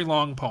 a very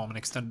long poem, an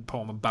extended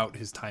poem about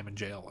his time in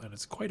jail, and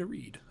it's quite a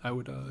read. I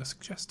would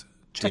suggest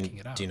checking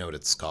it out. Do you know what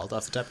it's called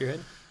off the top of your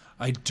head?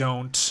 I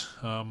don't.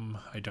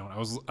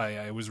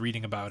 I was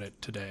reading about it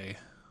today,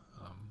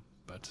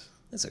 but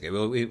That's okay.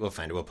 We'll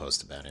find it. We'll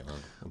post about it.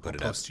 We'll put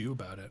it up. post you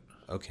about it.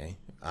 Okay.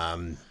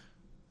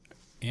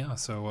 Yeah.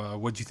 So,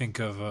 what'd you think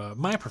of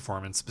my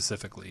performance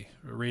specifically?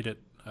 Rate it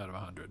out of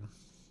 100.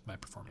 My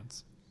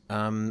performance.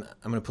 I'm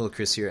gonna pull a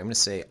Chris here. I'm gonna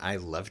say I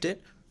loved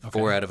it.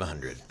 4 out of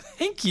 100.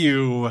 Thank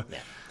you.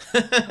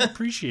 I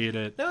appreciate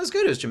it. No, it was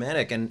good. It was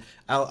dramatic, and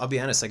I'll be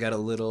honest. I got a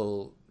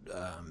little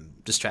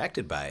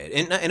distracted by it,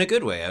 in a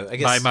good way. I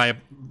guess By my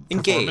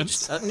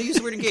engaged. performance? Use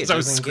the word engaged. I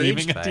was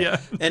screaming engaged at by you. it.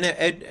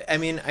 And I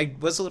mean, I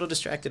was a little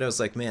distracted. I was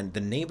like, man, the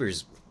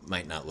neighbors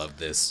might not love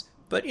this,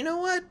 but you know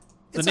what?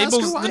 It's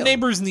Oscar The Wilde.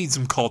 neighbors need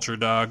some culture,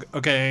 dog.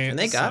 Okay, And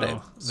they got it,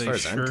 as They far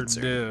as I'm sure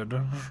concerned.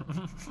 did.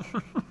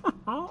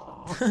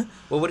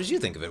 Well, what did you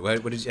think of it? How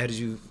did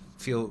you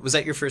feel? Was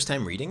that your first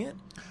time reading it?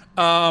 Maybe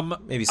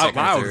Out second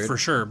or loud third? for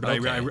sure, but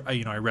Okay.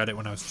 I read it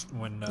when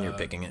You were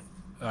picking it.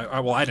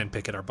 I didn't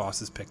pick it. Our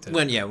bosses picked it.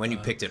 When you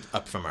picked it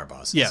up from our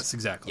bosses. Yes,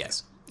 exactly.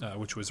 Yes.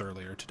 Which was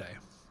earlier today.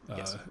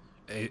 Yes.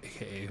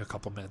 AKA a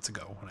couple minutes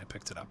ago when I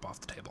picked it up off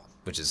the table.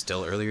 Which is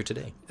still earlier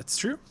today. It's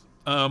true.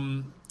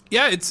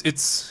 Yeah,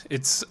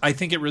 it's. I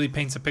think it really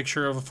paints a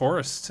picture of a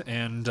forest,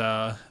 and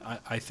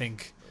I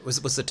think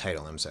What's the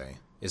title? I'm sorry.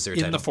 Is there a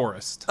in title? the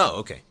forest. Oh,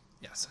 okay.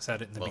 Yes, I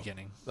said it in the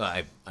beginning. Well,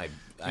 I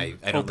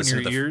don't Open listen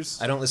your to the, ears.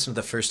 I don't listen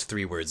to the first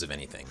 3 words of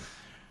anything.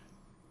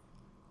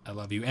 I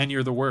love you, and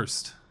you're the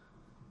worst.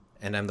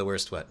 And I'm the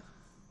worst what?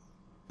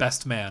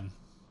 Best man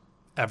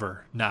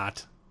ever.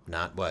 Not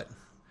Not what?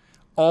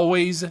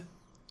 always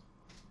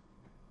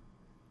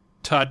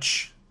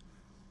touch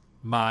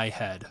my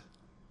head.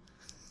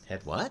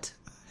 Head what?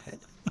 Head.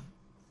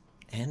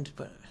 And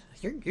but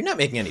you're not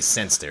making any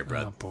sense there, bro.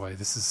 Oh boy,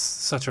 this is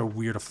such a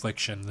weird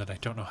affliction that I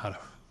don't know how to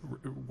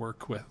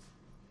work with.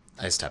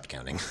 I stopped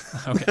counting.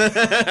 Okay,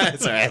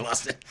 Sorry, I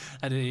lost it.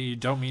 I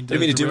don't mean to.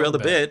 Didn't mean to derail the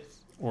bit.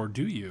 Or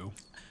do you?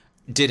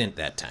 Didn't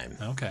that time.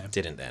 Okay,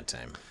 Didn't that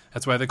time.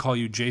 that's why they call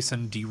you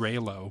Jason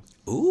Derelo.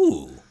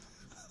 Ooh.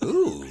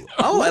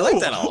 Oh, I like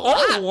that a lot.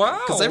 Oh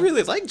wow! Because I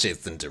really like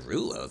Jason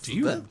Derulo. do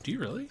you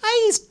really?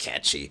 He's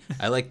catchy.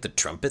 I like the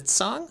Trumpets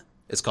song.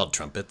 It's called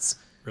Trumpets.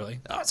 Really?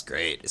 Oh, it's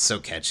great. It's so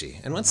catchy.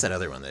 And what's that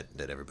other one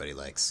that everybody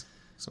likes?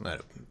 Something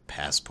about a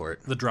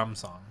passport. The drum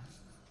song.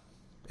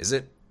 Is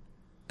it?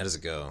 How does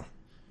it go?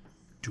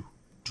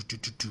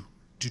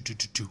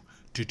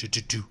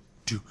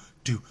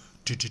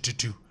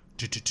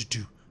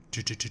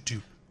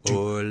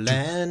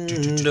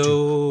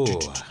 Orlando,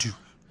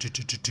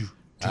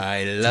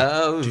 I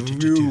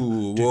love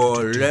you,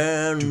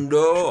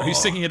 Orlando. Are you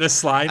singing it a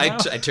slide now?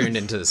 I turned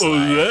into the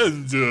slide.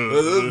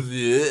 Orlando.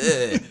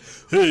 Yeah.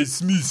 Hey,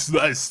 it's me,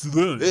 Sly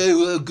Stallone. Hey,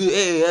 well, good.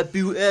 Hey,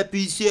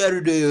 happy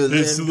Saturday, Orlando.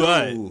 Hey,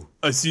 Sly.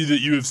 I see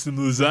that you have some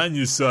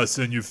lasagna sauce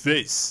on your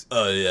face.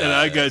 Oh, yeah. And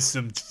I got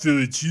some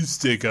Philly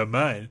cheesesteak on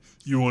mine.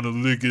 You want to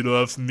lick it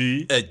off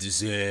me? At the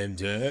same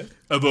time.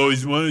 I've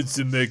always wanted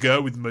to make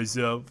out with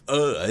myself.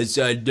 Oh,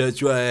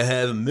 that's why I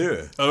have a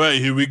mirror. All right,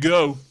 here we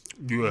go.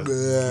 Blah, blah.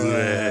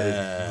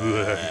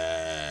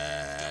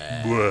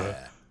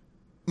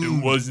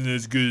 It wasn't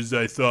as good as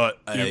I thought.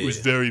 It was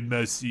very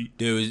messy.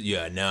 There was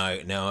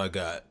now I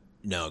got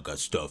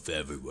stuff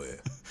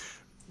everywhere.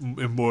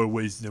 In more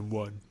ways than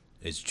one.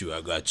 It's true. I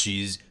got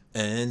cheese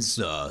and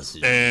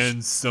sausage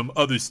And some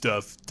other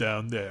stuff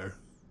down there.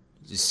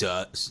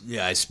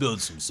 Yeah, I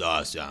spilled some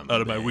sauce on me.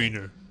 Out of my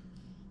wiener.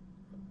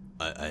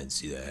 I didn't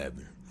see that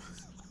happen.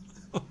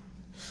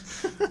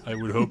 I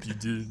would hope you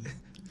did.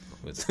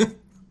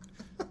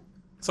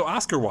 So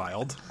Oscar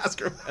Wilde.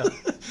 Oscar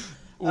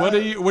Wilde. What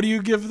do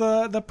you give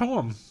the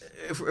poem?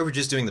 If we're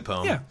just doing the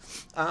poem, Yeah.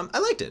 I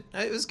liked it.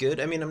 It was good.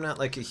 I mean, I'm not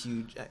like a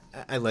huge.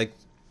 I like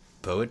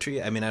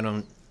poetry. I mean,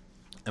 I'm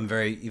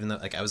very, even though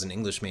like I was an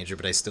English major,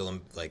 but I still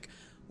am like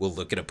will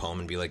look at a poem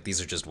and be like, these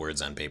are just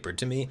words on paper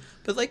to me.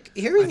 But like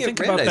hearing it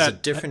read is a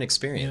different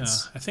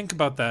experience. Yeah, I think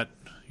about that.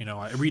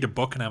 I read a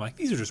book and I'm like,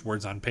 these are just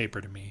words on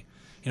paper to me.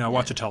 I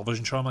watch a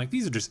television show. I'm like,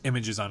 these are just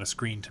images on a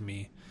screen to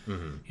me.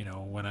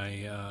 Mm-hmm. When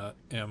I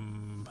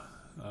am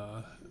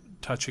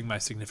touching my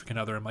significant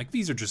other, I'm like,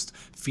 these are just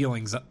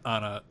feelings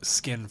on a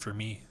skin for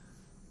me.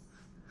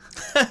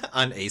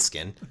 On a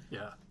skin.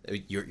 Yeah.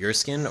 Your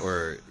skin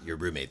or your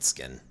roommate's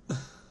skin?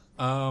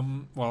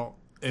 Well,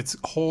 it's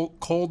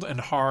cold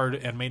and hard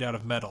and made out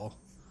of metal.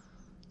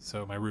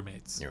 So my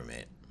roommate's. Your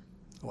roommate.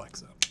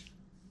 Alexa.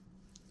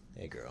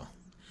 Hey, girl.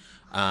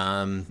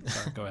 Sorry,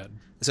 go ahead.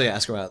 So yeah,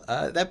 Oscar Wilde.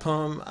 That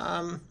poem,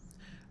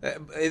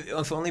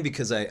 if only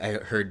because I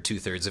heard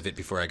 2/3 of it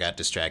before I got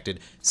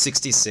distracted.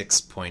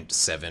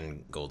 66.7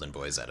 golden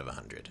boys out of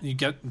 100. You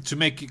get to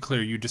make it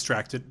clear, you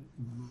distracted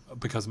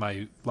because of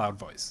my loud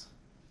voice,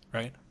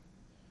 right?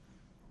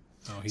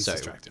 Oh, he's Sorry,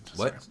 distracted.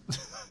 what?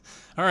 Sorry.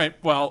 All right.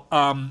 Well,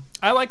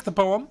 I like the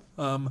poem.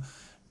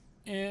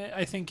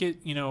 I think it,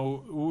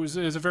 was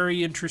a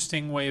very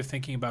interesting way of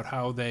thinking about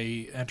how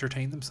they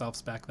entertained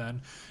themselves back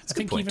then. I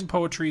think even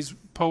poets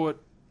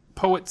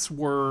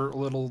were a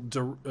little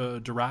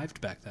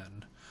derived back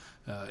then,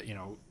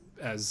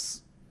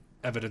 as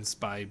evidenced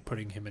by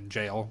putting him in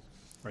jail.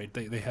 Right?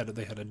 They had a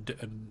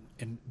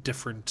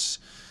different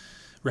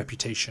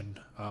reputation.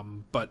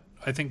 But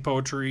I think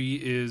poetry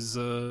is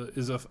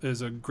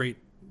a great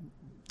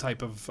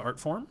type of art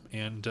form,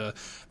 and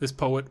this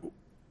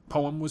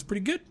poem was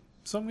pretty good.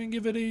 So I'm going to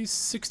give it a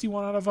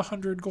 61 out of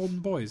 100 golden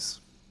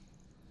boys.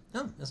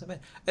 Oh, that's not bad.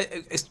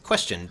 A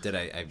question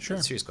that Sure.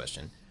 A serious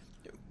question.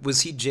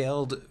 Was he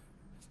jailed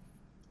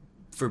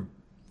for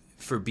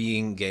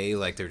being gay?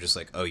 Like they're just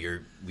like, oh,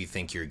 we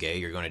think you're gay,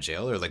 you're going to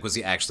jail, or like was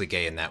he actually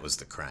gay and that was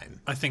the crime?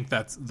 I think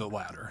that's the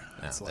latter.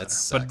 That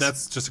sucks. But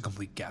that's just a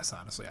complete guess,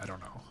 honestly. I don't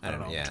know. I don't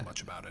know yeah. too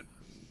much about it.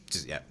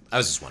 I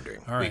was just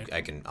wondering. All right.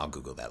 I'll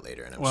Google that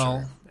later, and I'm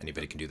Well, sure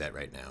anybody can do that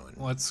right now. And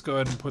Let's go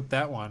ahead and put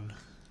that one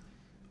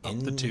up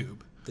the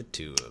tube. The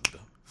tube.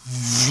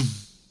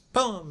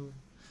 Boom.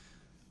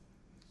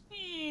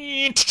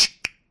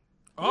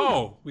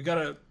 Oh, we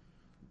got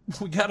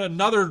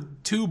another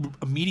tube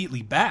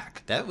immediately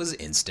back. That was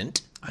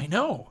instant. I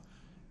know.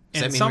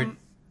 Does And that mean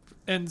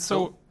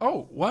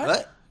what?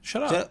 What?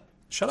 Shut up.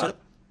 Shut up.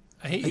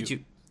 I hate you.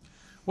 you.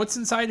 What's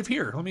inside of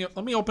here?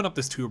 Let me open up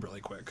this tube really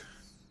quick.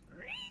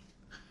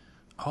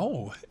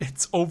 Oh,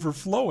 it's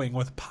overflowing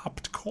with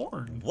popped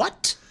corn.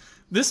 What?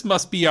 This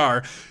must be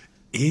our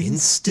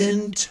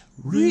Instant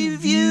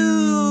review.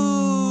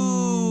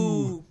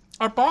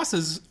 Our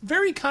bosses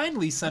very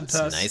kindly sent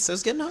us. Nice. I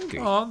was getting hungry.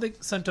 Oh, they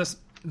sent us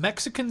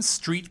Mexican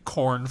street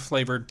corn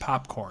flavored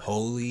popcorn,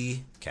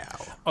 Holy cow.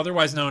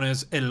 otherwise known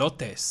as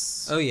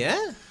elotes. Oh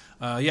yeah.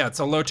 Yeah,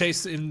 it's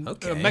elotes.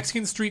 Okay.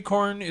 Mexican street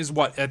corn is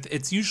what?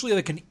 It's usually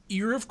like an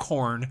ear of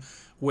corn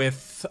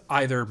with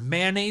either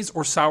mayonnaise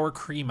or sour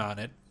cream on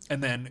it,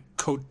 and then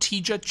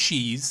cotija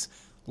cheese,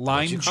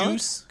 lime you call it?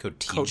 juice,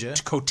 Cotija?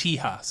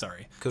 cotija,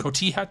 sorry,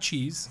 cotija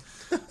cheese,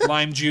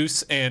 lime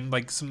juice, and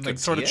like some like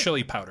sort of Cotija?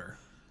 chili powder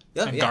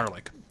Oh, and yeah.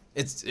 garlic.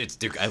 I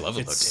love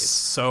It's elotes.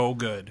 so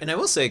good. And I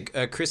will say,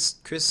 Chris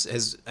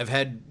I've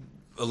had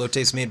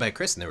elotes made by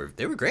Chris, and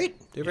they were great.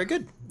 They were very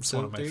good. So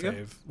One of my there you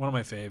go. One of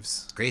my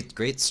faves.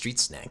 Great street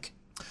snack.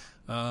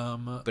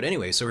 But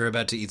anyway, so we're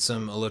about to eat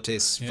some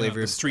elotes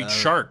flavored the street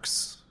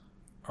sharks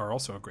are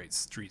also a great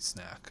street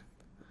snack.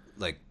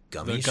 like The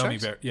gummy gummy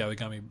sharks? bear, yeah, the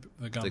gummy.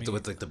 Like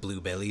with like the blue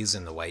bellies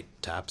and the white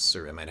tops,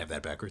 or I might have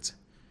that backwards.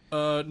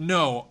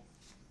 No,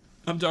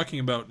 I'm talking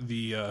about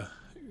the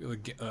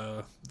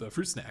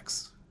fruit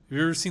snacks. Have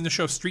you ever seen the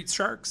show Street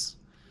Sharks?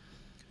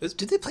 Did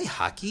they play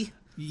hockey?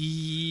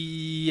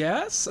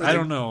 Yes, I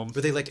don't know.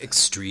 Were they like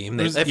extreme?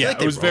 It was, I feel like it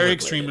they was very rollerbladed.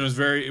 extreme. It was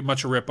very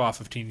much a rip-off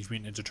of Teenage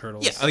Mutant Ninja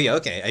Turtles. Yeah. Oh yeah.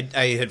 Okay.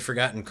 I had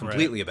forgotten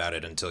completely about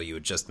it until you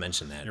had just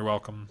mentioned that. You're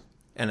welcome.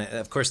 And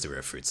of course they were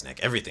a fruit snack.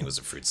 Everything was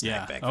a fruit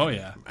snack Yeah. back Oh, then.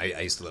 yeah.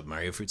 I used to love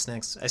Mario fruit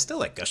snacks. I still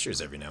like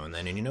Gushers every now and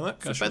then. And you know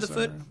what? Foot by the Gushers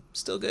foot, are-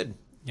 still good.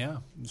 Yeah,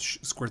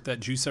 squirt that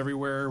juice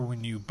everywhere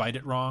when you bite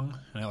it wrong,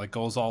 and it like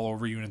goes all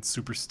over you, and it's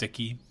super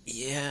sticky.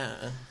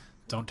 Yeah.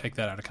 Don't take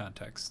that out of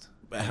context.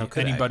 How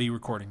could Anybody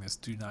recording this,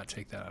 do not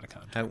take that out of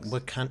context.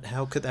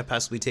 How could that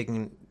possibly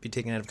be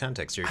taken out of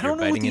context? I don't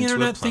know what the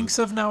internet thinks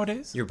of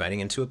nowadays. You're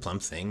biting into a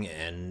plump thing,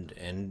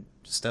 and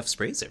stuff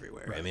sprays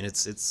everywhere. Right. I mean,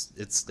 that's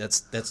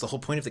the whole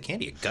point of the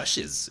candy. It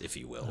gushes, if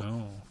you will.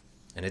 Oh.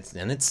 And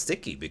it's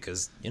sticky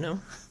because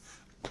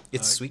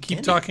it's sweet Keep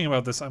candy. talking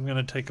about this. I'm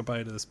gonna take a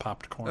bite of this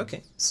popped corn.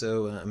 Okay,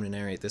 so I'm going to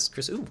narrate this.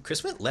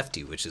 Chris went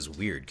lefty, which is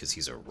weird because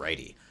he's a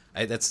righty.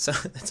 That's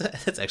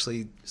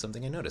actually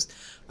something I noticed.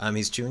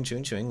 He's chewing.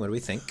 What do we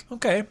think?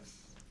 Okay.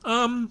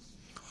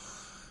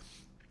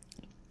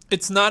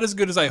 It's not as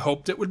good as I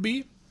hoped it would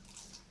be.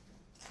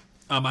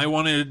 I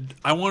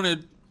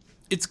wanted.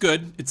 It's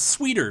good. It's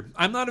sweeter.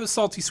 I'm not a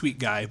salty sweet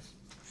guy,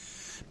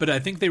 but I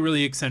think they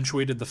really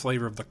accentuated the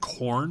flavor of the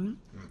corn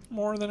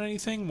more than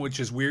anything,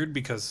 which is weird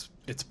because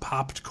it's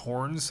popped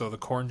corn, so the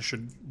corn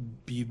should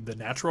be the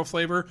natural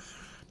flavor,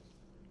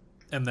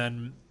 and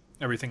then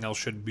everything else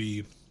should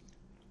be,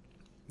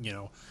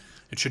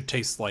 it should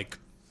taste like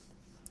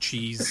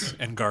cheese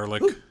and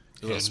garlic. A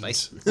little and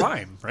spice.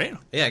 Lime, right?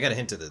 Yeah, I got a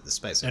hint of the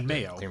spice. And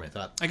mayo. Clear my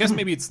thought. I guess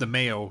maybe it's the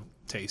mayo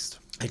taste.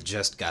 I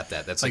just got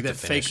that. That's Like like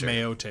that the fake finisher.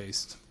 mayo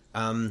taste.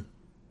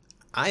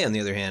 I, on the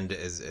other hand,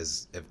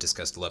 as have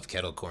discussed, love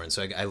kettle corn,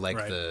 so I like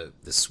Right.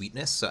 the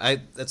sweetness. So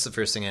that's the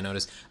first thing I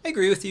noticed. I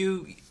agree with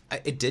you.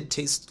 It did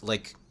taste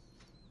like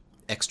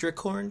extra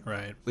corn,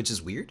 Right. Which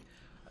is weird,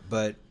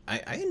 but I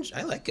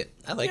like it.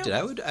 I liked it.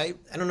 I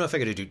don't know if I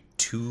could do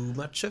too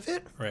much of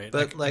it, Right.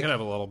 But I could have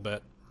a little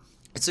bit.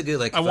 it's a good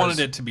like. I wanted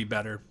it to be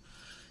better.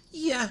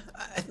 Yeah,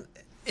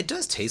 it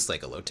does taste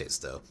like a low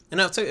taste though.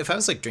 And I'll tell you, if I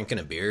was like drinking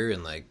a beer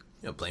and like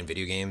playing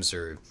video games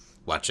or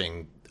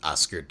watching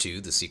Oscar 2,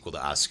 the sequel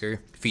to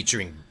Oscar,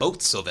 featuring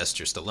both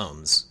Sylvester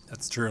Stallones.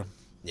 That's true.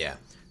 Yeah,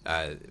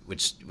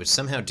 which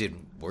somehow did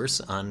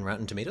worse on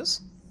Rotten Tomatoes.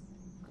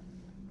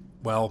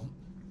 Well,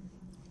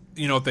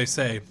 you know what they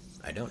say.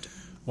 I don't.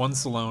 One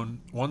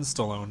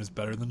Stallone is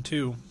better than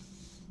two.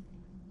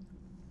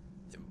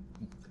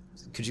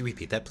 Could you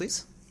repeat that,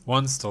 please?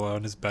 One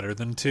Stallone is better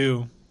than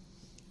two.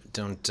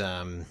 Don't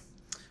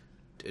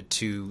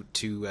two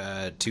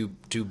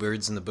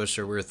birds in the bush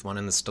are worth one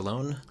in the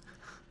Stallone.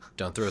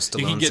 Don't throw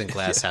Stallones in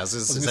glass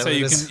houses. I was Is gonna that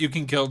say what it is? you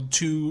can kill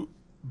two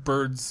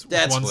birds with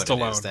That's one what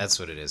Stallone. it is. That's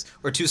what it is.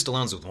 Or two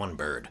Stallones with one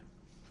bird.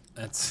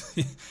 That's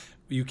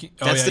you can.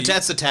 That's the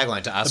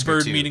tagline to a Oscar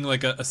bird 2. meaning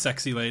like a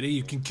sexy lady.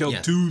 You can kill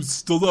Yeah. two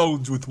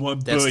Stallones with one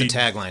That's bird. the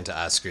tagline to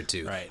Oscar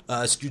 2. Right.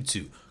 Oscar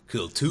 2.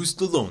 Kill 2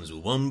 Stallones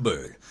with 1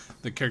 bird.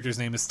 The character's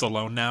name is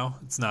Stallone now.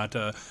 It's not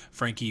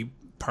Frankie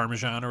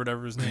Parmesan or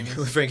whatever his name is.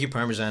 With Frankie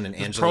Parmesan and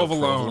Angelo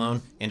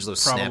Provolone. Angelo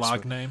snaps.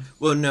 Provolone name.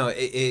 Well, no,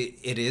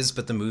 it is,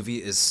 but the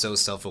movie is so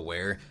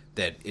self-aware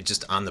that it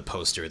just on the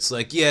poster, it's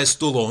like, yeah,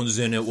 Stallone's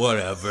in it,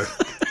 whatever.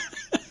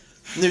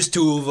 And there's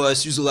 2 of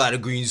us. There's a lot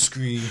of green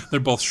screen. They're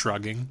both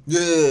shrugging.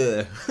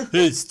 Yeah.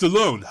 Hey,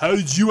 Stallone, how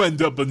did you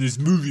end up on this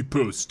movie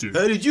poster?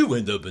 How did you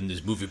end up in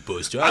this movie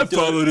poster? I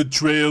followed a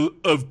trail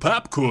of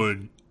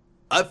popcorn.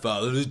 I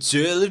followed a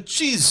trail of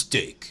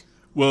cheesesteak.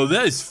 Well,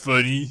 that's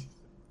funny.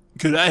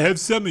 Could I have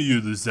some of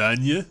your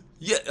lasagna?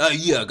 Yeah,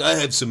 I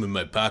have some in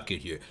my pocket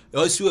here.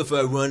 Also, if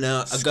I run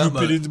out,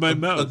 Scoop it into my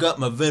mouth. I got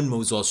my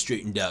Venmos all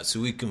straightened out, so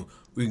we can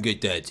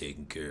get that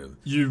taken care of.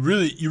 You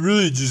really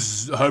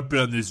just harping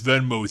on this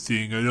Venmo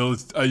thing.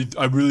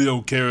 I really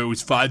don't care. It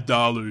was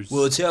 $5.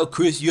 Well, it's how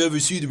Chris. You ever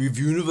see the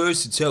Review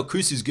Universe? It's how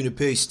Chris is gonna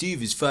pay Steve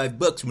his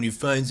 $5 when he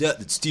finds out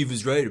that Steve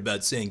is right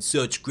about saying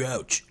such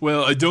grouch.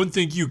 Well, I don't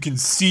think you can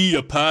see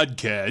a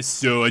podcast,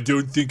 so I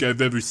don't think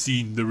I've ever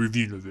seen the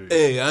Review Universe.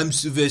 Hey, I'm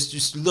Sylvester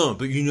Stallone,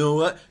 but you know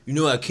what?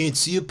 I can't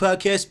see a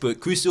podcast, but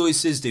Chris always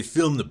says they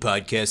film the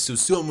podcast, so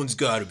someone's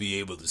got to be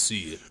able to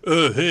see it.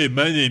 Oh, hey,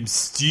 my name's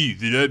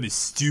Steve, and I'm a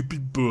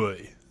stupid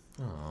boy.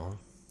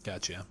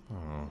 Gotcha.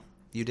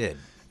 You did.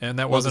 And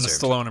that wasn't a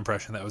deserved. Stallone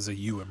impression. That was a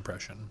you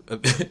impression.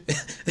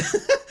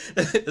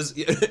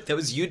 That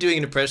was you doing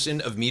an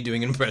impression of me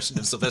doing an impression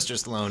of Sylvester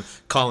Stallone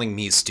calling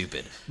me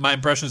stupid. My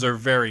impressions are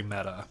very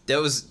meta.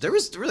 There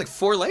were like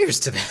 4 layers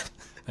to that.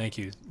 Thank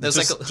you. That was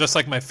just, like just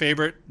like my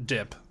favorite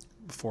dip,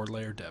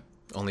 4-layer dip.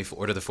 Only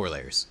what are the 4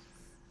 layers?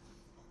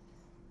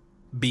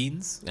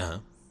 Beans, Uh huh.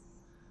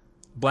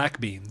 black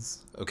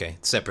beans, Okay,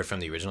 separate from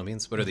the original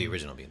beans. What are the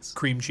original beans?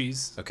 cream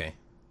cheese, Okay,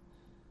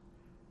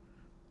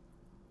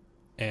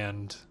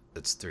 and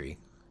that's 3.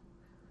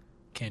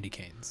 candy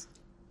canes.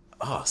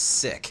 Oh,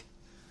 sick.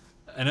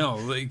 I know,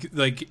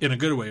 like in a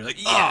good way. Like,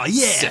 Oh,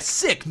 yeah,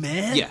 sick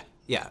man.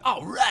 Yeah.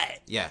 All right,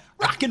 Yeah.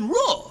 rock and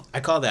roll. I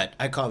call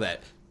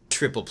that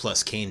triple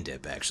plus cane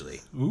dip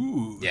actually.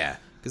 Ooh, Yeah,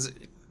 because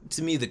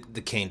to me the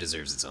cane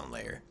deserves its own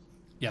layer.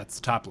 Yeah, it's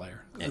the top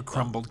layer. Yeah, The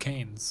crumbled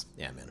canes.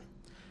 Yeah, man.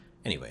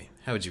 Anyway,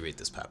 how would you rate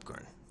this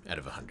popcorn out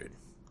of 100?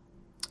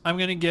 I'm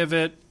going to give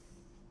it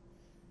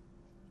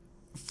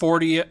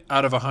 40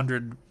 out of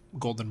 100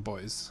 Golden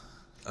Boys.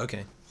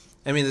 Okay.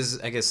 I mean,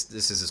 I guess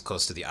this is as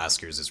close to the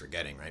Oscars as we're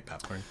getting, right,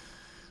 popcorn?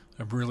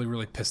 I'm really,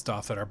 really pissed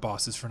off at our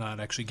bosses for not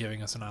actually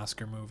giving us an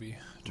Oscar movie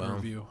to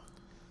review.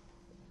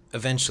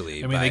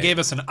 Eventually. I mean, they gave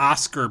us an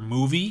Oscar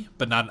movie,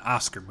 but not an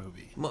Oscar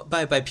movie.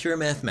 By pure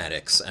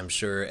mathematics, I'm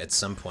sure at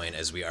some point,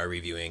 as we are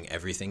reviewing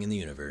everything in the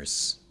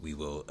universe, we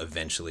will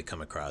eventually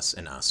come across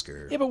an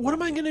Oscar. Yeah, but what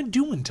am I going to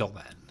do until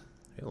then?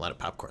 We have a lot of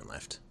popcorn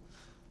left.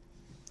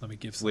 Let me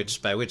give some.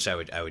 Which I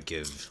would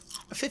give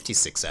a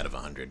 56 out of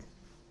 100.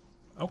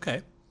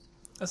 Okay.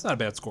 That's not a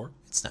bad score.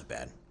 It's not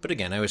bad. But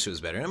again, I wish it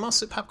was better. And I'm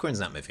also, popcorn's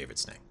not my favorite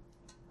snack.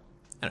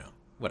 I don't know.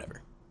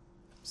 Whatever.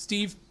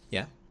 Steve,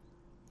 Yeah?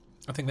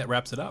 I think that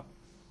wraps it up.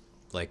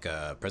 Like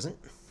a present?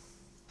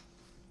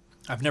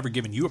 I've never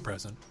given you a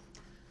present.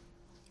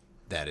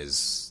 That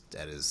is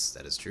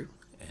true.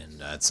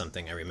 And it's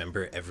something I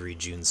remember every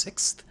June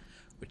 6th,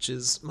 which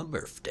is my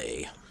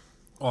birthday.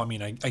 Oh, I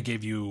mean, I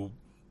gave you,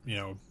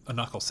 a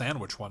knuckle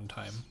sandwich one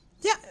time.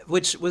 Yeah,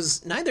 which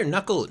was neither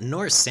knuckle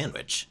nor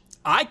sandwich.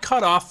 I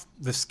cut off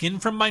the skin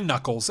from my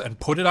knuckles and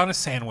put it on a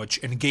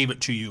sandwich and gave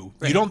it to you.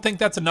 Right. You don't think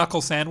that's a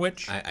knuckle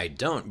sandwich? I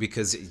don't,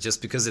 because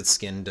just because it's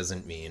skin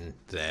doesn't mean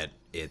that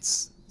it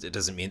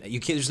doesn't mean you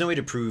can't. There's no way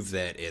to prove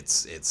that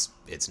it's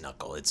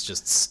knuckle. It's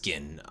just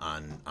skin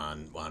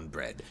on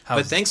bread.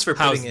 But thanks for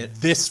putting it.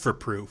 This for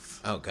proof.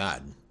 Oh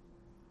God,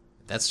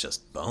 that's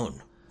just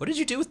bone. What did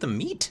you do with the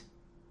meat?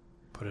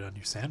 Put it on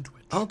your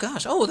sandwich. Oh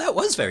gosh. Oh, that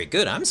was very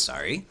good. I'm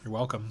sorry. You're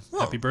welcome.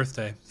 Oh. Happy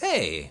birthday.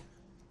 Hey,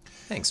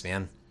 thanks,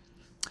 man.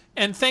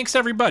 And thanks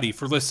everybody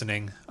for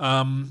listening.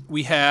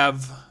 We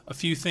have a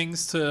few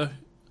things to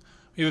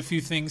go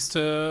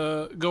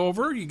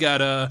over. You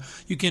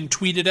can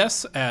tweet at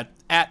us at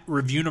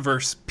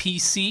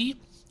ReviewUniversePC.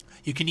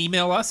 You can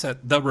email us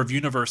at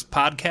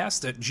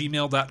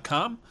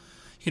thereviewuniversepodcast@gmail.com.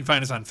 You can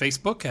find us on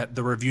Facebook at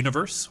The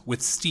Reviewuniverse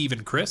with Steve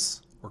and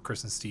Chris, or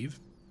Chris and Steve.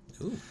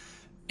 Ooh.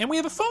 And we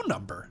have a phone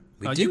number.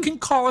 We do. You can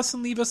call us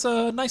and leave us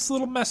a nice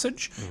little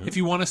message if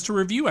you want us to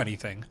review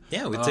anything.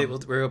 Yeah,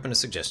 we're open to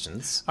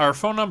suggestions. Our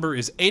phone number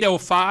is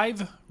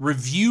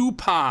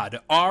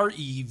 805-REVIEW-POD,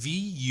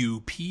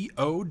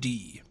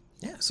 REVUPOD.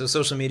 Yeah, so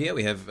social media,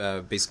 we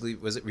have basically,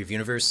 was it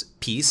Reviewuniverse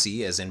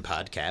PC as in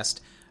podcast?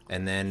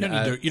 And then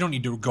You don't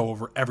need to go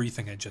over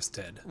everything I just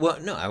did. well,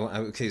 no,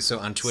 okay. So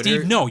on Twitter,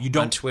 Steve, no, you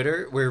don't. On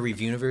Twitter, we're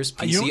Reviewuniverse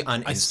PC.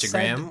 On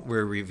Instagram,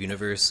 we're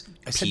Reviewuniverse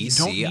said you PC.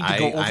 don't need to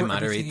go over I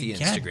moderate everything the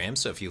again. Instagram,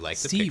 so if you like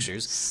the Steve,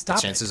 pictures,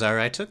 stop chances are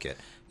I took it.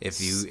 If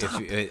you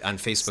on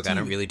Facebook, I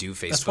don't really do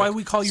Facebook. That's why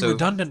we call you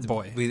Redundant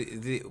Boy.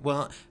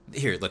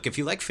 Here, look. If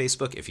you like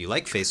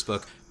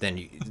Facebook, then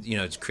you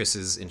know Chris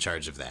is in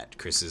charge of that.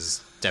 Chris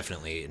is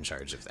definitely in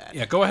charge of that.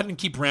 Yeah, go ahead and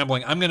keep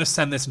rambling. I'm going to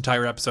send this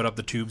entire episode up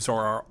the tube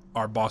so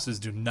our bosses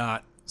do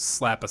not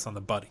slap us on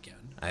the butt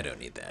again. I don't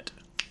need that.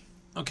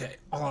 Okay,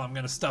 hold on. I'm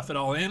going to stuff it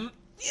all in.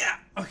 Yeah,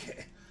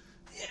 okay.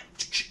 Yeah.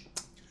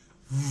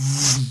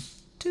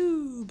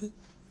 Tube.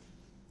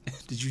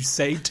 Did you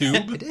say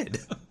tube? I did.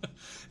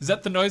 Is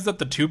that the noise that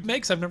the tube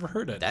makes? I've never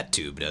heard it. That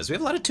tube does. We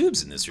have a lot of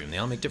tubes in this room. They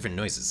all make different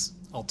noises.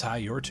 I'll tie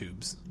your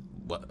tubes.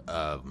 What?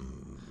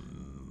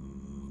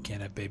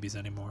 Can't have babies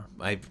anymore.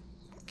 I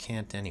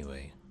can't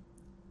anyway.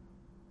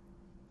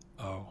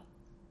 Oh.